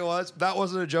you know what it was? That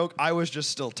wasn't a joke. I was just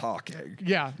still talking.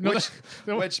 Yeah. No,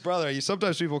 which, brother,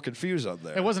 sometimes people confuse on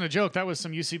there. It wasn't a joke. That was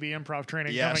some UCB improv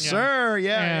training coming in. Yes, sir.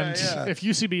 Yeah. And if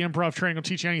UCB improv training will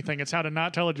teach you anything, it's how to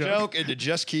not tell a joke. And to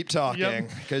just keep talking.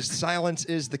 Because silence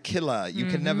is the killer. You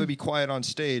can never be quiet on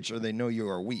stage or they know you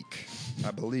are weak.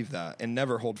 I believe that. And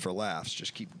never hold for laughs.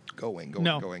 Just keep going.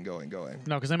 No,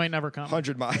 because they might never come.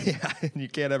 100 miles. Yeah, and you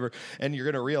can't ever. And you're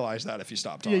going to realize that if you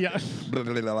stop talking. Yeah. Blah,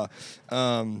 blah, blah,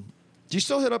 blah. Do you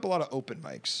still hit up a lot of open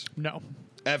mics? No.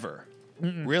 Ever?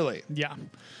 Mm-mm. Really? Yeah.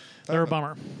 They're a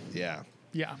bummer. Yeah.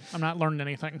 Yeah. I'm not learning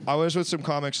anything. I was with some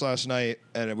comics last night,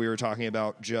 and we were talking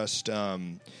about just...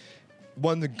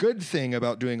 the good thing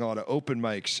about doing a lot of open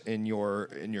mics in your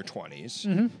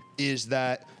 20s is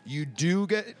that you do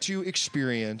get to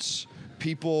experience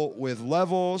people with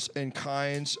levels and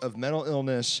kinds of mental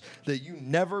illness that you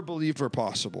never believed were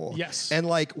possible. Yes. And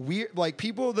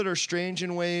people that are strange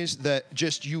in ways that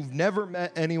just you've never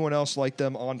met anyone else like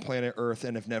them on planet Earth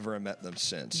and have never met them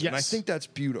since. Yes. And I think that's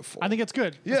beautiful. I think it's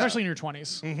good, especially in your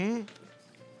 20s. Mm-hmm.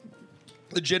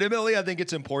 Legitimately, I think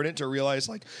it's important to realize,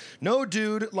 no,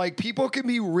 dude, people can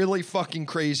be really fucking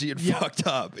crazy and fucked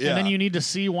up. Yeah. And then you need to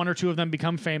see one or two of them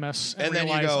become famous and then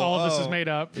realize you go, all of this is made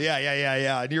up. Yeah.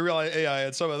 And you realize,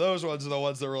 and some of those ones are the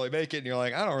ones that really make it, and you're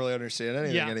like, I don't really understand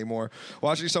anything anymore.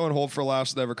 Watching someone hold for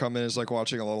laughs never come in is like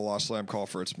watching a little lost lamb call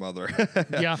for its mother.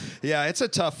 Yeah. Yeah, it's a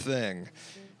tough thing.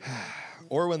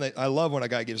 Or I love when a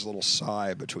guy gives a little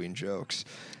sigh between jokes.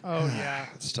 Oh, yeah.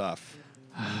 It's tough.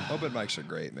 Open mics are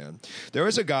great, man. There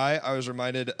was a guy I was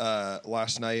reminded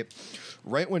last night,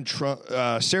 right when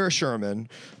Sarah Sherman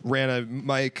ran a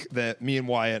mic that me and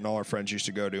Wyatt and all our friends used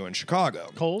to go to in Chicago.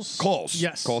 Cole's?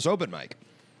 Yes. Cole's open mic.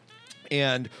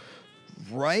 And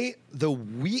right the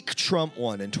week Trump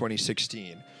won in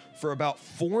 2016, for about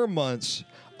 4 months,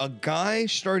 a guy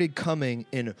started coming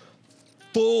in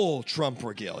full Trump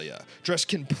regalia, dressed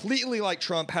completely like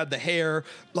Trump, had the hair,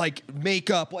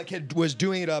 makeup, was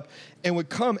doing it up, and would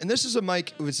come. And this is a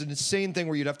mic. It was an insane thing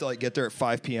where you'd have to get there at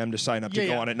 5 p.m. to sign up to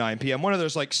go on at 9 p.m. One of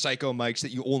those psycho mics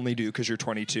that you only do because you're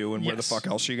 22 and where the fuck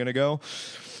else are you going to go?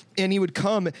 And he would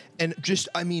come and just,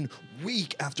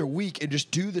 week after week and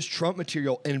just do this Trump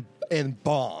material and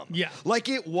bomb. Yeah.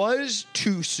 It was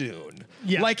too soon.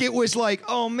 Yeah. It was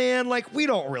oh man, we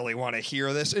don't really want to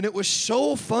hear this. And it was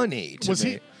so funny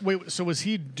to me. So was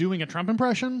he doing a Trump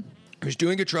impression? He was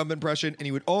doing a Trump impression, and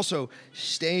he would also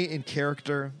stay in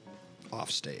character off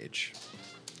stage.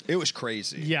 It was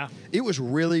crazy. Yeah. It was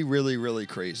really, really, really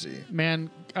crazy. Man,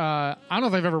 I don't know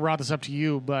if I've ever brought this up to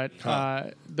you, but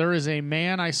there is a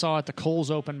man I saw at the Cole's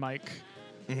open mic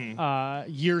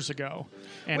years ago.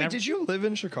 And wait, did you live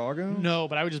in Chicago? No,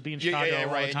 but I would just be in Chicago all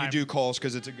the time. And you do Cole's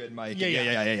because it's a good mic.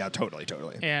 Yeah, totally.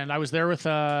 And I was there with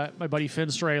my buddy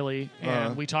Finn Straley,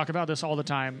 and we talk about this all the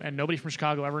time, and nobody from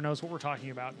Chicago ever knows what we're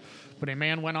talking about. But a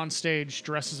man went on stage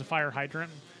dressed as a fire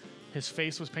hydrant. His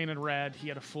face was painted red. He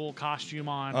had a full costume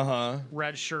on,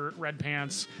 red shirt, red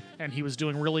pants, and he was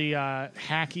doing really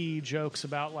hacky jokes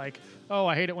about oh,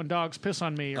 I hate it when dogs piss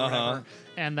on me or whatever.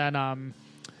 And then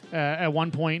at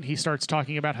one point, he starts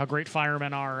talking about how great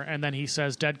firemen are, and then he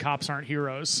says, "Dead cops aren't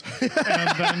heroes." And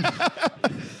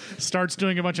then starts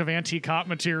doing a bunch of anti-cop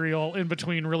material in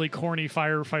between really corny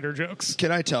firefighter jokes.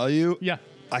 Can I tell you? Yeah.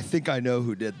 I think I know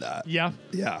who did that. Yeah?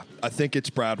 Yeah. I think it's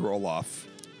Brad Roloff.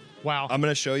 Wow. I'm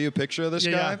going to show you a picture of this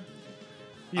guy.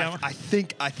 Yeah. I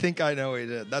think I know he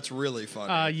did. That's really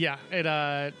funny. Yeah.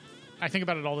 I think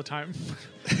about it all the time.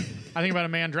 I think about a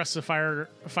man dressed as a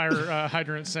fire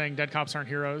hydrant saying dead cops aren't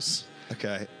heroes.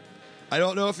 Okay. I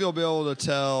don't know if you'll be able to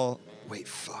tell. Wait,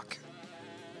 fuck.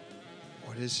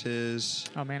 What is his...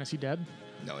 Oh, man, is he dead?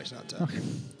 No, he's not dead. Okay.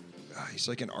 He's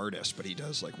like an artist, but he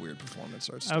does like weird performance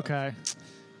art stuff. Okay.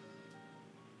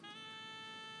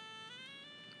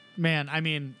 Man, I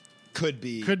mean... Could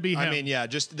be him. I mean, yeah,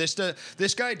 just this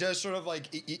guy does sort of like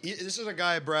this is a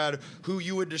guy, Brad, who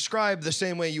you would describe the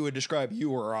same way you would describe you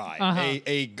or I,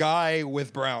 a guy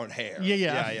with brown hair.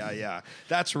 Yeah.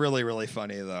 That's really, really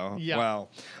funny though. Yeah.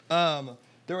 Wow.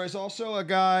 There was also a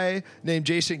guy named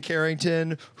Jason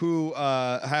Carrington who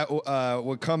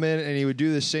would come in and he would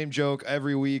do the same joke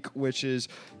every week, which is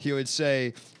he would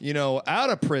say, out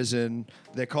of prison,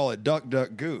 they call it duck,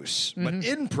 duck, goose. Mm-hmm. But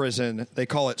in prison, they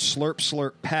call it slurp,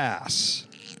 slurp, pass.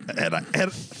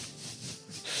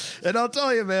 And I'll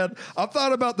tell you, man, I've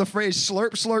thought about the phrase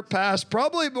slurp, slurp, pass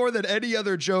probably more than any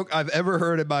other joke I've ever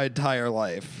heard in my entire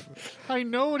life. I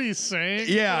know what he's saying.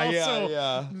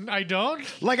 Yeah. I don't.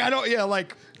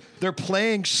 They're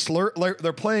playing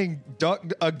they're playing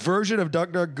a version of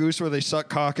Duck Duck Goose where they suck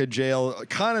cock in jail. It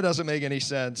kind of doesn't make any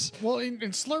sense. Well, in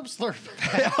Slurp Slurp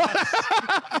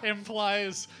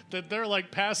implies that they're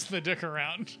like passing the dick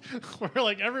around, where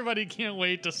like everybody can't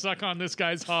wait to suck on this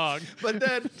guy's hog. But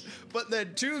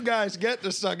then two guys get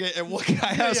to suck it, and one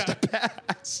guy has to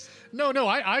pass. No,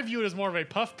 I view it as more of a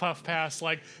puff pass.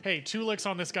 Like, hey, 2 licks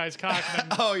on this guy's cock.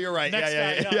 And then oh, you're right.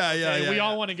 Yeah. We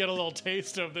all want to get a little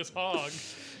taste of this hog.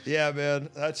 Yeah, man.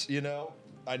 That's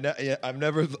I've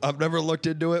never looked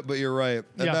into it, but you're right,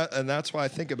 and that's why I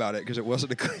think about it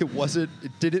because it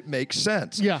didn't make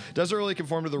sense. Yeah, it doesn't really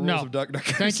conform to the rules of Duck Duck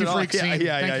Goose. Thank you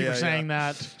for saying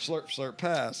that. Slurp slurp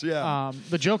pass. Yeah.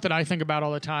 The joke that I think about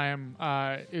all the time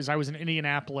is I was in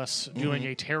Indianapolis doing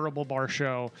a terrible bar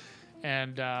show,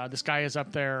 and this guy is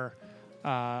up there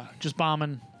just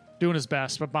bombing, doing his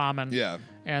best, but bombing. Yeah.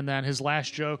 And then his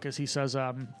last joke is he says,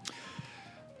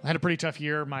 I had a pretty tough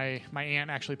year. My aunt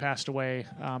actually passed away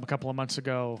a couple of months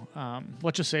ago.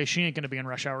 Let's just say she ain't going to be in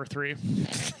Rush Hour 3.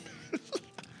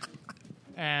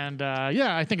 And,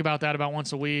 I think about that about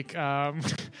once a week.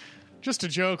 Just a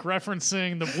joke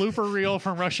referencing the blooper reel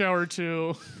from Rush Hour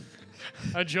 2.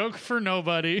 A joke for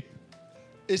nobody.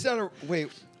 Is that wait.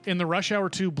 In the Rush Hour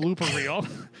 2 blooper reel,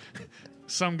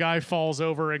 some guy falls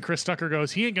over and Chris Tucker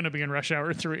goes, he ain't going to be in Rush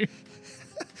Hour 3.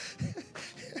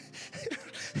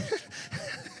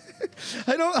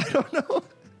 I don't know.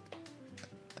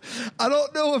 I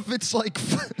don't know if it's like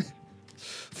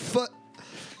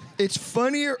it's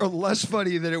funnier or less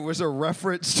funny that it was a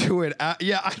reference to it. I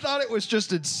thought it was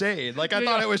just insane. Like I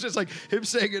thought it was just like him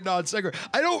saying it non sequitur.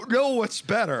 I don't know what's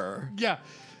better. Yeah,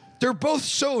 they're both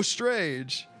so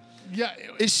strange. Yeah,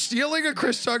 is stealing a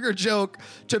Chris Tucker joke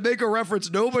to make a reference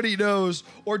nobody knows,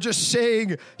 or just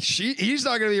saying he's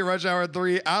not going to be in Rush Hour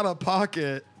 3 out of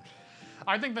pocket.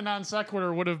 I think the non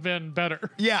sequitur would have been better.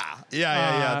 Yeah.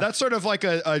 That's sort of like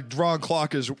a wrong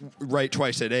clock is right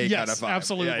twice a day kind of vibe.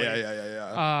 Absolutely.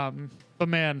 Yeah. But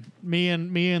man, me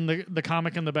and the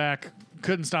comic in the back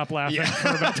couldn't stop laughing for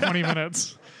about 20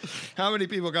 minutes. How many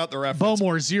people got the reference?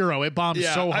 Bowmore 0. It bombed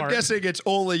so hard. I'm guessing it's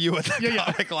only you and the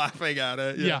comic laughing at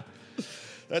it. Yeah.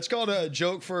 That's called a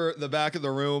joke for the back of the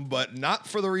room, but not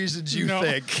for the reasons you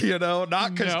think.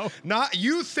 Not because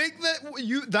you think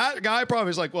that guy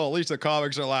probably is like, well, at least the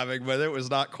comics are laughing, but it was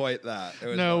not quite that.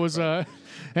 It was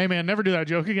hey man, never do that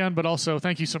joke again. But also,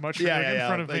 thank you so much for doing it in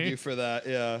front of me. Thank you for that.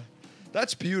 Yeah.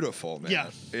 That's beautiful, man.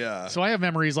 Yeah. So I have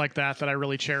memories like that I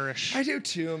really cherish. I do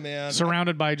too, man.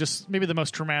 Surrounded by just maybe the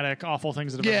most traumatic, awful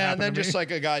things that have ever happened and then to just me.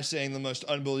 like a guy saying the most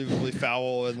unbelievably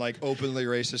foul and like openly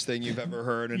racist thing you've ever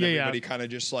heard, and everybody kind of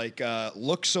just like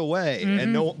looks away,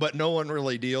 and no one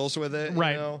really deals with it,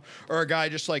 right? You know? Or a guy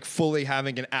just like fully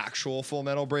having an actual Full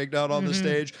Metal breakdown on the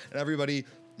stage, and everybody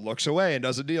looks away and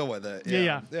doesn't deal with it.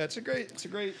 Yeah. It's a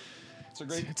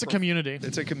community.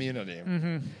 It's a community.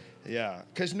 Mm-hmm. Yeah,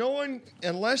 because no one,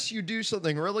 unless you do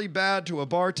something really bad to a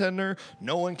bartender,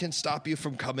 no one can stop you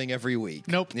from coming every week.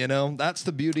 Nope. You know, that's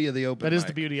the beauty of the open mic. That is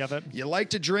the beauty of it. You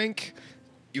like to drink,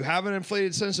 you have an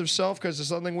inflated sense of self because of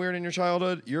something weird in your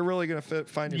childhood, you're really going to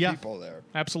find your people there.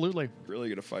 Absolutely. Really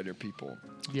going to find your people.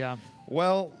 Yeah.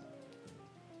 Well,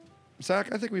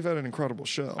 Zach, I think we've had an incredible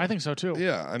show. I think so too.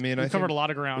 Yeah, I mean, we've covered a lot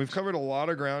of ground. We've covered a lot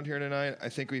of ground here tonight. I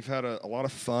think we've had a lot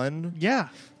of fun. Yeah.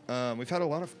 We've had a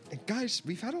lot of guys.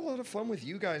 We've had a lot of fun with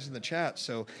you guys in the chat.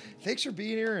 So thanks for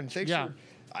being here and thanks for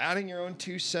adding your own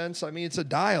 2 cents. I mean, it's a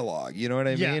dialogue. You know what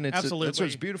I mean? It's absolutely. That's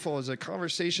what's beautiful is a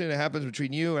conversation. It happens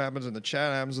between you. It happens in the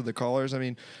chat. It happens with the callers. I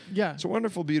mean, it's a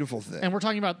wonderful, beautiful thing. And we're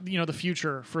talking about the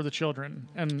future for the children,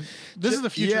 and this is the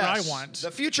future I want.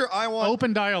 The future I want.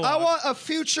 Open dialogue. I want a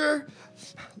future.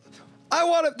 I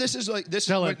want to. This is like this.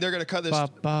 They're going to cut this.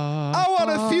 I want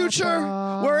a future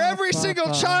where every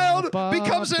single child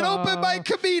becomes an open mic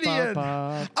comedian.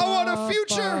 I want a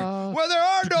future where there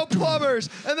are no plumbers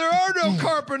and there are no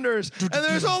carpenters and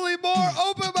there's only more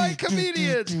open mic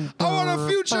comedians. I want a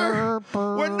future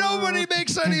where nobody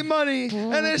makes any money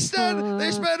and instead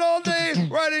they spend all day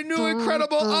writing new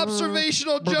incredible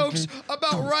observational jokes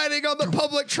about riding on the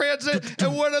public transit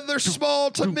and what other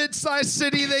small to mid-sized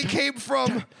city they came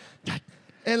from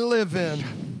and live in.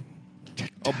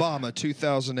 Obama,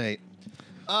 2008.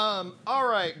 All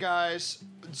right, guys.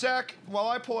 Zach, while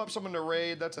I pull up someone to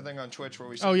raid, that's a thing on Twitch where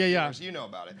we see viewers. You know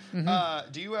about it.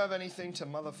 Mm-hmm. Do you have anything to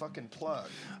motherfucking plug?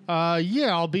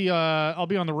 I'll be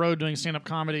on the road doing stand-up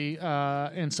comedy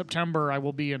in September. I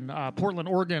will be in Portland,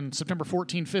 Oregon, September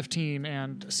 14, 15,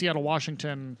 and Seattle,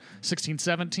 Washington, 16,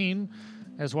 17,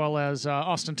 as well as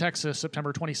Austin, Texas,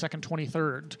 September 22nd,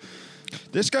 23rd.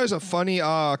 This guy's a funny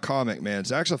comic, man.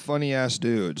 Zach's a funny ass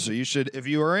dude. So you should, if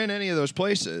you are in any of those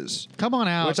places, come on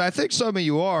out. Which I think some of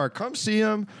you are. Come see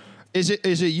him. Is it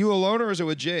you alone or is it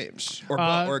with James?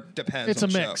 Or it depends. It's a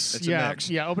mix. It's a mix.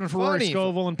 Yeah. Opening for Rory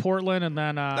Scovel in Portland, and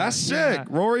then that's sick. Yeah.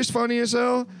 Rory's funny as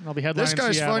hell. I'll be headlining. This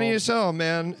guy's Seattle. funny as hell,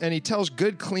 man, and he tells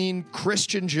good, clean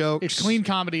Christian jokes. It's clean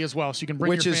comedy as well, so you can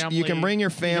bring your family. You can bring your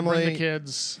family. You can bring the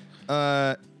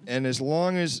kids. And as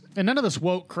long as... And none of this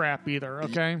woke crap either,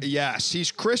 okay? Yes,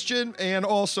 he's Christian and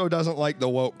also doesn't like the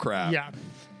woke crap. Yeah.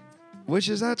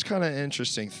 That's kind of an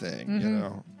interesting thing, you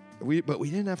know? But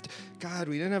we didn't have to... God,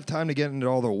 we didn't have time to get into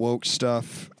all the woke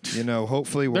stuff.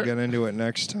 Hopefully we'll get into it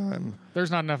next time.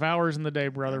 There's not enough hours in the day,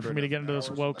 brother, for me to get into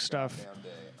this woke stuff.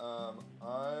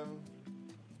 I'm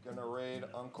going to raid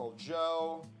Uncle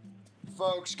Joe.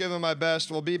 Folks, give him my best.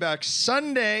 We'll be back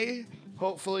Sunday,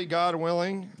 hopefully, God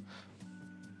willing.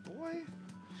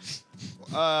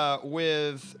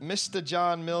 With Mr.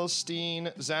 John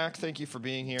Milstein. Zach, thank you for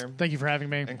being here. Thank you for having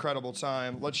me. Incredible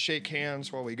time. Let's shake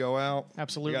hands while we go out.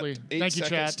 Absolutely. Thank you,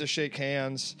 Chad. To shake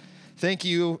hands. Thank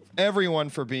you, everyone,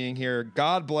 for being here.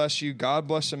 God bless you. God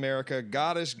bless America.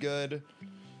 God is good.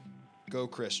 Go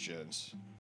Christians.